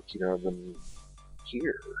and working on them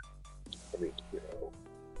here I mean,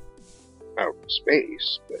 out in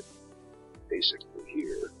space, but basically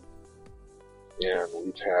here. And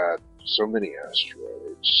we've had so many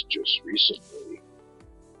asteroids just recently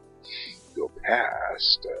go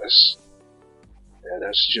past us, and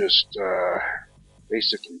that's just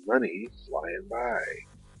basically money flying by.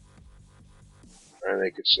 And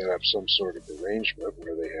they could set up some sort of arrangement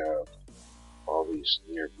where they have all these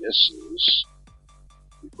near misses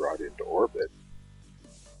be brought into orbit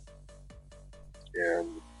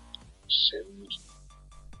and send,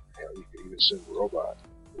 you could even send robot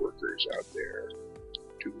workers out there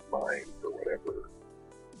to mine for whatever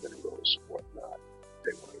minerals and whatnot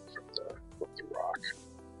they wanted from the rock.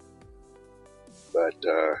 But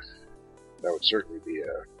that would certainly be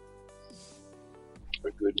a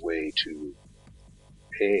good way to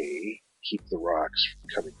keep the rocks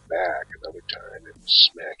from coming back another time and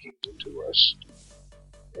smacking into us,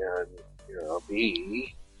 and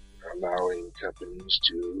B, allowing companies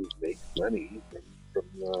to make money from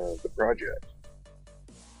the project.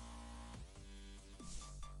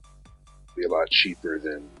 Be a lot cheaper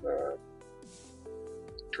than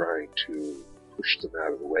trying to push them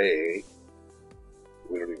out of the way.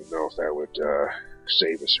 We don't even know if that would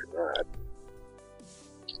save us or not.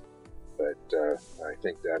 But I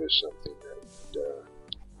think that is something that would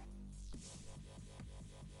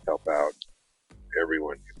help out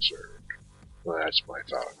everyone concerned. Well, that's my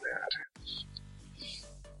thought on that.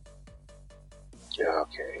 Yeah,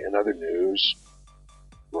 okay, in other news,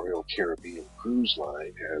 Royal Caribbean Cruise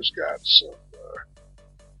Line has got some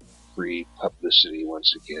free publicity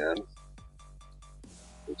once again.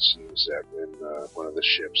 It seems that when one of the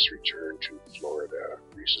ships returned to Florida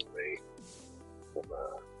recently from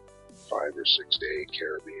a 5 or 6 day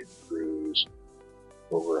Caribbean cruise,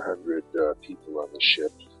 over 100 people on the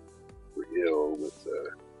ship were ill with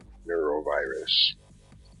the neurovirus,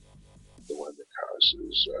 the one that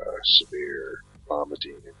causes severe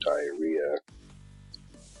vomiting and diarrhea.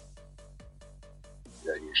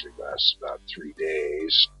 That usually lasts about 3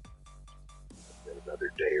 days, and then another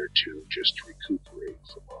day or two just to recuperate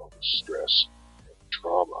from all the stress and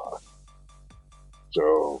trauma.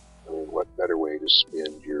 So, I mean, what better way to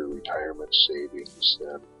spend your retirement savings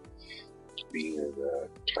than being in a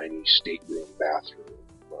tiny stateroom bathroom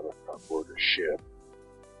on board a ship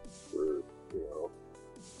for,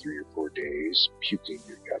 3 or 4 days, puking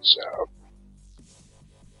your guts out.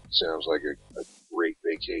 Sounds like a great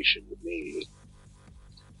vacation to me.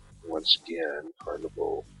 Once again,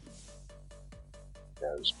 Carnival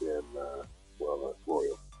has been, Royal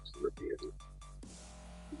Caribbean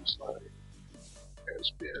Cruise Line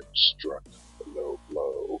has been struck a low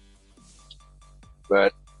blow.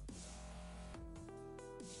 But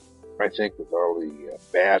I think with all the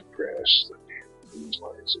bad press that the cruise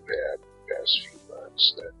lines have had the past few months,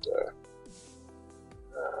 that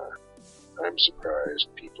I'm surprised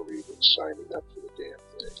people are even signing up for the damn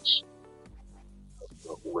things.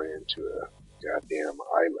 Run into a goddamn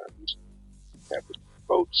island, have the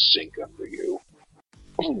boat sink under you,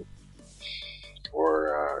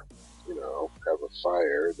 or have a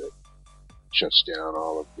fire that shuts down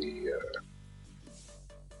all of the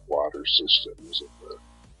water systems and the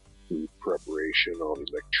food preparation, all the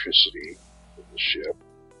electricity in the ship.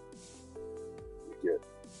 You get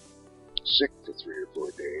sick for 3 or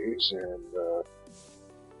 4 days and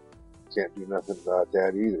can't do nothing about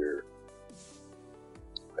that either.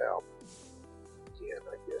 Well, again,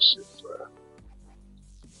 I guess if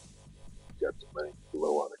you've got the money to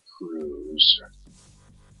blow on a cruise,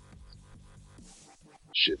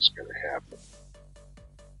 shit's gonna happen.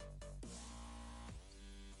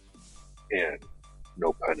 And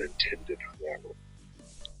no pun intended on that one.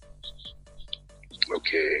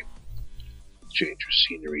 Okay, change of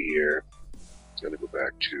scenery here. Gonna go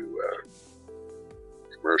back to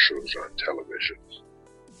commercials on television.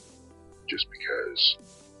 Just because,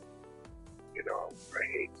 I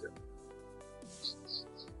hate them.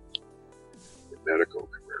 The medical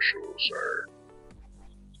commercials are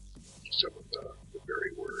some of the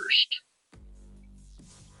very worst.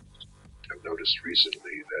 I've noticed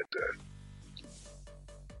recently that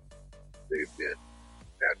they've been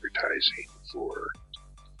advertising for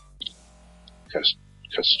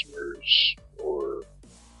customers or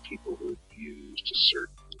people who have used a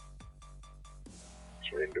certain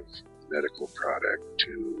kind of medical product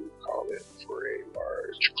to call in for a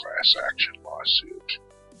large class action lawsuit.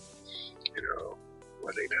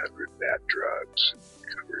 1-800-BAD-DRUGS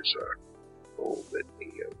covers a whole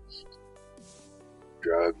litany of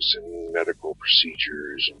drugs and medical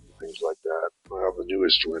procedures and things like that. Well, the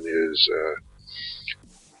newest one is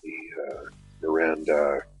the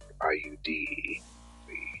Miranda IUD, the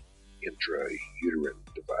intrauterine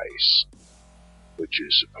device, which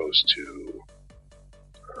is supposed to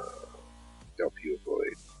help you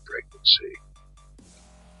avoid pregnancy.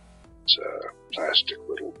 It's a plastic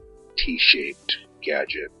little T-shaped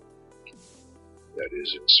gadget that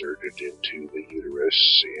is inserted into the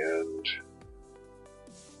uterus and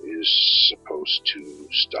is supposed to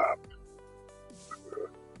stop a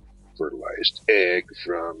fertilized egg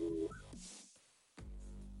from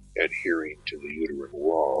adhering to the uterine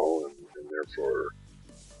wall and therefore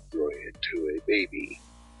growing into a baby.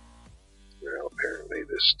 Now, apparently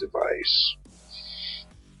this device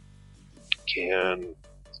can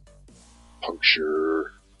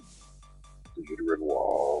puncture the uterine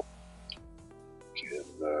wall, can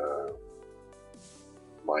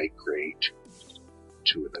migrate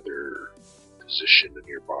to another position in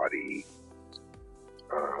your body.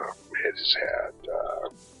 It has had a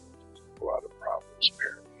lot of problems,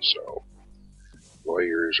 apparently. So,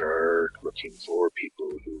 lawyers are looking for people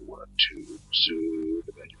who want to sue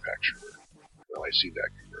the manufacturer. Well, I see that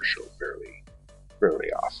commercial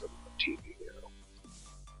fairly often on TV now.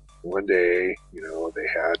 One day, they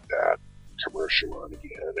had that commercial on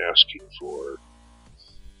again, asking for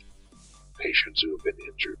patients who have been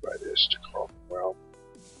injured by this to call them. Well,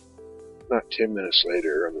 not 10 minutes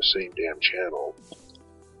later, on the same damn channel,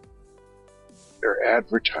 they're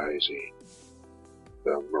advertising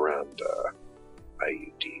the Miranda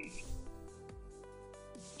IUD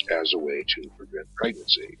as a way to prevent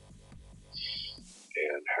pregnancy,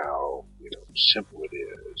 and how simple it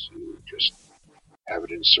is. You just have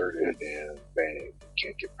it inserted and bang, you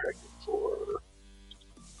can't get pregnant for,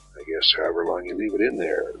 I guess, however long you leave it in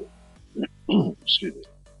there. Excuse me.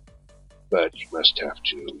 But you must have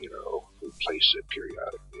to, replace it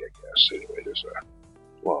periodically, I guess. Anyway, there's a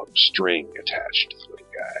long string attached to the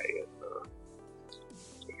little guy, and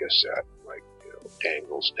I guess that,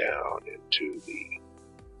 dangles down into the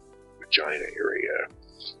vagina area.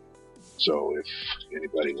 So if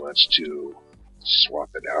anybody wants to swap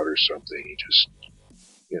it out or something, you just,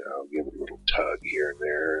 give it a little tug here and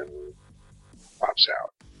there and pops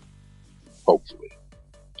out. Hopefully.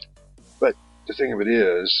 But the thing of it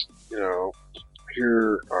is,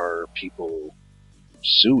 here are people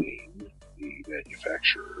suing the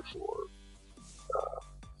manufacturer for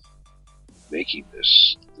making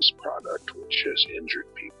this product, which has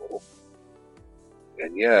injured people,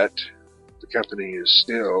 and yet the company is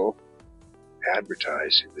still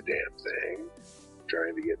advertising the damn thing,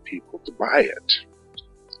 trying to get people to buy it.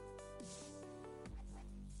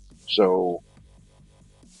 So,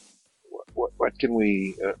 what can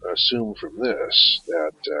we assume from this?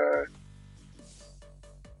 That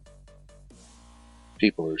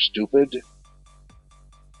people are stupid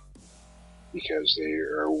because they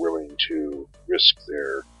are willing to risk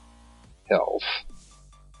their health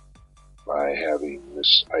by having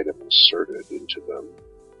this item inserted into them,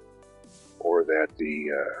 or that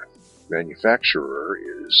the manufacturer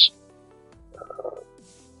is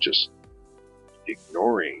just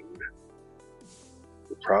ignoring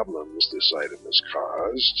the problems this item has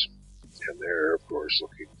caused, and they're of course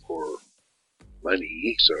looking for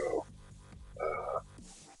money. So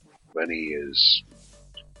money is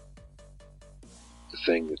the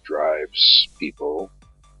thing that drives people,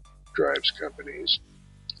 drives companies.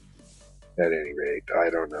 At any rate, I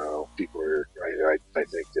don't know. People are, I think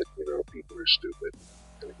that, people are stupid.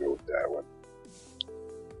 I'm going to go with that one.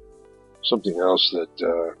 Something else that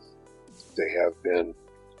they have been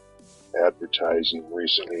advertising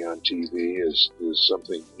recently on TV is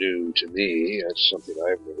something new to me. It's something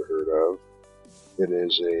I've never heard of. It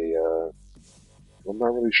is I'm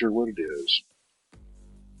not really sure what it is.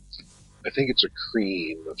 I think it's a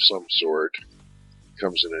cream of some sort. It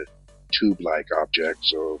comes in a tube-like object,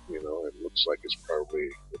 so, it looks like it's probably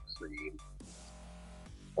a cream.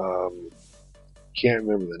 Can't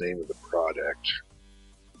remember the name of the product.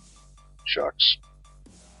 Shucks.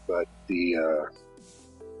 But the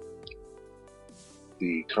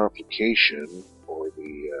complication or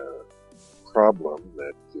the problem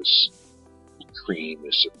that this cream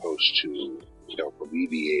is supposed to help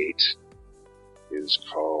alleviate is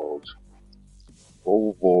called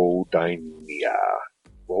vulvodynia.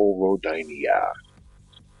 Vulvodynia.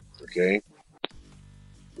 Okay?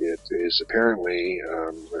 It is apparently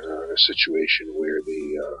a situation where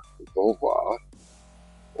the vulva,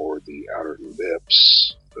 or the outer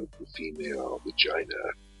lips of the female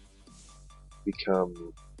vagina, become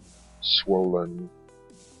swollen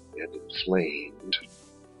and inflamed,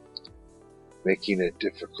 making it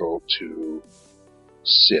difficult to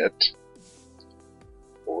sit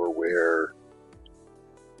or wear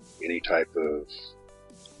any type of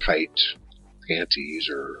tight panties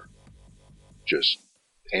or just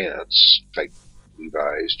pants, tight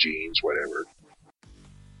Levi's, jeans, whatever.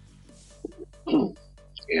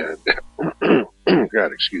 And,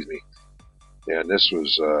 God, excuse me. And this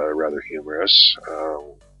was rather humorous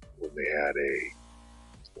when they had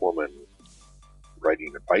a woman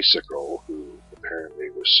riding a bicycle who apparently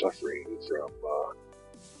was suffering from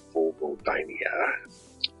vulvodynia.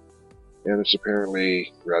 And it's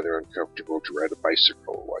apparently rather uncomfortable to ride a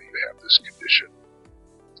bicycle while you have this condition.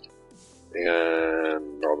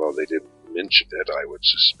 And although they didn't mention it, I would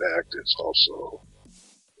suspect it's also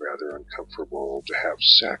rather uncomfortable to have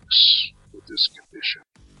sex with this condition.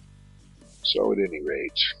 So at any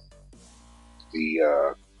rate,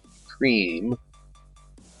 the cream,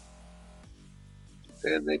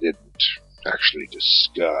 and they didn't actually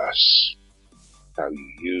discuss how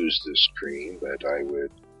you use this cream, but I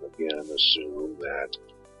would again assume that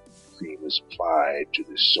cream is applied to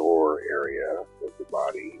the sore area of the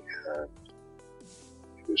body, and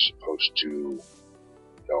it is supposed to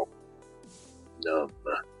help numb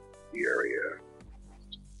the area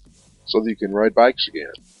so that you can ride bikes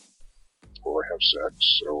again, or have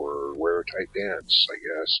sex, or wear tight pants, I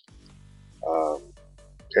guess.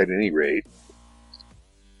 At any rate,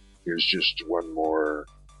 here's just one more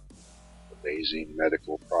amazing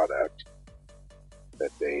medical product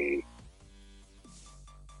that they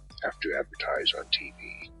have to advertise on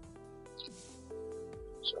TV.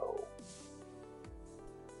 So,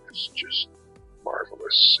 it's just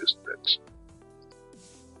marvelous, isn't it?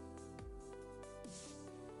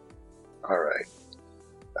 Alright.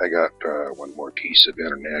 I got one more piece of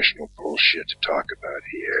international bullshit to talk about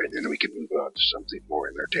here, and then we can move on to something more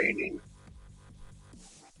entertaining.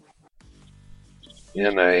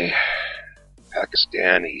 In a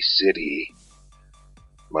Pakistani city,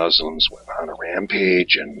 Muslims went on a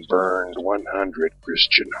rampage and burned 100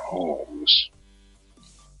 Christian homes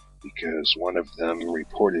because one of them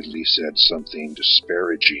reportedly said something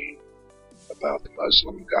disparaging about the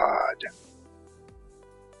Muslim God.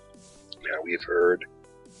 Now, we've heard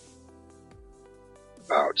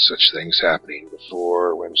about such things happening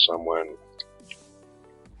before when someone,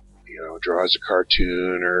 draws a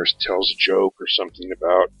cartoon or tells a joke or something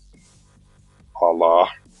about Allah.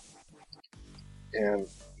 And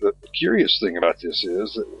the curious thing about this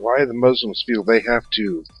is that why the Muslims feel they have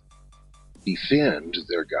to defend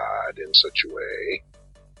their God in such a way.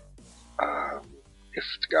 If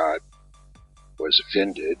the God was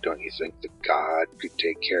offended, don't you think that God could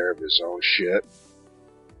take care of his own shit?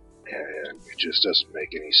 And it just doesn't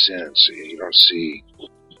make any sense. You don't see,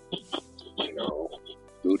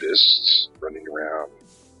 Buddhists running around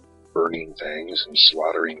burning things and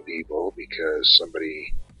slaughtering people because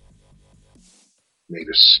somebody made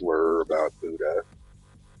a slur about Buddha.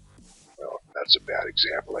 Well, that's a bad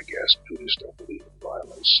example, I guess. Buddhists don't believe in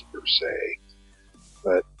violence per se.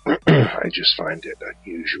 But I just find it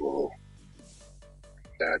unusual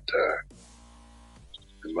that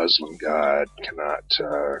the Muslim God cannot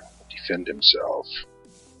defend himself,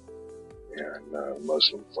 and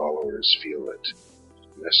Muslim followers feel it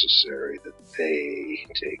necessary that they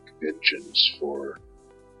take vengeance for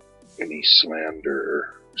any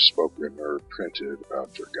slander spoken or printed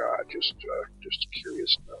about their God. Just a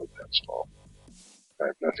curious note, that's all. I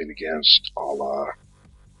have nothing against Allah,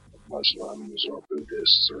 Muslims, or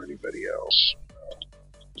Buddhists, or anybody else.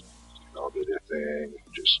 All do their thing,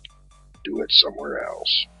 just do it somewhere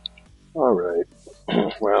else. Alright,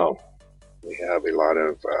 well, we have a lot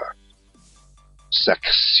of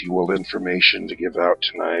sexual information to give out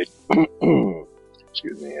tonight.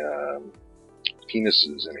 Excuse me,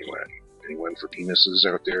 penises, anyone? Anyone for penises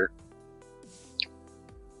out there?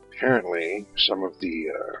 Apparently, some of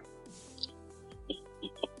the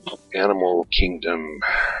animal kingdom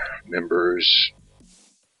members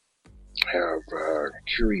have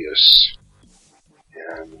curious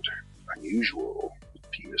and unusual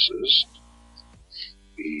penises.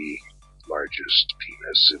 The largest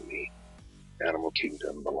penis in the animal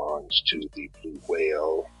kingdom belongs to the blue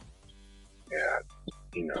whale at,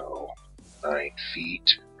 9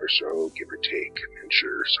 feet or so, give or take an inch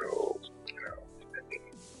or so, depending.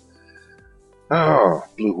 Oh,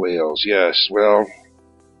 blue whales, yes, well,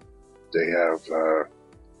 they have,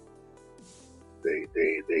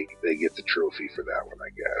 they get the trophy for that one, I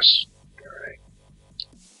guess. Alright.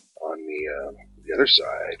 On the other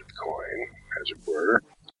side of the coin, as it were,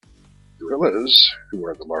 gorillas, who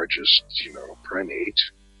are the largest, primate,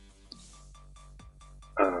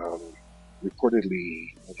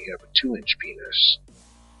 reportedly only have a 2-inch penis.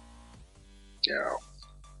 Now,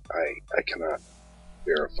 I cannot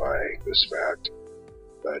verify this fact,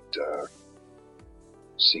 but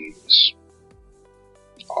seems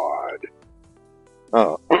odd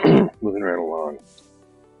Oh, moving right along.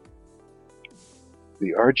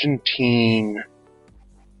 The Argentine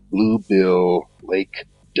bluebill lake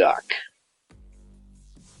duck.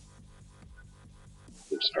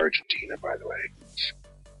 Lives in Argentina, by the way.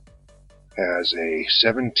 Has a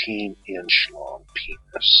 17-inch long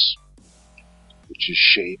penis, which is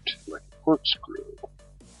shaped like a corkscrew.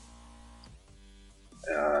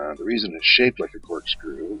 The reason it's shaped like a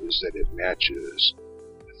corkscrew is that it matches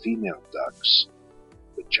the female duck's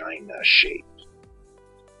vagina shape.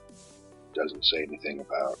 Doesn't say anything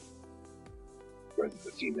about whether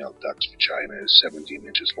the female duck's vagina is 17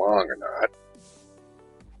 inches long or not.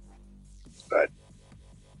 But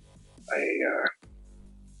I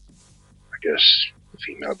guess the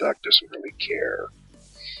female duck doesn't really care.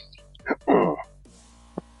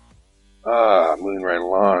 Moving right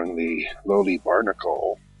along, the lowly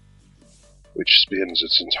barnacle, which spends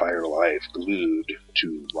its entire life glued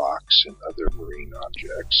to rocks and other marine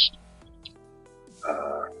objects,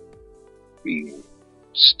 being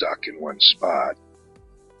stuck in one spot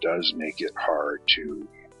does make it hard to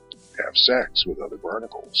have sex with other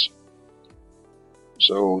barnacles.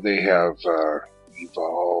 So they have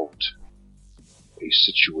evolved a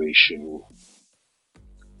situation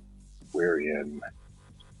wherein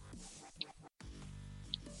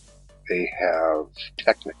they have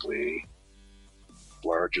technically the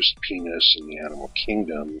largest penis in the animal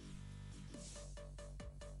kingdom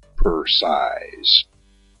per size.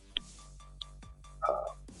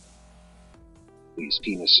 These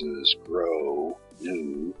penises grow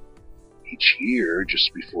new each year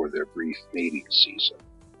just before their brief mating season.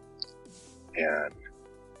 And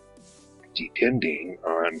depending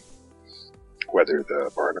on whether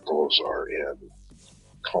the barnacles are in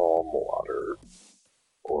calm water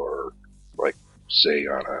or, like, say,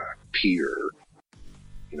 on a pier,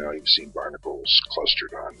 you know, you've seen barnacles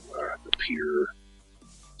clustered on the pier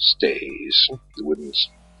stays, the wooden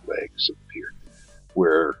legs of the pier,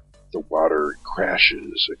 where the water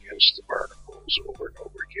crashes against the barnacles over and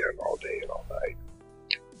over again all day and all night.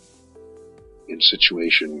 In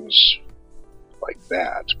situations like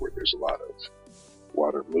that, where there's a lot of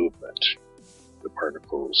water movement, the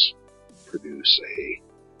barnacles produce a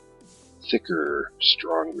thicker,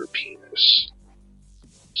 stronger penis,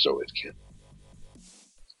 so it can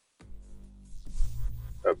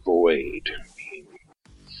avoid being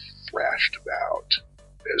thrashed about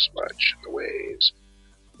as much in the waves.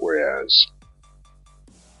 Whereas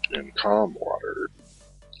in calm water,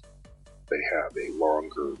 they have a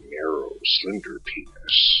longer, narrow, slender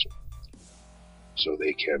penis, so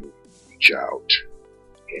they can reach out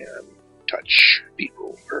and touch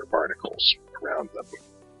people or barnacles around them,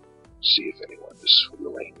 see if anyone is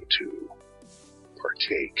willing to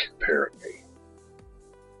partake, apparently.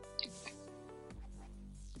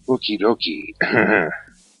 Okie dokie.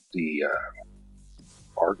 The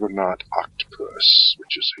Argonaut octopus,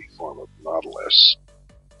 which is a form of nautilus,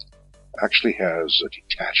 actually has a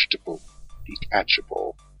detachable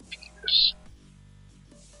penis.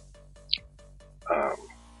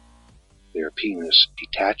 Their penis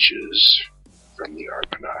detaches from the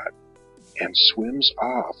Argonaut and swims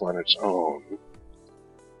off on its own,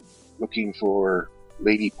 looking for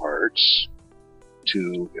lady parts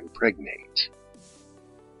to impregnate.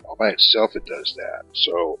 All by itself it does that.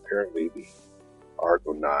 So apparently the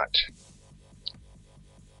Argonaut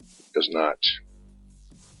does not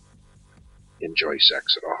enjoy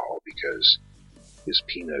sex at all because his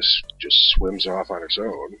penis just swims off on its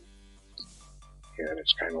own, and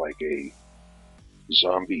it's kind of like a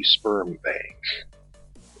zombie sperm bank,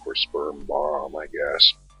 or sperm bomb, I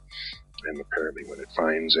guess. And apparently when it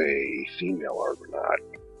finds a female Argonaut,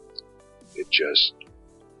 it just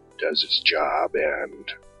does its job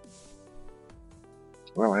and,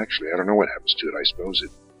 well, actually, I don't know what happens to it. I suppose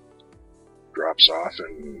it drops off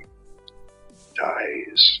and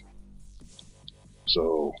dies.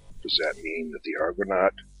 So, does that mean that the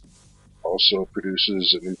Argonaut also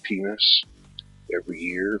produces a new penis every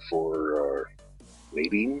year for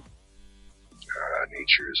mating?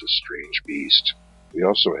 Nature is a strange beast. We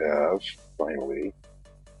also have, finally,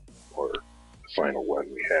 or the final one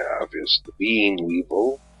we have, is the bean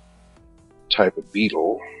weevil type of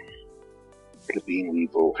beetle. The bean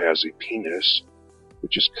weevil has a penis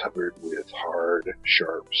which is covered with hard,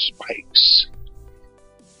 sharp spikes.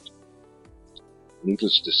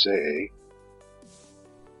 Needless to say,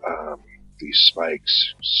 these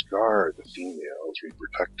spikes scar the female's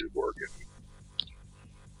reproductive organ,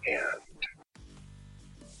 and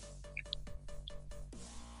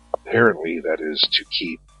apparently that is to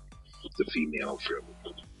keep the female from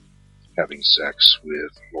having sex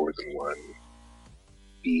with more than one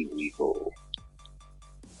bean weevil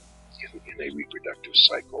in a reproductive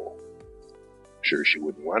cycle. Sure, she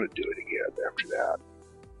wouldn't want to do it again after that.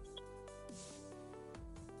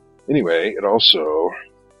 Anyway, it also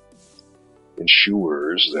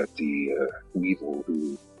ensures that the weevil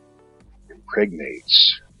who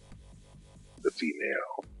impregnates the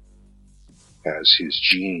female has his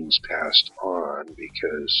genes passed on,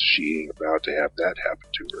 because she ain't about to have that happen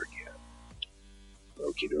to her again.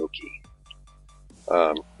 Okie dokie.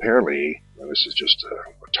 Apparently, now this is just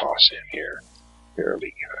a toss in here,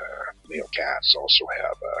 apparently male cats also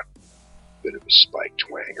have a bit of a spike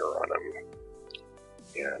twanger on them.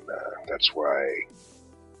 And that's why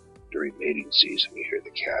during mating season you hear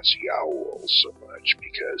the cats yowl so much,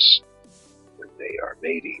 because when they are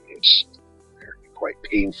mating, it's quite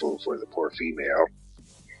painful for the poor female.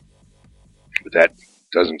 But that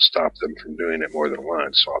doesn't stop them from doing it more than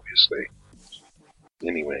once, obviously.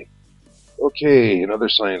 Anyway. Okay, in other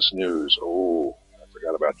science news. Oh, I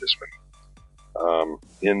forgot about this one.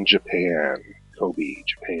 In Japan, Kobe,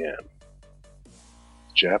 Japan,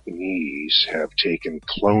 Japanese have taken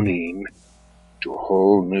cloning to a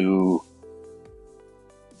whole new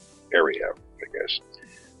area, I guess.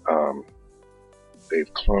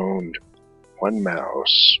 They've cloned one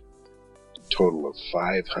mouse, a total of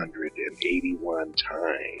 581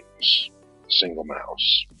 times, a single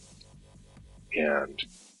mouse. And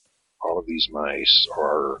all of these mice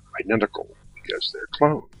are identical because they're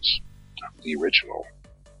clones of the original.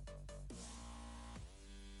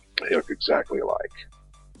 They look exactly alike.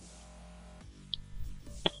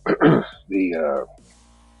 The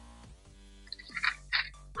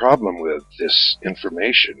problem with this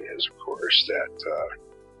information is, of course, that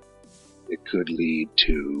it could lead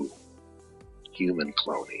to human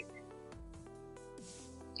cloning.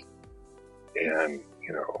 And,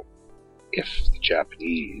 you know, if the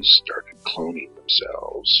Japanese started cloning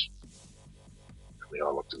themselves and they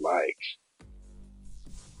all looked alike,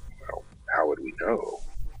 well, how would we know?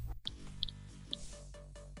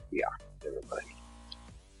 Yeah, never mind.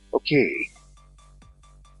 Okay.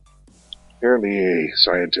 Apparently a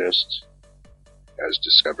scientist has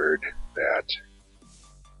discovered that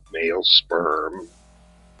male sperm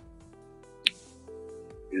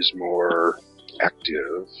is more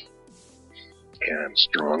active and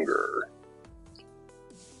stronger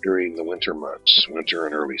during the winter months, winter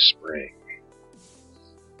and early spring.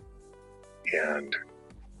 And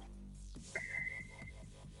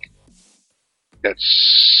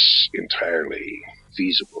that's entirely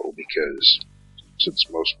feasible because since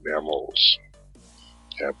most mammals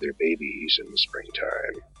have their babies in the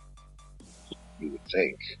springtime, you would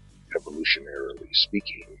think, evolutionarily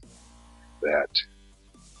speaking, that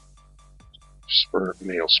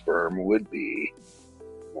male sperm would be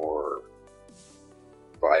more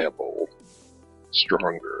viable,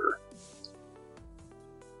 stronger,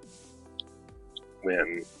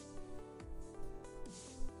 when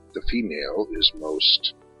the female is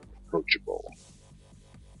most approachable.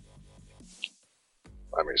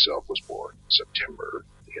 I myself was born in September,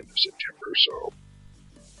 the end of September, so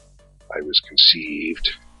I was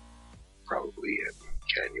conceived probably in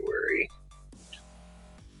January,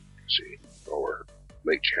 or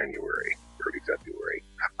late January, early February.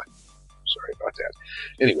 Sorry about that.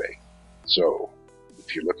 Anyway, so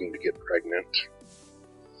if you're looking to get pregnant,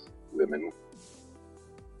 women,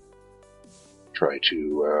 try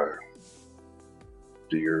to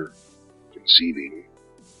do your conceiving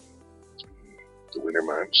the winter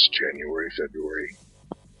months, January, February,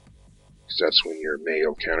 because that's when your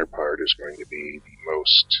male counterpart is going to be the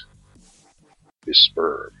most, his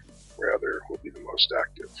sperm, rather, will be the most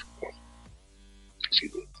active.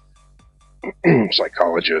 Excuse me.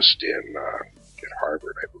 Psychologist in at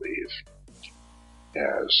Harvard, I believe,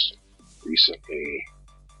 has recently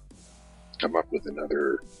come up with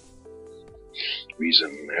another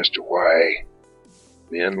reason as to why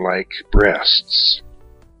men like breasts.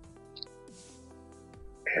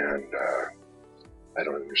 And I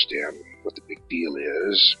don't understand what the big deal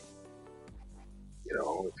is. You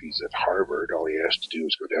know, if he's at Harvard, all he has to do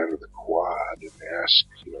is go down to the quad and ask,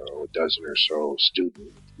 a dozen or so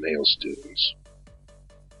male students,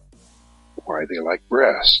 why they like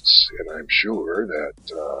breasts. And I'm sure that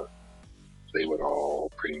they would all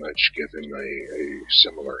pretty much give him a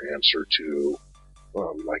similar answer to,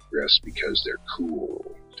 well, I like breasts because they're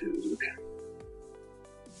cool, dude.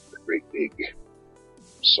 They're great big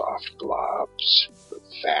soft globs with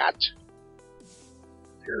fat.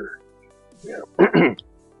 And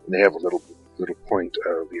they have a little point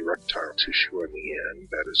of erectile tissue on the end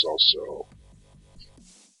that is also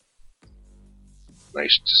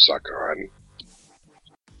nice to suck on.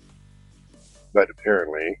 But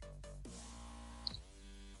apparently,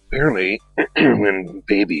 Apparently, when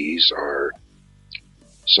babies are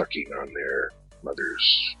sucking on their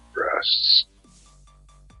mother's breasts,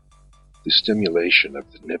 the stimulation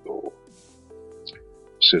of the nipple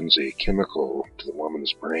sends a chemical to the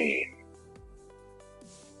woman's brain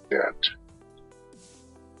that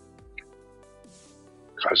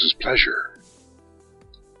causes pleasure,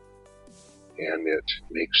 and it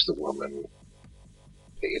makes the woman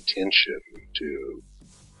pay attention to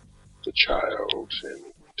the child and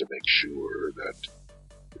to make sure that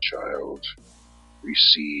the child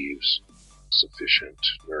receives sufficient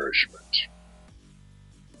nourishment.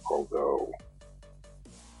 Although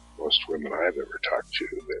most women I've ever talked to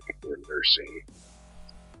that were nursing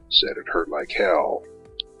said it hurt like hell.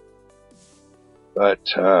 But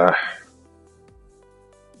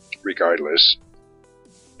regardless,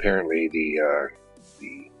 apparently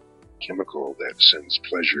the chemical that sends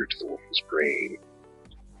pleasure to the woman's brain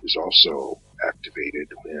is also activated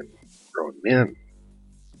when grown men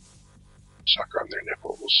suck on their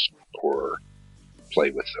nipples or play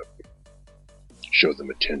with them, show them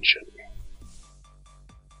attention.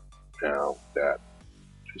 Now, that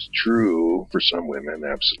is true for some women,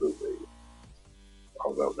 absolutely,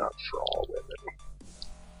 although not for all women.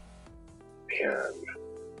 And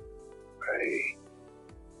I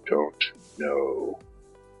don't know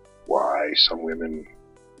why some women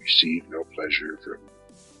receive no pleasure from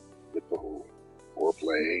nipple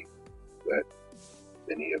foreplay, but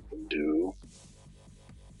many of them do.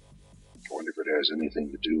 I wonder if it has anything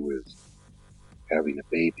to do with having a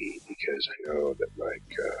baby, because I know that,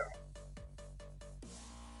 like,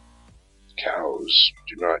 cows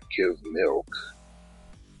do not give milk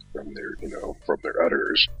from their, from their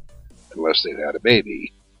udders unless they've had a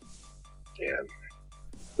baby, and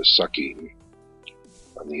the sucking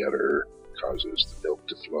on the udder causes the milk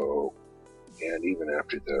to flow, and even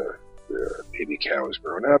after the baby cow is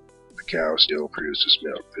grown up, the cow still produces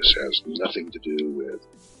milk. This has nothing to do with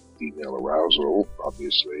female arousal,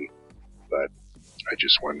 obviously, but I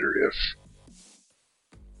just wonder if,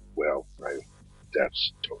 well,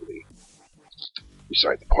 that's totally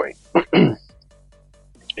beside the point.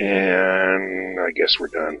 And I guess we're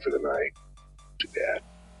done for the night. Too bad.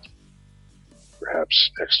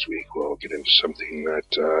 Perhaps next week we'll get into something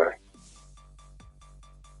that,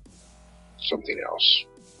 something else.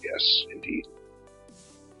 Yes, indeed.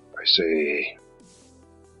 I say,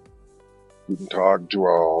 guten Tag to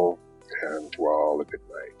all, and to all a good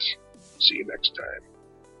night. See you next time.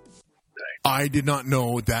 I did not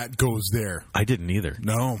know that goes there. I didn't either.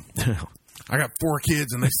 No. I got 4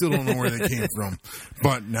 kids, and I still don't know where they came from.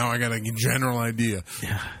 But now I got a general idea.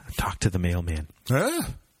 Yeah, talk to the mailman. Huh?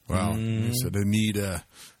 Well, I said I need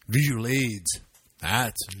visual aids.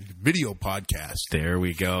 That's a video podcast. There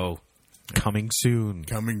we go. Coming soon.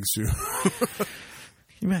 Coming soon. Can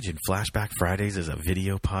you imagine Flashback Fridays as a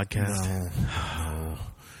video podcast? No. Oh.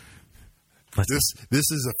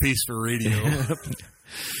 This is a piece for radio.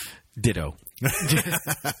 Ditto.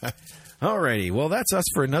 Alrighty, well, that's us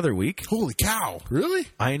for another week. Holy cow. Really?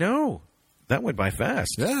 I know. That went by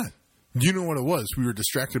fast. Yeah. Do you know what it was? We were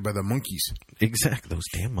distracted by the monkeys. Exactly. Those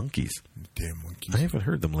damn monkeys. Damn monkeys. I haven't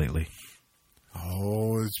heard them lately.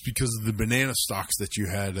 Oh, it's because of the banana stalks that you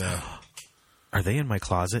had. Are they in my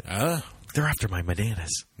closet? They're after my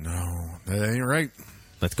bananas. No, that ain't right.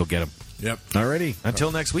 Let's go get them. Yep. Alrighty.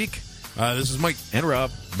 Until next week. This is Mike. And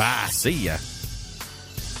Rob. Bye. See ya.